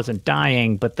that I wasn't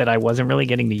dying, but that I wasn't really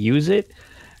getting to use it.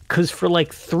 Because for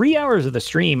like 3 hours of the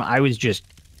stream, I was just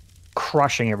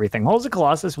crushing everything. Halls of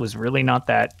Colossus was really not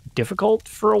that difficult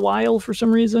for a while for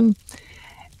some reason.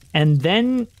 And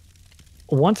then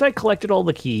once I collected all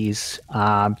the keys,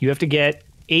 you have to get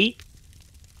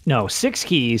 6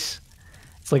 keys.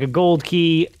 It's like a gold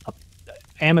key,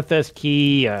 amethyst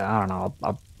key, I don't know,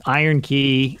 a iron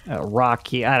key, a rock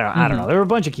key. I don't know. There were a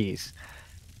bunch of keys.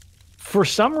 For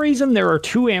some reason, there are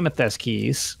 2 amethyst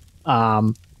keys,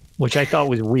 which I thought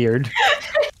was weird.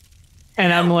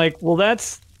 And I'm like, well,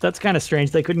 that's kind of strange.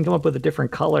 They couldn't come up with a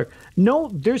different color. No,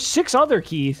 there's 6 other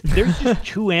keys. There's just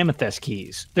 2 amethyst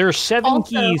keys. There are 7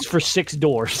 keys for 6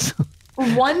 doors.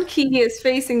 1 key is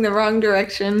facing the wrong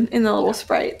direction in the little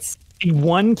sprites.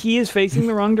 1 key is facing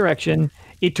the wrong direction.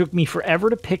 It took me forever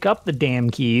to pick up the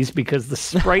damn keys because the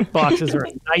sprite boxes are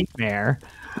a nightmare.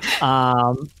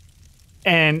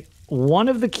 And one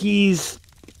of the keys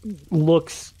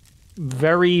looks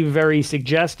very, very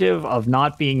suggestive of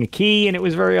not being a key, and it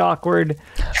was very awkward.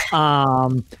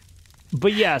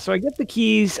 But yeah, so I get the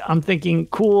keys. I'm thinking,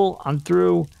 cool, I'm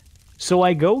through. So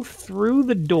I go through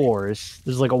the doors.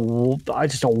 There's like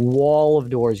just a wall of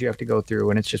doors you have to go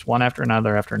through, and it's just one after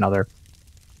another after another.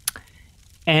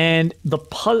 And the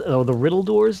riddle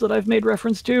doors that I've made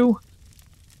reference to,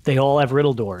 they all have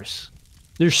riddle doors.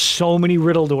 There's so many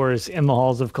riddle doors in the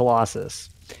Halls of Colossus.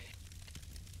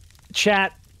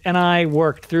 Chat and I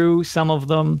worked through some of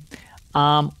them.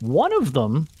 One of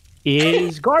them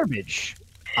is garbage.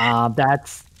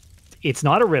 It's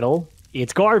not a riddle.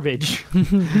 It's garbage.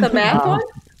 The math one?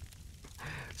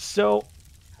 So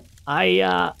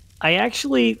I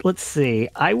actually, let's see.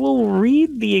 I will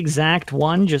read the exact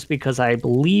one just because I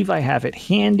believe I have it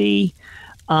handy.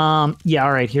 Yeah,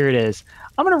 all right, here it is.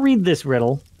 I'm going to read this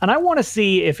riddle, and I want to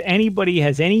see if anybody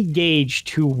has any gauge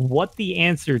to what the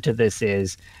answer to this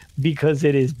is, because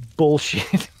it is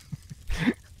bullshit.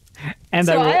 And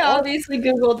so I obviously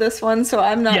Googled this one, so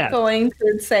I'm not going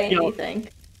to say anything.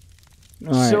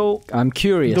 Right. So I'm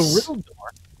curious. The riddle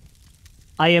door.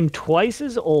 I am twice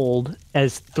as old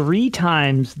as 3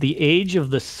 times the age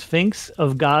of the Sphinx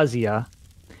of Gazia,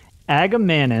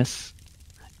 Agamanus,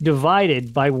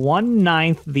 divided by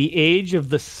 1/9 the age of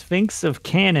the Sphinx of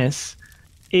Canis,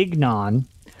 Ignon,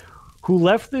 who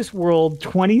left this world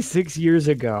 26 years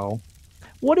ago,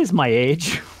 What is my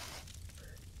age?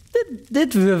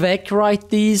 Did Vivek write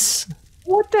these?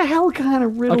 What the hell kind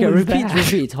of riddle is that?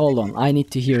 Repeat. Hold on. I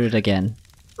need to hear it again.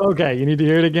 Okay, you need to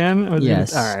hear it again?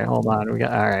 Yes. All right, hold on.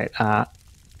 All right.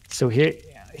 So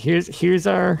here's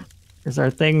our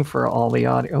thing for all the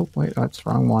audio. Oh, wait, that's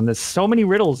the wrong one. There's so many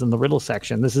riddles in the riddle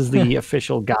section. This is the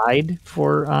official guide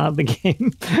for the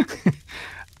game.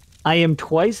 I am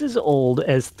twice as old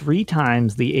as 3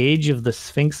 times the age of the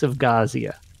Sphinx of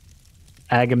Gazia,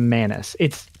 Agamemnus.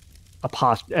 It's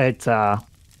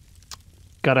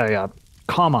got a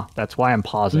comma. That's why I'm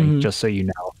pausing, just so you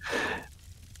know.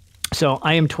 So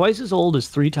I am twice as old as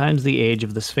 3 times the age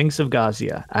of the Sphinx of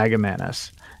Gazia,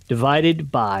 Agamemnus,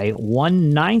 divided by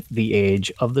 1/9 the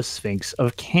age of the Sphinx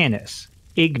of Canis,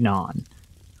 Ignon,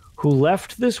 who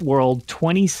left this world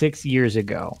 26 years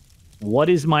ago. What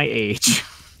is my age?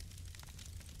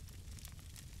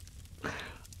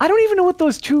 I don't even know what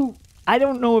those two... I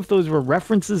don't know if those were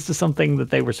references to something that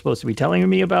they were supposed to be telling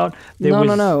me about.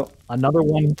 No. Another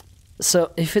one.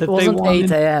 So if it wasn't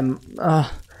 8 a.m.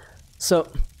 So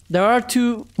there are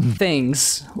 2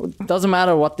 things. Doesn't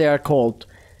matter what they are called.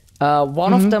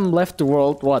 One of them left the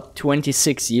world,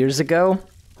 26 years ago?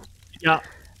 Yeah.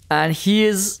 And he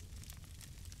is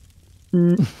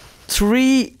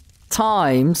 3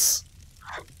 times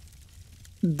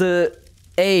the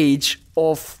age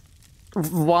of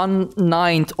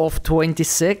 1/9 of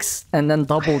 26 and then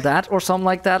double that or something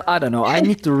like that. I don't know. I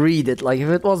need to read it. Like if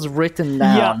it was written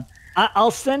down. Yeah, I'll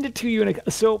send it to you.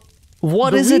 So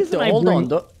what is it? Hold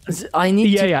on. I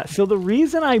need to... Yeah. So the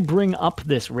reason I bring up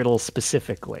this riddle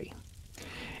specifically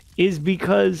is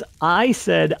because I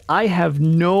said I have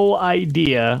no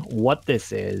idea what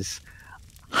this is.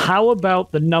 How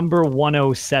about the number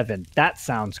 107? That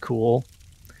sounds cool.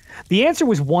 The answer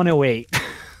was 108.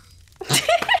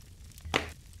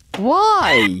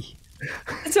 Why?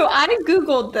 So I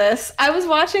Googled this. I was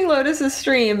watching Lotus's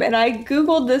stream and I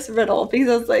Googled this riddle because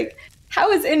I was like,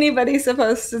 how is anybody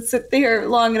supposed to sit there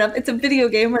long enough? It's a video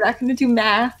game. We're not going to do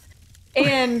math.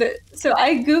 And so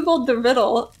I Googled the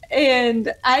riddle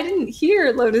and I didn't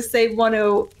hear Lotus say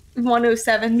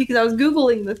 107 because I was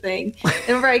Googling the thing. And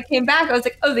whenever I came back, I was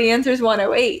like, oh, the answer is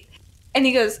 108. And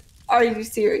he goes, are you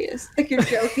serious? Like, you're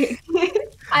joking.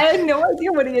 I had no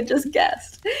idea what he had just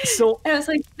guessed. And I was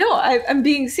like, no, I'm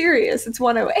being serious. It's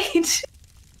 108.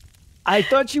 I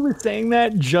thought you were saying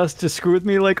that just to screw with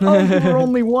me. Like, oh, you were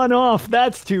only 1 off.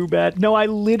 That's too bad. No, I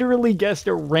literally guessed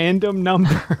a random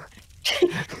number.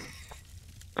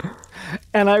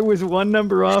 And I was 1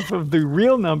 number off of the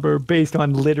real number based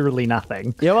on literally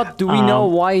nothing. Yeah, but do we know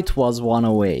why it was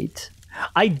 108?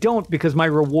 I don't, because my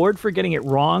reward for getting it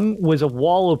wrong was a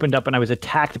wall opened up and I was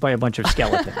attacked by a bunch of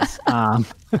skeletons.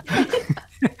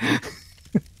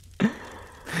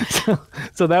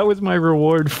 So that was my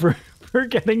reward for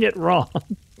getting it wrong.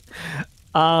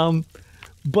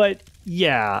 But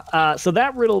yeah, so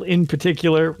that riddle in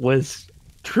particular was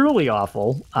truly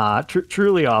awful.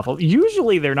 Truly awful.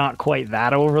 Usually they're not quite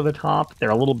that over the top. They're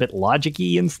a little bit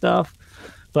logic-y and stuff.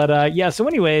 But yeah, so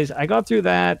anyways, I got through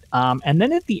that. And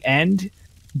then at the end,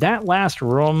 that last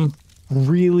room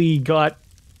really got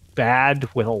bad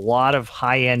with a lot of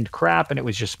high-end crap, and it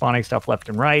was just spawning stuff left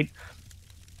and right.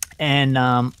 And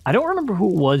I don't remember who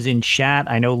it was in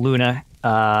chat. I know Luna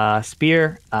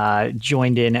Spear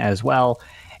joined in as well.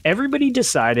 Everybody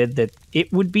decided that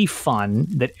it would be fun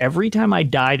that every time I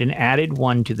died and added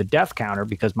 1 to the death counter,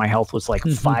 because my health was like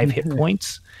 5 hit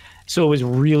points. So it was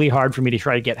really hard for me to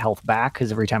try to get health back,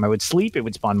 because every time I would sleep, it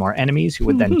would spawn more enemies who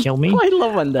would then kill me. I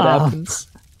love when that happens.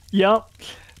 Yep.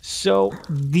 So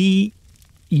the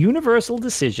universal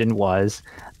decision was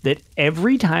that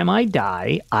every time I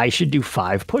die, I should do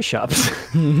 5 push-ups.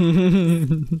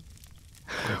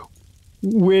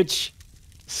 Which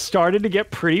started to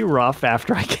get pretty rough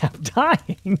after I kept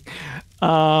dying.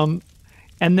 And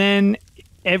then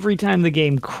every time the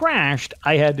game crashed,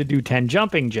 I had to do 10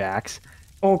 jumping jacks.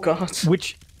 Oh, God.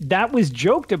 Which that was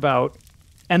joked about,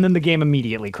 and then the game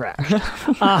immediately crashed.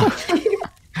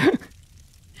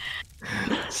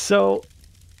 So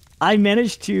I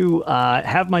managed to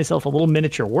have myself a little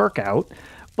miniature workout,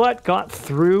 but got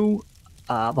through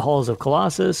the Halls of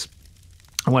Colossus.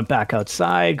 I went back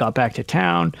outside, got back to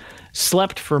town,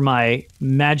 slept for my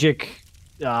magic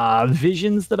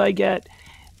visions that I get.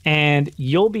 And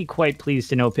you'll be quite pleased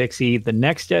to know, Pixie, the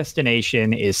next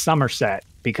destination is Somerset,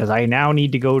 because I now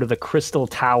need to go to the Crystal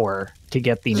Tower to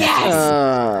get the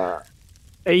necklace.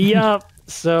 Yep.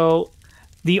 So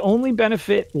the only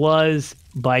benefit was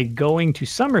by going to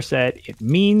Somerset, it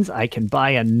means I can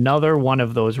buy another one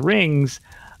of those rings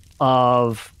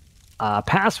of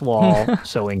pass wall,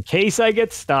 so in case I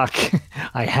get stuck,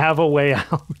 I have a way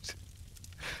out.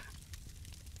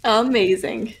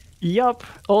 Amazing. Yup.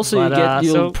 Also,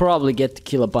 you'll probably get to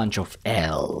kill a bunch of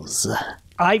elves.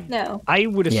 I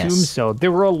would assume so.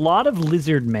 There were a lot of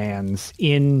lizard mans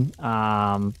in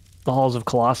the Halls of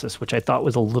Colossus, which I thought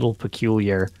was a little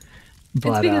peculiar.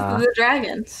 But, it's because of the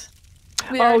dragons.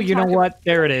 Oh, you know what?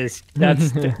 There it is.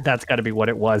 That's got to be what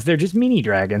it was. They're just mini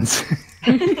dragons.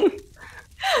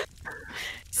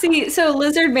 See, so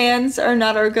lizard mans are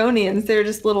not Argonians. They're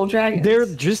just little dragons. They're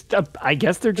just, I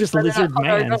guess they're just lizard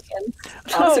mans.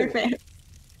 Lizard mans.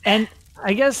 And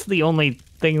I guess the only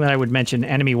thing that I would mention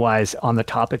enemy-wise on the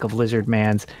topic of lizard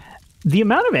mans, the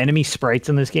amount of enemy sprites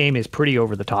in this game is pretty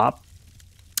over the top.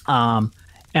 And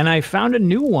I found a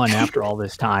new one after all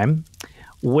this time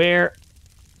where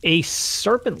a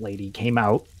serpent lady came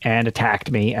out and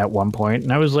attacked me at one point,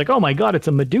 and I was like, oh my god, it's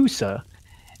a Medusa.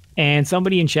 And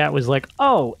somebody in chat was like,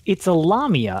 oh, it's a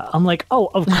Lamia. I'm like, oh,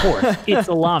 of course, it's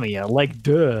a Lamia. Like,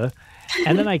 duh.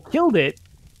 And then I killed it,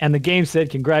 and the game said,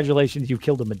 congratulations, you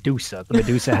killed a Medusa. The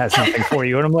Medusa has something for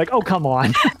you. And I'm like, oh, come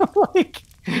on. Like,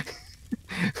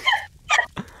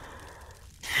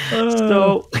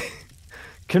 so,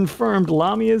 confirmed,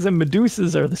 Lamias and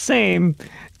Medusas are the same.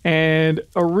 And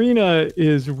Arena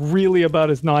is really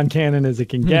about as non-canon as it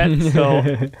can get. So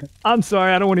I'm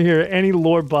sorry, I don't want to hear any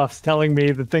lore buffs telling me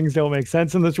that things don't make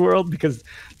sense in this world, because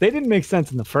they didn't make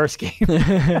sense in the first game.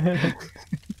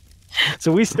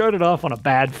 So we started off on a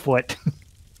bad foot.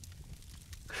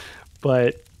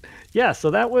 But yeah,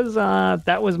 so that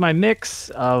was my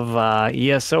mix of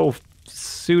ESO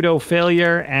pseudo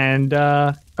failure and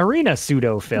Arena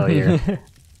pseudo failure.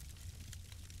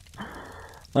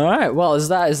 All right. Well, is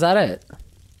that it?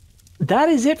 That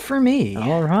is it for me.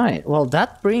 All right. Well,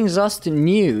 that brings us to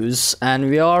news, and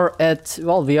we are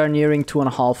nearing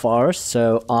 2.5 hours.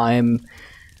 So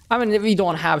we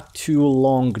don't have too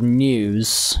long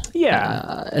news.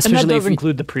 Yeah, especially and that does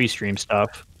include the pre-stream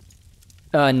stuff.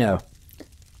 No.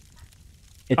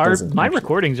 My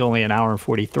recording's only an hour and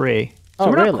 43, so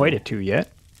we're not quite at 2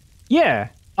 yet. Yeah.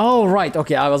 Oh, right.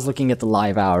 Okay, I was looking at the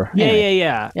live hour. Anyway.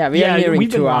 Yeah, we are nearing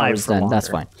 2 hours then. That's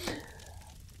fine.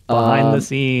 Behind the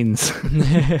scenes.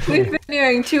 We've been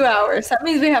nearing 2 hours. That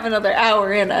means we have another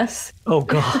hour in us. Oh,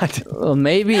 God. Well,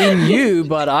 maybe in you,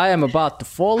 but I am about to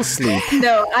fall asleep.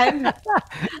 No,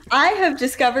 I have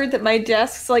discovered that my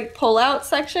desk's pull-out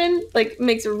section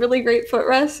makes a really great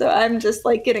footrest, so I'm just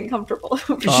getting comfortable.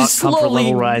 Just comfort slowly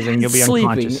level rising. You'll be sleeping.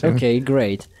 Unconscious soon. Okay,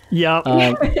 great.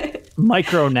 Yeah.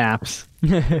 Micro naps.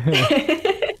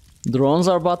 Drones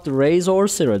are about to raise or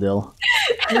Cyrodiil.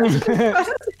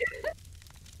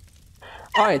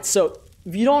 All right, so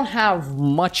we don't have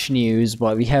much news,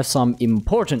 but we have some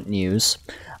important news.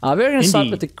 We're going to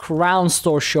start with the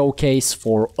Crownstore showcase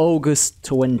for August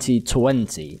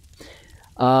 2020.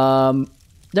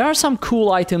 There are some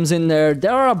cool items in there.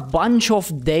 There are a bunch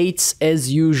of dates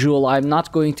as usual. I'm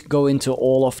not going to go into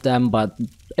all of them, but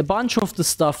a bunch of the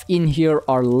stuff in here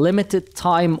are limited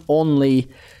time only.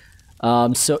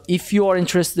 So if you are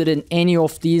interested in any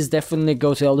of these, definitely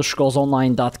go to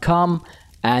ElderScrollsOnline.com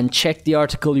and check the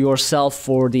article yourself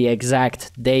for the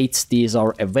exact dates these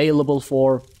are available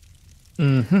for.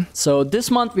 So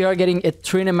this month we are getting a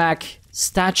Trinamac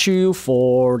statue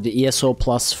for the ESO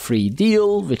Plus free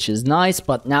deal, which is nice,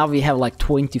 but now we have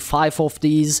 25 of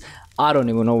these. I don't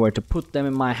even know where to put them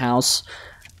in my house.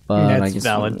 But that's I guess,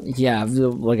 valid. Yeah,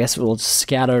 I guess we'll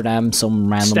scatter them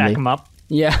some randomly. Stack them up.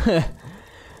 Yeah.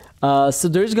 So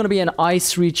there's going to be an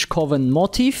Ice Reach Coven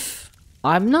motif.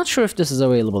 I'm not sure if this is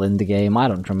available in the game. I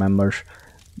don't remember.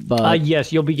 But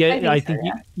yes, you'll be getting. I think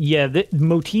the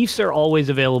motifs are always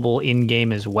available in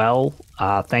game as well.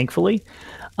 Thankfully,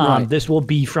 right. This will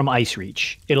be from Ice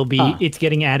Reach. It'll be. It's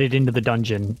getting added into the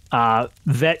dungeon.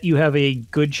 Vet, you have a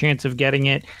good chance of getting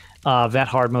it. Vet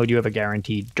hard mode, you have a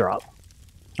guaranteed drop.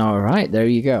 All right, there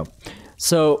you go.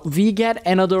 So we get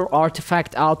another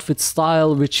artifact outfit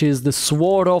style, which is the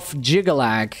Sword of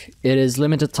Jigalag. It is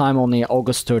limited time only,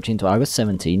 August 13 to August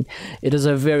 17. It is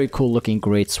a very cool looking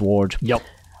great sword. Yep.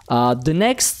 The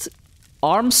next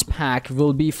arms pack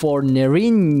will be for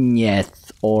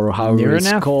Nerinyeth, or however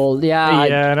it's called.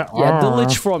 Yeah, the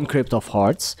Lich from Crypt of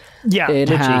Hearts. Yeah, it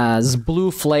has blue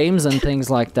flames and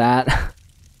things like that.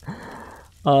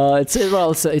 It's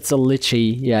a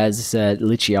Lichy. Yeah, as I said,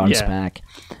 Lichy arms pack.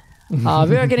 We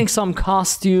are getting some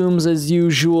costumes as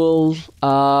usual.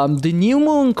 The New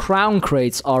Moon crown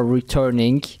crates are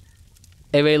returning.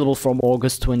 available from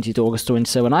August 20 to August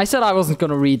 27. I said I wasn't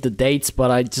going to read the dates,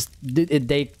 but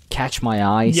they catch my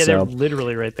eye. Yeah, so. They're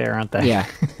literally right there, aren't they? Yeah.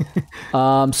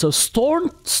 So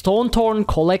Stormthorn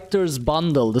Collector's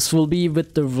Bundle. This will be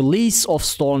with the release of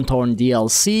Stormthorn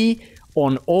DLC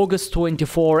on August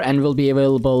 24 and will be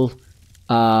available...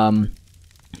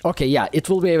 it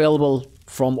will be available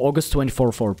from August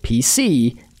 24 for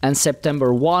PC and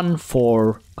September 1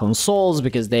 for consoles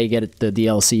because they get the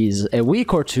DLCs a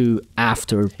week or two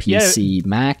after PC,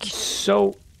 Mac.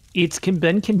 So it's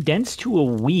been condensed to a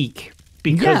week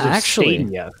because of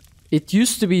Stadia. It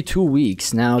used to be 2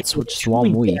 weeks. Now it's just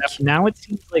 1 week. Now it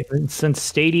seems like since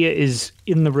Stadia is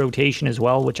in the rotation as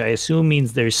well, which I assume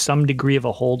means there's some degree of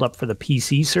a holdup for the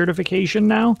PC certification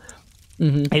now,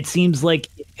 it seems like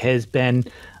it has been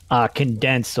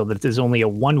condensed so that there's only a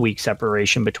 1 week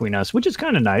separation between us, which is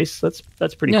kind of nice. That's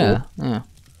pretty cool. Yeah.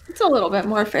 It's a little bit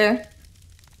more fair.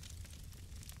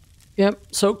 Yep.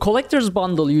 So Collector's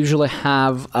Bundle usually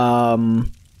have a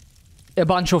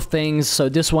bunch of things. So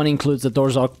this one includes the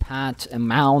Dorzog Pat, a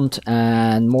mount,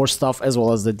 and more stuff, as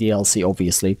well as the DLC,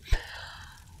 obviously.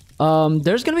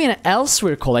 There's going to be an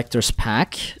Elsewhere Collector's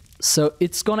Pack. So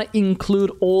it's going to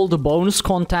include all the bonus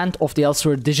content of the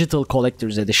Elsewhere Digital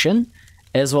Collector's Edition,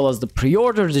 as well as the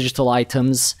pre-order digital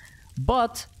items,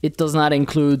 but it does not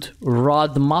include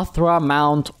Rod Mathra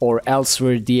mount or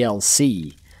Elsewhere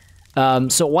DLC.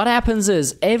 So what happens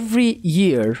is every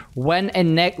year when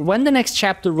the next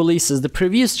chapter releases, the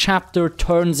previous chapter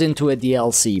turns into a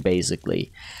DLC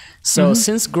basically. So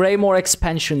since Greymoor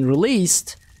expansion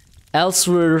released,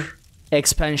 Elsewhere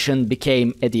expansion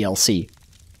became a DLC.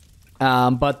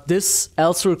 But this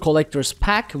Elsewhere Collector's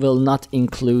Pack will not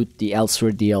include the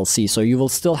Elsewhere DLC, so you will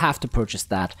still have to purchase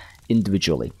that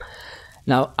individually.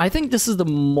 Now, I think this is the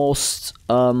most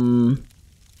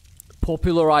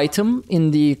popular item in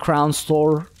the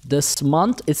Crownstore this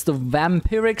month. It's the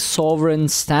Vampiric Sovereign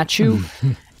statue.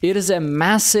 It is a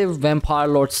massive Vampire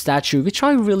Lord statue, which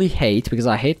I really hate, because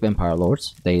I hate Vampire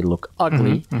Lords. They look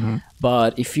ugly.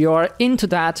 But if you are into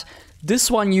that,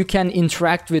 this one you can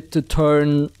interact with to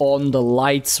turn on the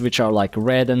lights, which are like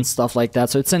red and stuff like that.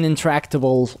 So it's an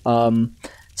interactable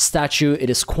statue.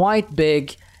 It is quite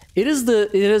big. It is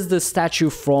the statue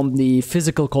from the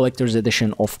physical collector's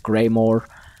edition of Greymoor,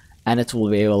 and it will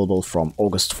be available from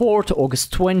August 4 to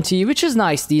August 20, which is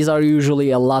nice. These are usually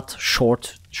a lot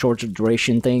shorter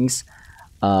duration things,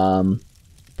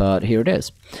 but here it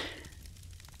is.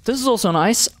 This is also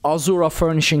nice. Azura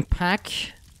Furnishing Pack.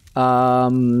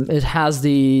 It has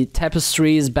the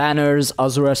tapestries, banners,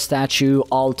 Azura statue,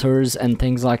 altars, and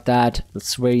things like that.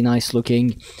 It's very nice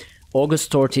looking.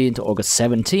 August 13 to August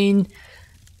 17.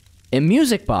 A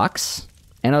music box,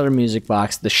 another music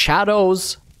box, The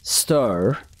Shadows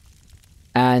Stir,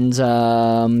 and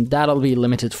that'll be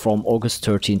limited from August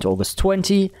 13 to August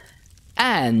 20.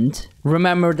 And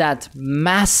remember that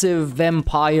massive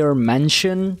vampire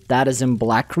mansion that is in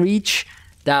Blackreach,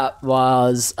 that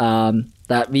was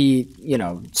that we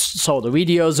saw the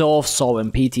videos of, saw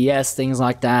in PTS, things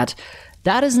like that.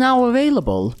 That is now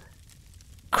available.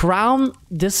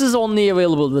 This is only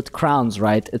available with crowns,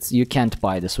 right? You can't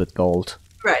buy this with gold.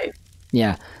 Right.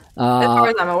 Yeah. As far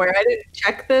as I'm aware, I didn't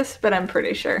check this, but I'm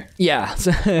pretty sure. Yeah.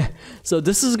 So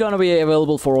this is going to be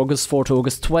available for August 4 to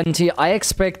August 20. I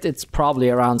expect it's probably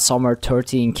around somewhere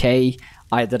 13k.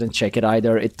 I didn't check it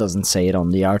either. It doesn't say it on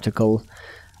the article.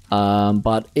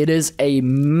 But it is a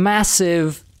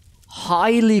massive,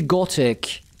 highly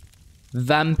gothic,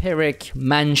 vampiric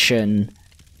mansion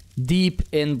deep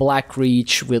in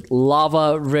Blackreach with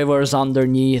lava rivers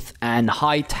underneath and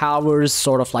high towers,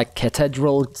 sort of like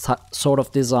cathedral sort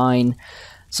of design.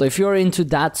 So if you're into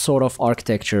that sort of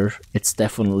architecture, it's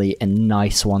definitely a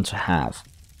nice one to have.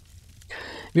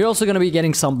 We're also going to be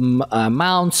getting some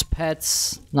mounts,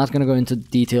 pets. Not going to go into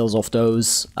details of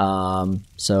those.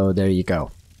 So there you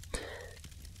go.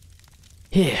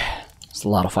 Yeah, there's a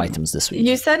lot of items this week.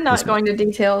 You said not going to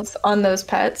details on those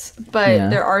pets, but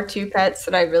there are two pets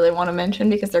that I really want to mention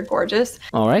because they're gorgeous.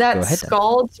 All right, that go ahead.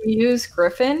 Scald's Muse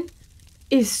Griffin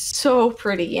is so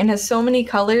pretty and has so many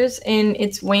colors in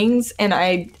its wings, and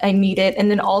I need it.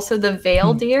 And then also the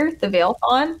Veil deer, the Veil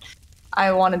fawn.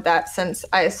 I wanted that since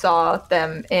I saw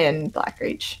them in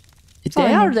Blackreach.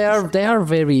 They are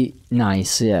very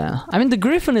nice, yeah. I mean, the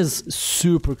griffin is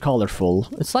super colorful.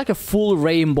 It's like a full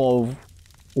rainbow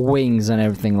wings and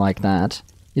everything like that.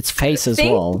 Its face as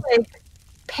well. Like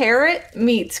parrot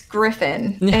meets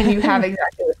griffin, and you have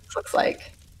exactly what this looks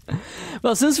like.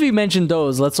 Well, since we mentioned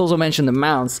those, let's also mention the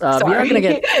mounts. We are gonna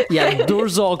get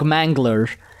Durzog Mangler,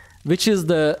 which is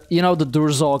the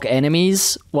Durzog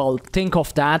enemies. Well, think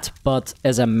of that, but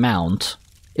as a mount.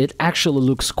 it actually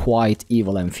looks quite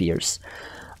evil and fierce.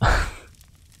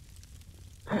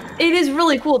 It is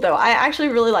really cool, though. I actually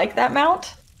really like that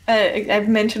mount. I've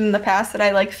mentioned in the past that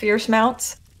I like fierce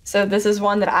mounts. So this is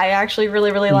one that I actually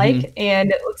really, really like.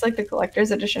 And it looks like the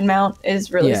collector's edition mount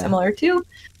is really similar too.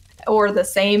 Or the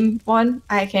same one.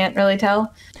 I can't really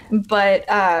tell. But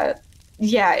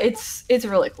yeah, it's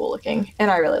really cool looking.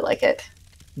 And I really like it.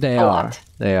 They are.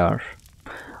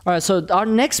 All right, so our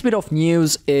next bit of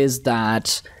news is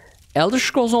that Elder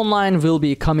Scrolls Online will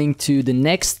be coming to the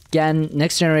next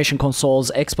generation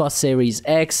consoles, Xbox Series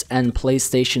X and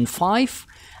PlayStation 5.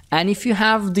 And if you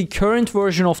have the current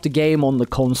version of the game on the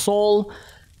console,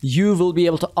 you will be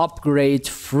able to upgrade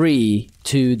free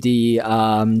to the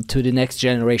next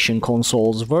generation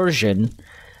consoles version.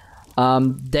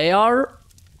 They are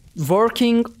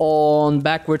working on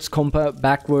backwards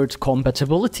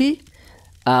compatibility.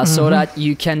 So that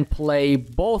you can play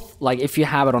both, like if you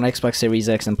have it on Xbox Series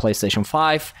X and PlayStation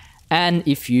 5, and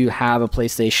if you have a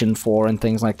PlayStation 4 and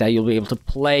things like that, you'll be able to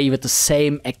play with the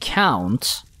same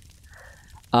account.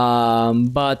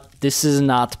 But this is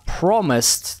not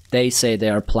promised. They say they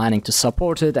are planning to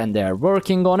support it and they are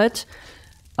working on it.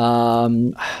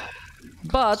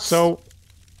 But so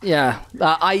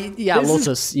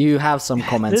Lotus, you have some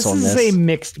comments on this. This is a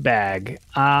mixed bag.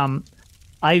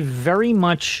 I very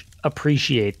much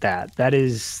appreciate that. That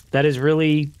is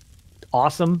really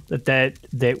awesome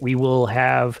that we will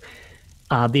have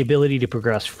the ability to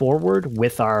progress forward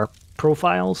with our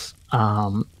profiles.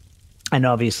 And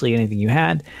obviously anything you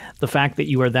had. The fact that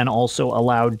you are then also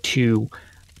allowed to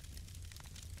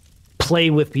play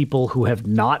with people who have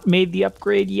not made the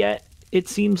upgrade yet, it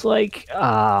seems like,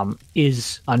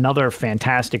 is another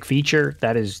fantastic feature.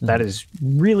 That is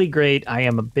really great. I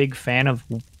am a big fan of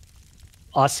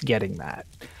us getting that.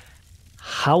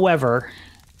 However,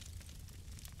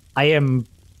 I am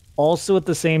also at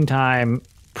the same time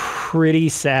pretty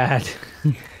sad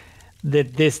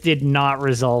that this did not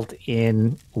result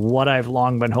in what I've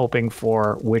long been hoping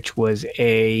for, which was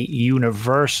a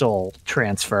universal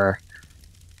transfer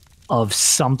of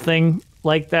something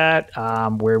like that,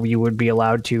 where we would be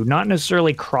allowed to not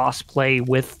necessarily cross-play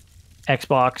with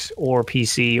Xbox or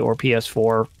PC or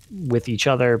PS4 with each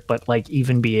other, but like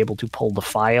even be able to pull the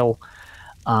file.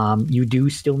 You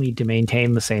do still need to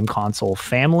maintain the same console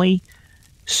family.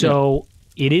 So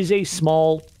it is a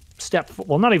small step,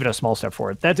 well, not even a small step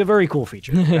forward. That's a very cool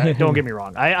feature. Don't get me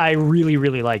wrong. I really,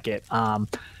 really like it.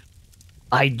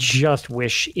 I just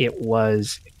wish it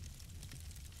was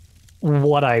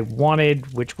what I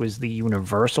wanted, which was the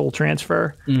universal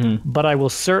transfer. But I will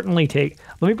certainly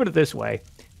let me put it this way.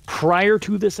 Prior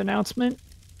to this announcement,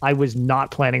 I was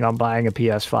not planning on buying a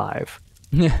PS5.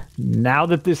 Now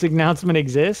that this announcement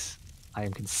exists, I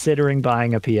am considering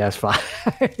buying a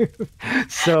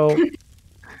PS5. So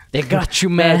they got you,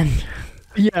 man.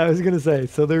 I was going to say,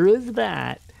 so there is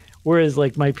that. Whereas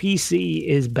like my PC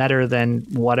is better than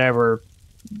whatever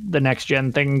the next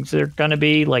gen things are going to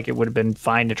be. Like it would have been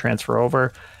fine to transfer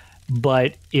over.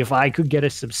 But if I could get a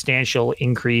substantial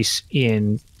increase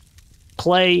in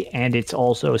play and it's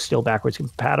also still backwards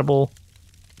compatible,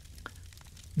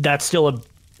 that's still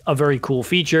a very cool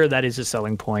feature. That is a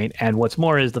selling point. And what's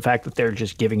more is the fact that they're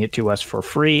just giving it to us for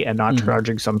free and not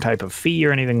charging some type of fee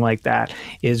or anything like that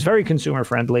is very consumer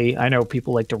friendly. I know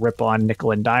people like to rip on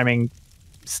nickel and diming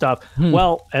stuff.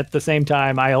 Well, at the same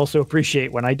time, I also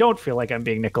appreciate when I don't feel like I'm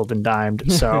being nickeled and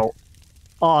dimed. So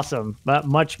awesome. But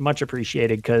much, much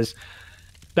appreciated, because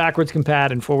backwards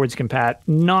compat and forwards compat,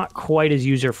 not quite as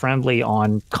user friendly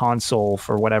on console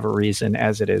for whatever reason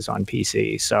as it is on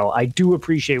PC. So I do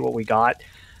appreciate what we got.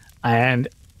 And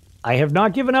I have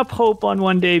not given up hope on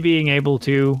one day being able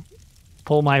to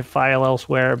pull my file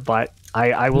elsewhere, but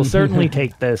I will certainly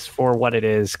take this for what it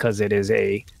is, because it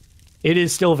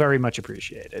is still very much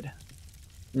appreciated.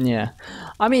 Yeah.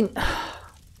 I mean,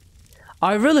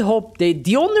 I really hope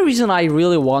the only reason I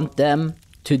really want them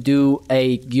to do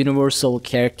a universal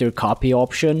character copy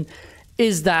option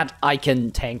is that I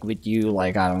can tank with you.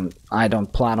 Like I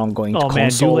don't plan on going to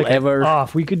console ever.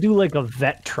 If we could do like a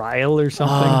vet trial or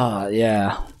something.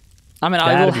 Yeah. I mean,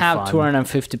 I will have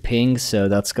 250 pings, so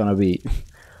that's gonna be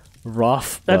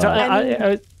rough. That's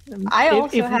I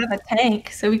also have a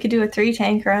tank, so we could do a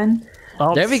 3-tank run.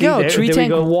 There we go.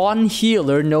 3-tank, 1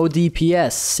 healer, no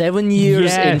DPS. 7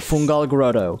 years in Fungal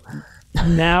Grotto.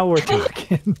 Now we're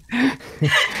talking.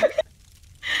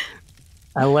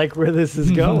 I like where this is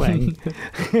going.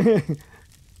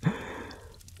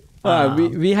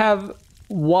 We have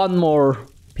one more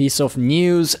piece of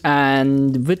news,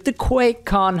 and with the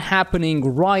QuakeCon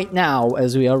happening right now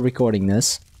as we are recording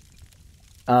this,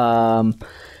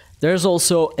 there's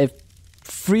also a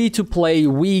free-to-play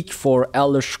week for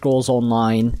Elder Scrolls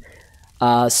Online.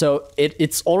 So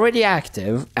it's already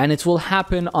active, and it will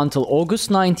happen until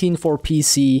August 19 for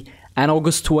PC and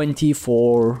August 20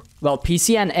 for, well,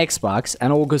 PC and Xbox,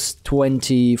 and August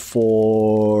 20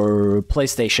 for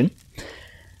PlayStation.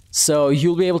 So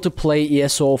you'll be able to play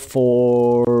ESO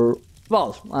for,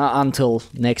 well, until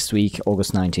next week,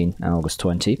 August 19 and August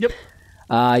 20. Yep.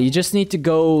 You just need to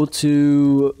go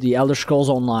to the Elder Scrolls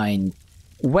Online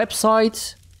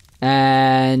website,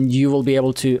 and you will be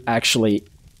able to actually,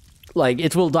 like,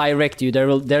 it will direct you.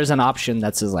 There's an option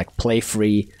that says, like, play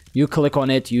free. You click on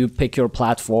it, you pick your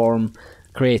platform,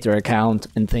 create your account,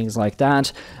 and things like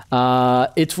that.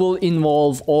 It will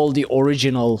involve all the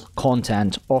original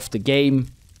content of the game.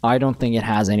 I don't think it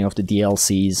has any of the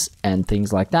DLCs and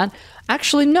things like that.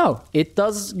 Actually, no. It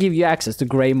does give you access to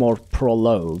Greymoor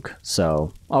Prologue.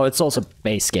 So, it's also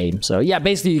base game. So, yeah,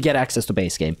 basically you get access to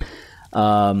base game.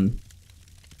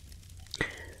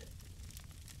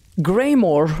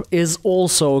 Greymoor is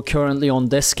also currently on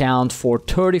discount for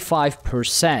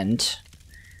 35%.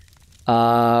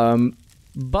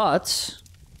 But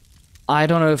I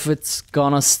don't know if it's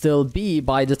gonna still be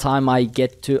by the time I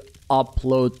get to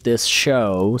upload this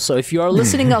show. So if you are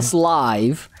listening us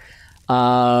live,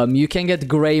 you can get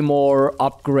Greymoor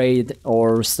upgrade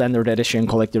or standard edition,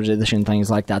 collector's edition, things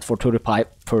like that for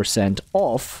 35%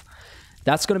 off.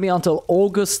 That's going to be until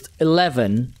August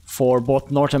 11 for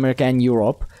both North America and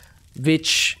Europe,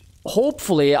 which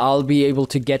hopefully I'll be able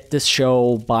to get this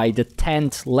show by the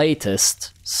 10th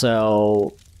latest.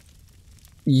 So,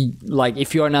 like,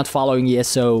 if you are not following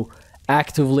ESO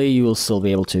actively, you will still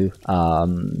be able to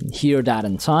hear that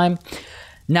in time.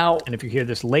 Now, and if you hear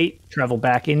this late, travel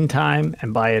back in time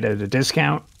and buy it at a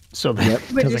discount, so that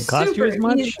it doesn't cost you as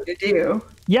much. Easy to do.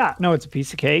 Yeah, no, it's a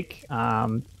piece of cake.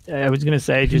 I was gonna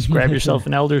say, just grab yourself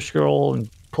an Elder Scroll and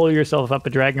pull yourself up a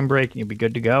Dragon Break, and you'll be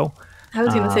good to go. I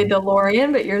was gonna say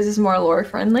DeLorean, but yours is more lore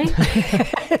friendly.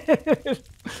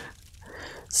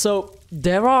 So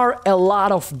there are a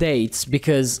lot of dates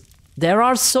because there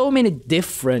are so many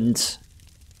different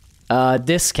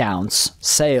discounts,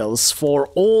 sales for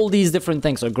all these different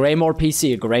things. So Greymoor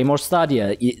PC, Greymoor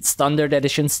Stadia, Standard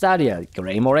Edition Stadia,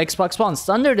 Greymoor Xbox One,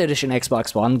 Standard Edition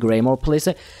Xbox One, Greymoor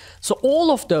PlayStation. So all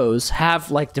of those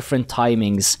have like different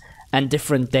timings and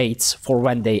different dates for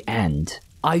when they end.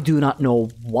 I do not know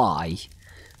why.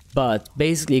 But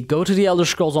basically, go to the Elder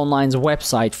Scrolls Online's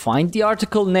website, find the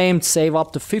article named Save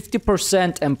Up to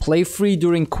 50% and Play Free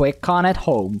During QuakeCon at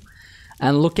Home,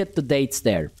 and look at the dates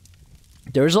there.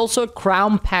 There's also a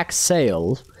Crown Pack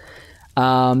sale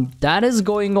that is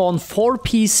going on for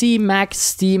PC, Mac,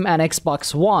 Steam, and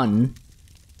Xbox One.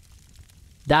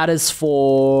 That is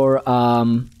for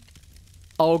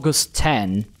August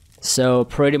 10, so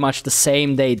pretty much the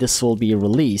same day this will be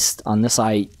released, unless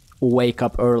I wake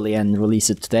up early and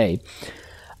release it today.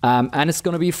 And it's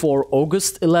going to be for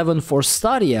August 11 for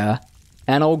Stadia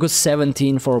and August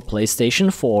 17 for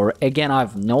PlayStation 4. Again, I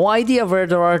have no idea where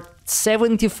there are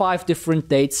 75 different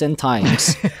dates and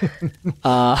times.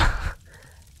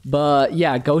 But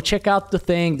yeah, go check out the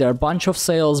thing. There are a bunch of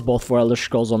sales, both for Elder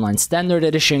Scrolls Online Standard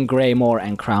Edition, Greymoor,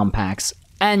 and Crown Packs.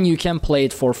 And you can play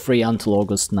it for free until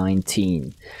August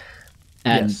 19.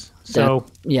 And yes. So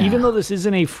even though this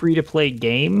isn't a free-to-play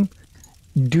game,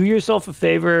 do yourself a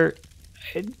favor,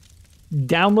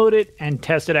 download it and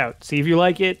test it out. See if you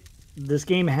like it. This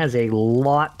game has a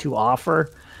lot to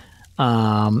offer.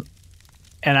 And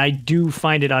I do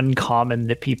find it uncommon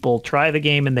that people try the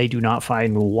game and they do not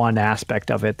find one aspect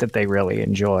of it that they really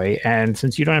enjoy. And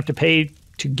since you don't have to pay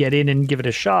to get in and give it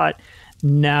a shot,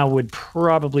 now would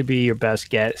probably be your best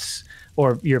guess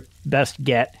or your best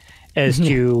get as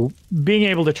to being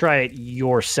able to try it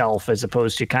yourself, as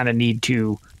opposed to kind of need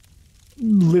to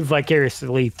live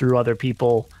vicariously through other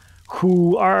people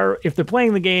who are, if they're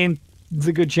playing the game, there's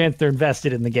a good chance they're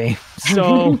invested in the game.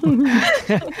 So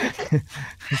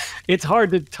it's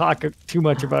hard to talk too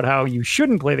much about how you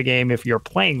shouldn't play the game if you're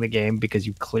playing the game because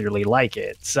you clearly like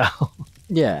it. So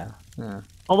yeah.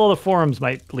 Although the forums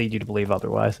might lead you to believe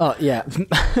otherwise. Oh, yeah.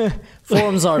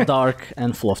 Forums are dark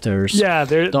and full of terrors. Yeah,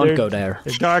 don't go there.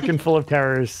 They're dark and full of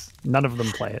terrors. None of them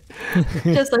play it.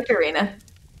 Just like Arena.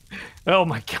 Oh,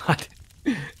 my God.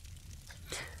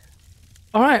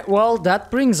 All right, well, that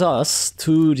brings us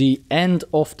to the end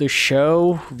of the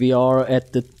show. We are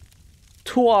at the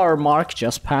 2-hour mark,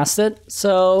 just past it.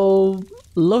 So,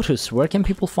 Lotus, where can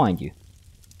people find you?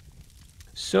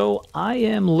 So I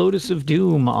am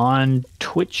LotusOfDoom on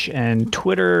Twitch and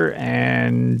Twitter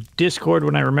and Discord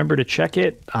when I remember to check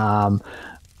it.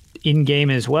 In-game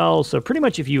as well. So pretty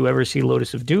much if you ever see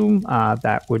LotusOfDoom,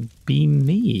 that would be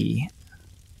me.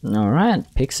 All right,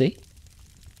 Pixie.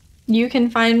 You can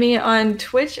find me on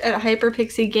Twitch at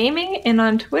HyperPixie Gaming and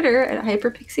on Twitter at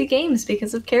HyperPixie Games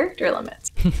because of character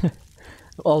limits.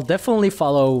 I'll definitely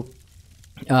follow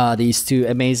these two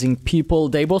amazing people.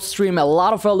 They both stream a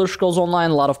lot of Elder Scrolls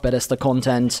Online, a lot of Bethesda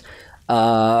content,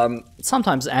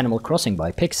 sometimes Animal Crossing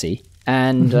by Pixie.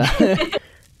 And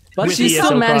but she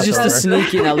still manages to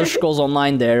sneak in Elder Scrolls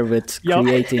Online there with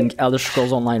creating Elder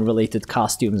Scrolls Online related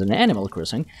costumes in Animal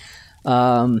Crossing.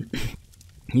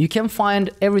 You can find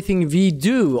everything we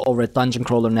do over at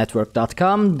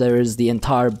dungeoncrawlernetwork.com. There is the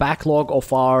entire backlog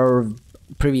of our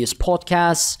previous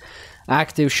podcasts,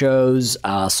 active shows,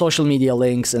 social media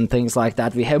links, and things like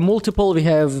that. We have multiple. We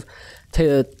have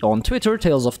on Twitter,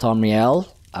 Tales of Tamriel,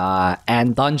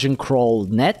 and Dungeon Crawl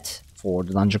Net for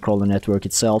the Dungeon Crawler Network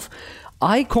itself.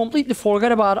 I completely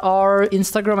forgot about our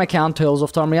Instagram account, Tales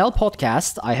of Tamriel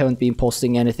Podcast. I haven't been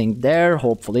posting anything there.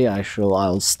 Hopefully,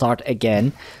 I'll start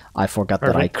again. I forgot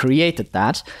that I created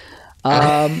that.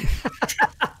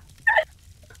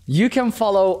 You can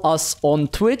follow us on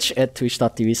Twitch at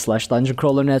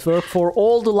twitch.tv/dungeoncrawlernetwork for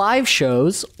all the live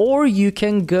shows, or you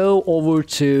can go over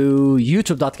to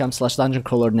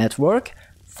youtube.com/dungeoncrawlernetwork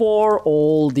for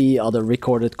all the other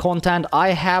recorded content.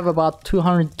 I have about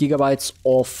 200 gigabytes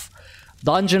of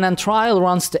Dungeon and Trial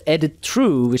runs to edit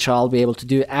through, which I'll be able to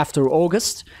do after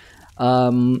August.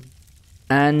 And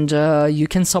you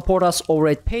can support us over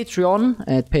at Patreon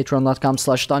at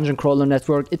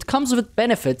patreon.com/dungeoncrawlernetwork. It comes with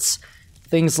benefits,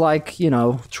 things like,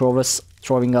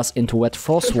 throwing us into wet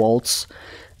frost vaults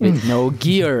with no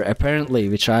gear, apparently,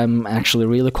 which I'm actually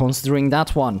really considering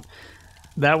that one.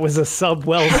 That was a sub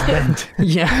well spent.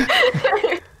 Yeah.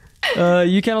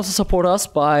 You can also support us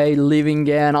by leaving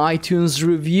an iTunes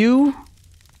review,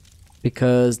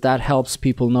 because that helps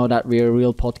people know that we're a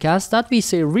real podcast, that we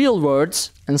say real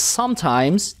words, and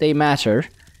sometimes they matter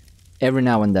every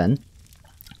now and then.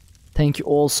 Thank you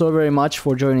all so very much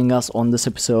for joining us on this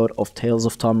episode of Tales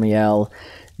of Tamriel.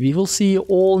 We will see you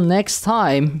all next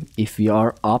time if we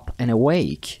are up and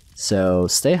awake. So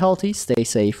stay healthy, stay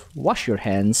safe, wash your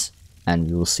hands, and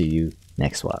we will see you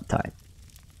next time.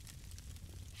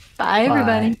 Bye,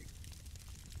 everybody.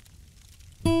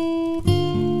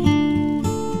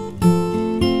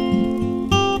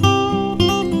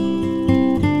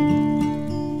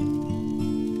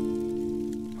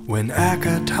 When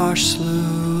Akatosh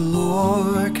slew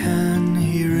Lorcan,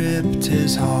 he ripped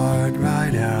his heart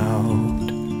right out.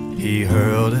 He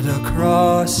hurled it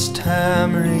across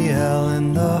Tamriel,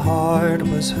 and the heart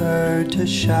was heard to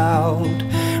shout,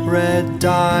 red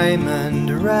diamond,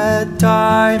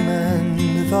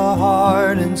 the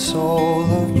heart and soul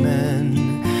of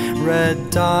men. Red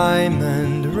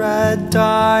diamond,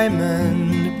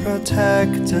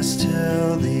 protect us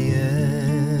till the end.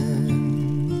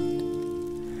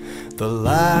 The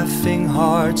laughing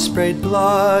heart sprayed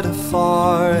blood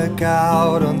afar, a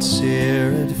gout on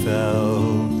Seer it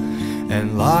fell,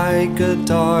 and like a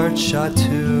dart shot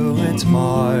to its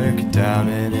mark down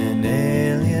in an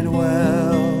alien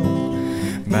well.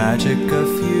 Magica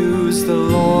fused the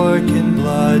Lorcan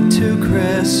blood to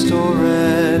crystal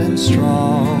red and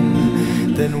strong.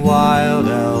 Then wild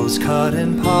elves cut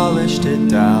and polished it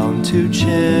down to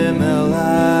Chimel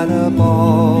at a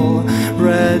ball.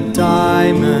 Red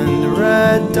diamond,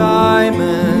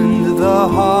 the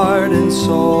heart and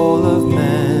soul of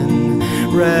men.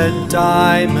 Red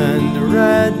diamond,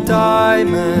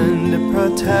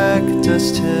 protect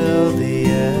us till the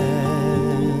end.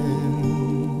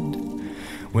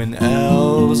 When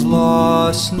elves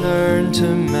lost Nirn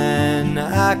to men,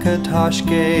 Akatosh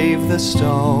gave the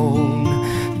stone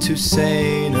to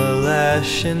Saint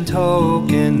Alesh in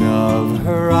token of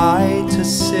her right to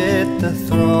sit the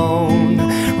throne.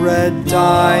 Red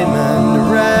diamond,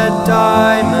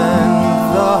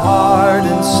 the heart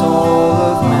and soul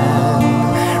of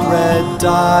men. Red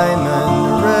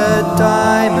diamond,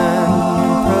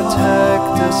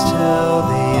 protect us till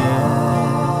the end.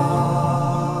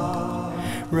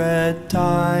 Red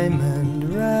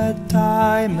diamond,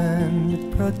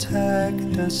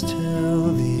 protect us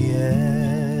till the end.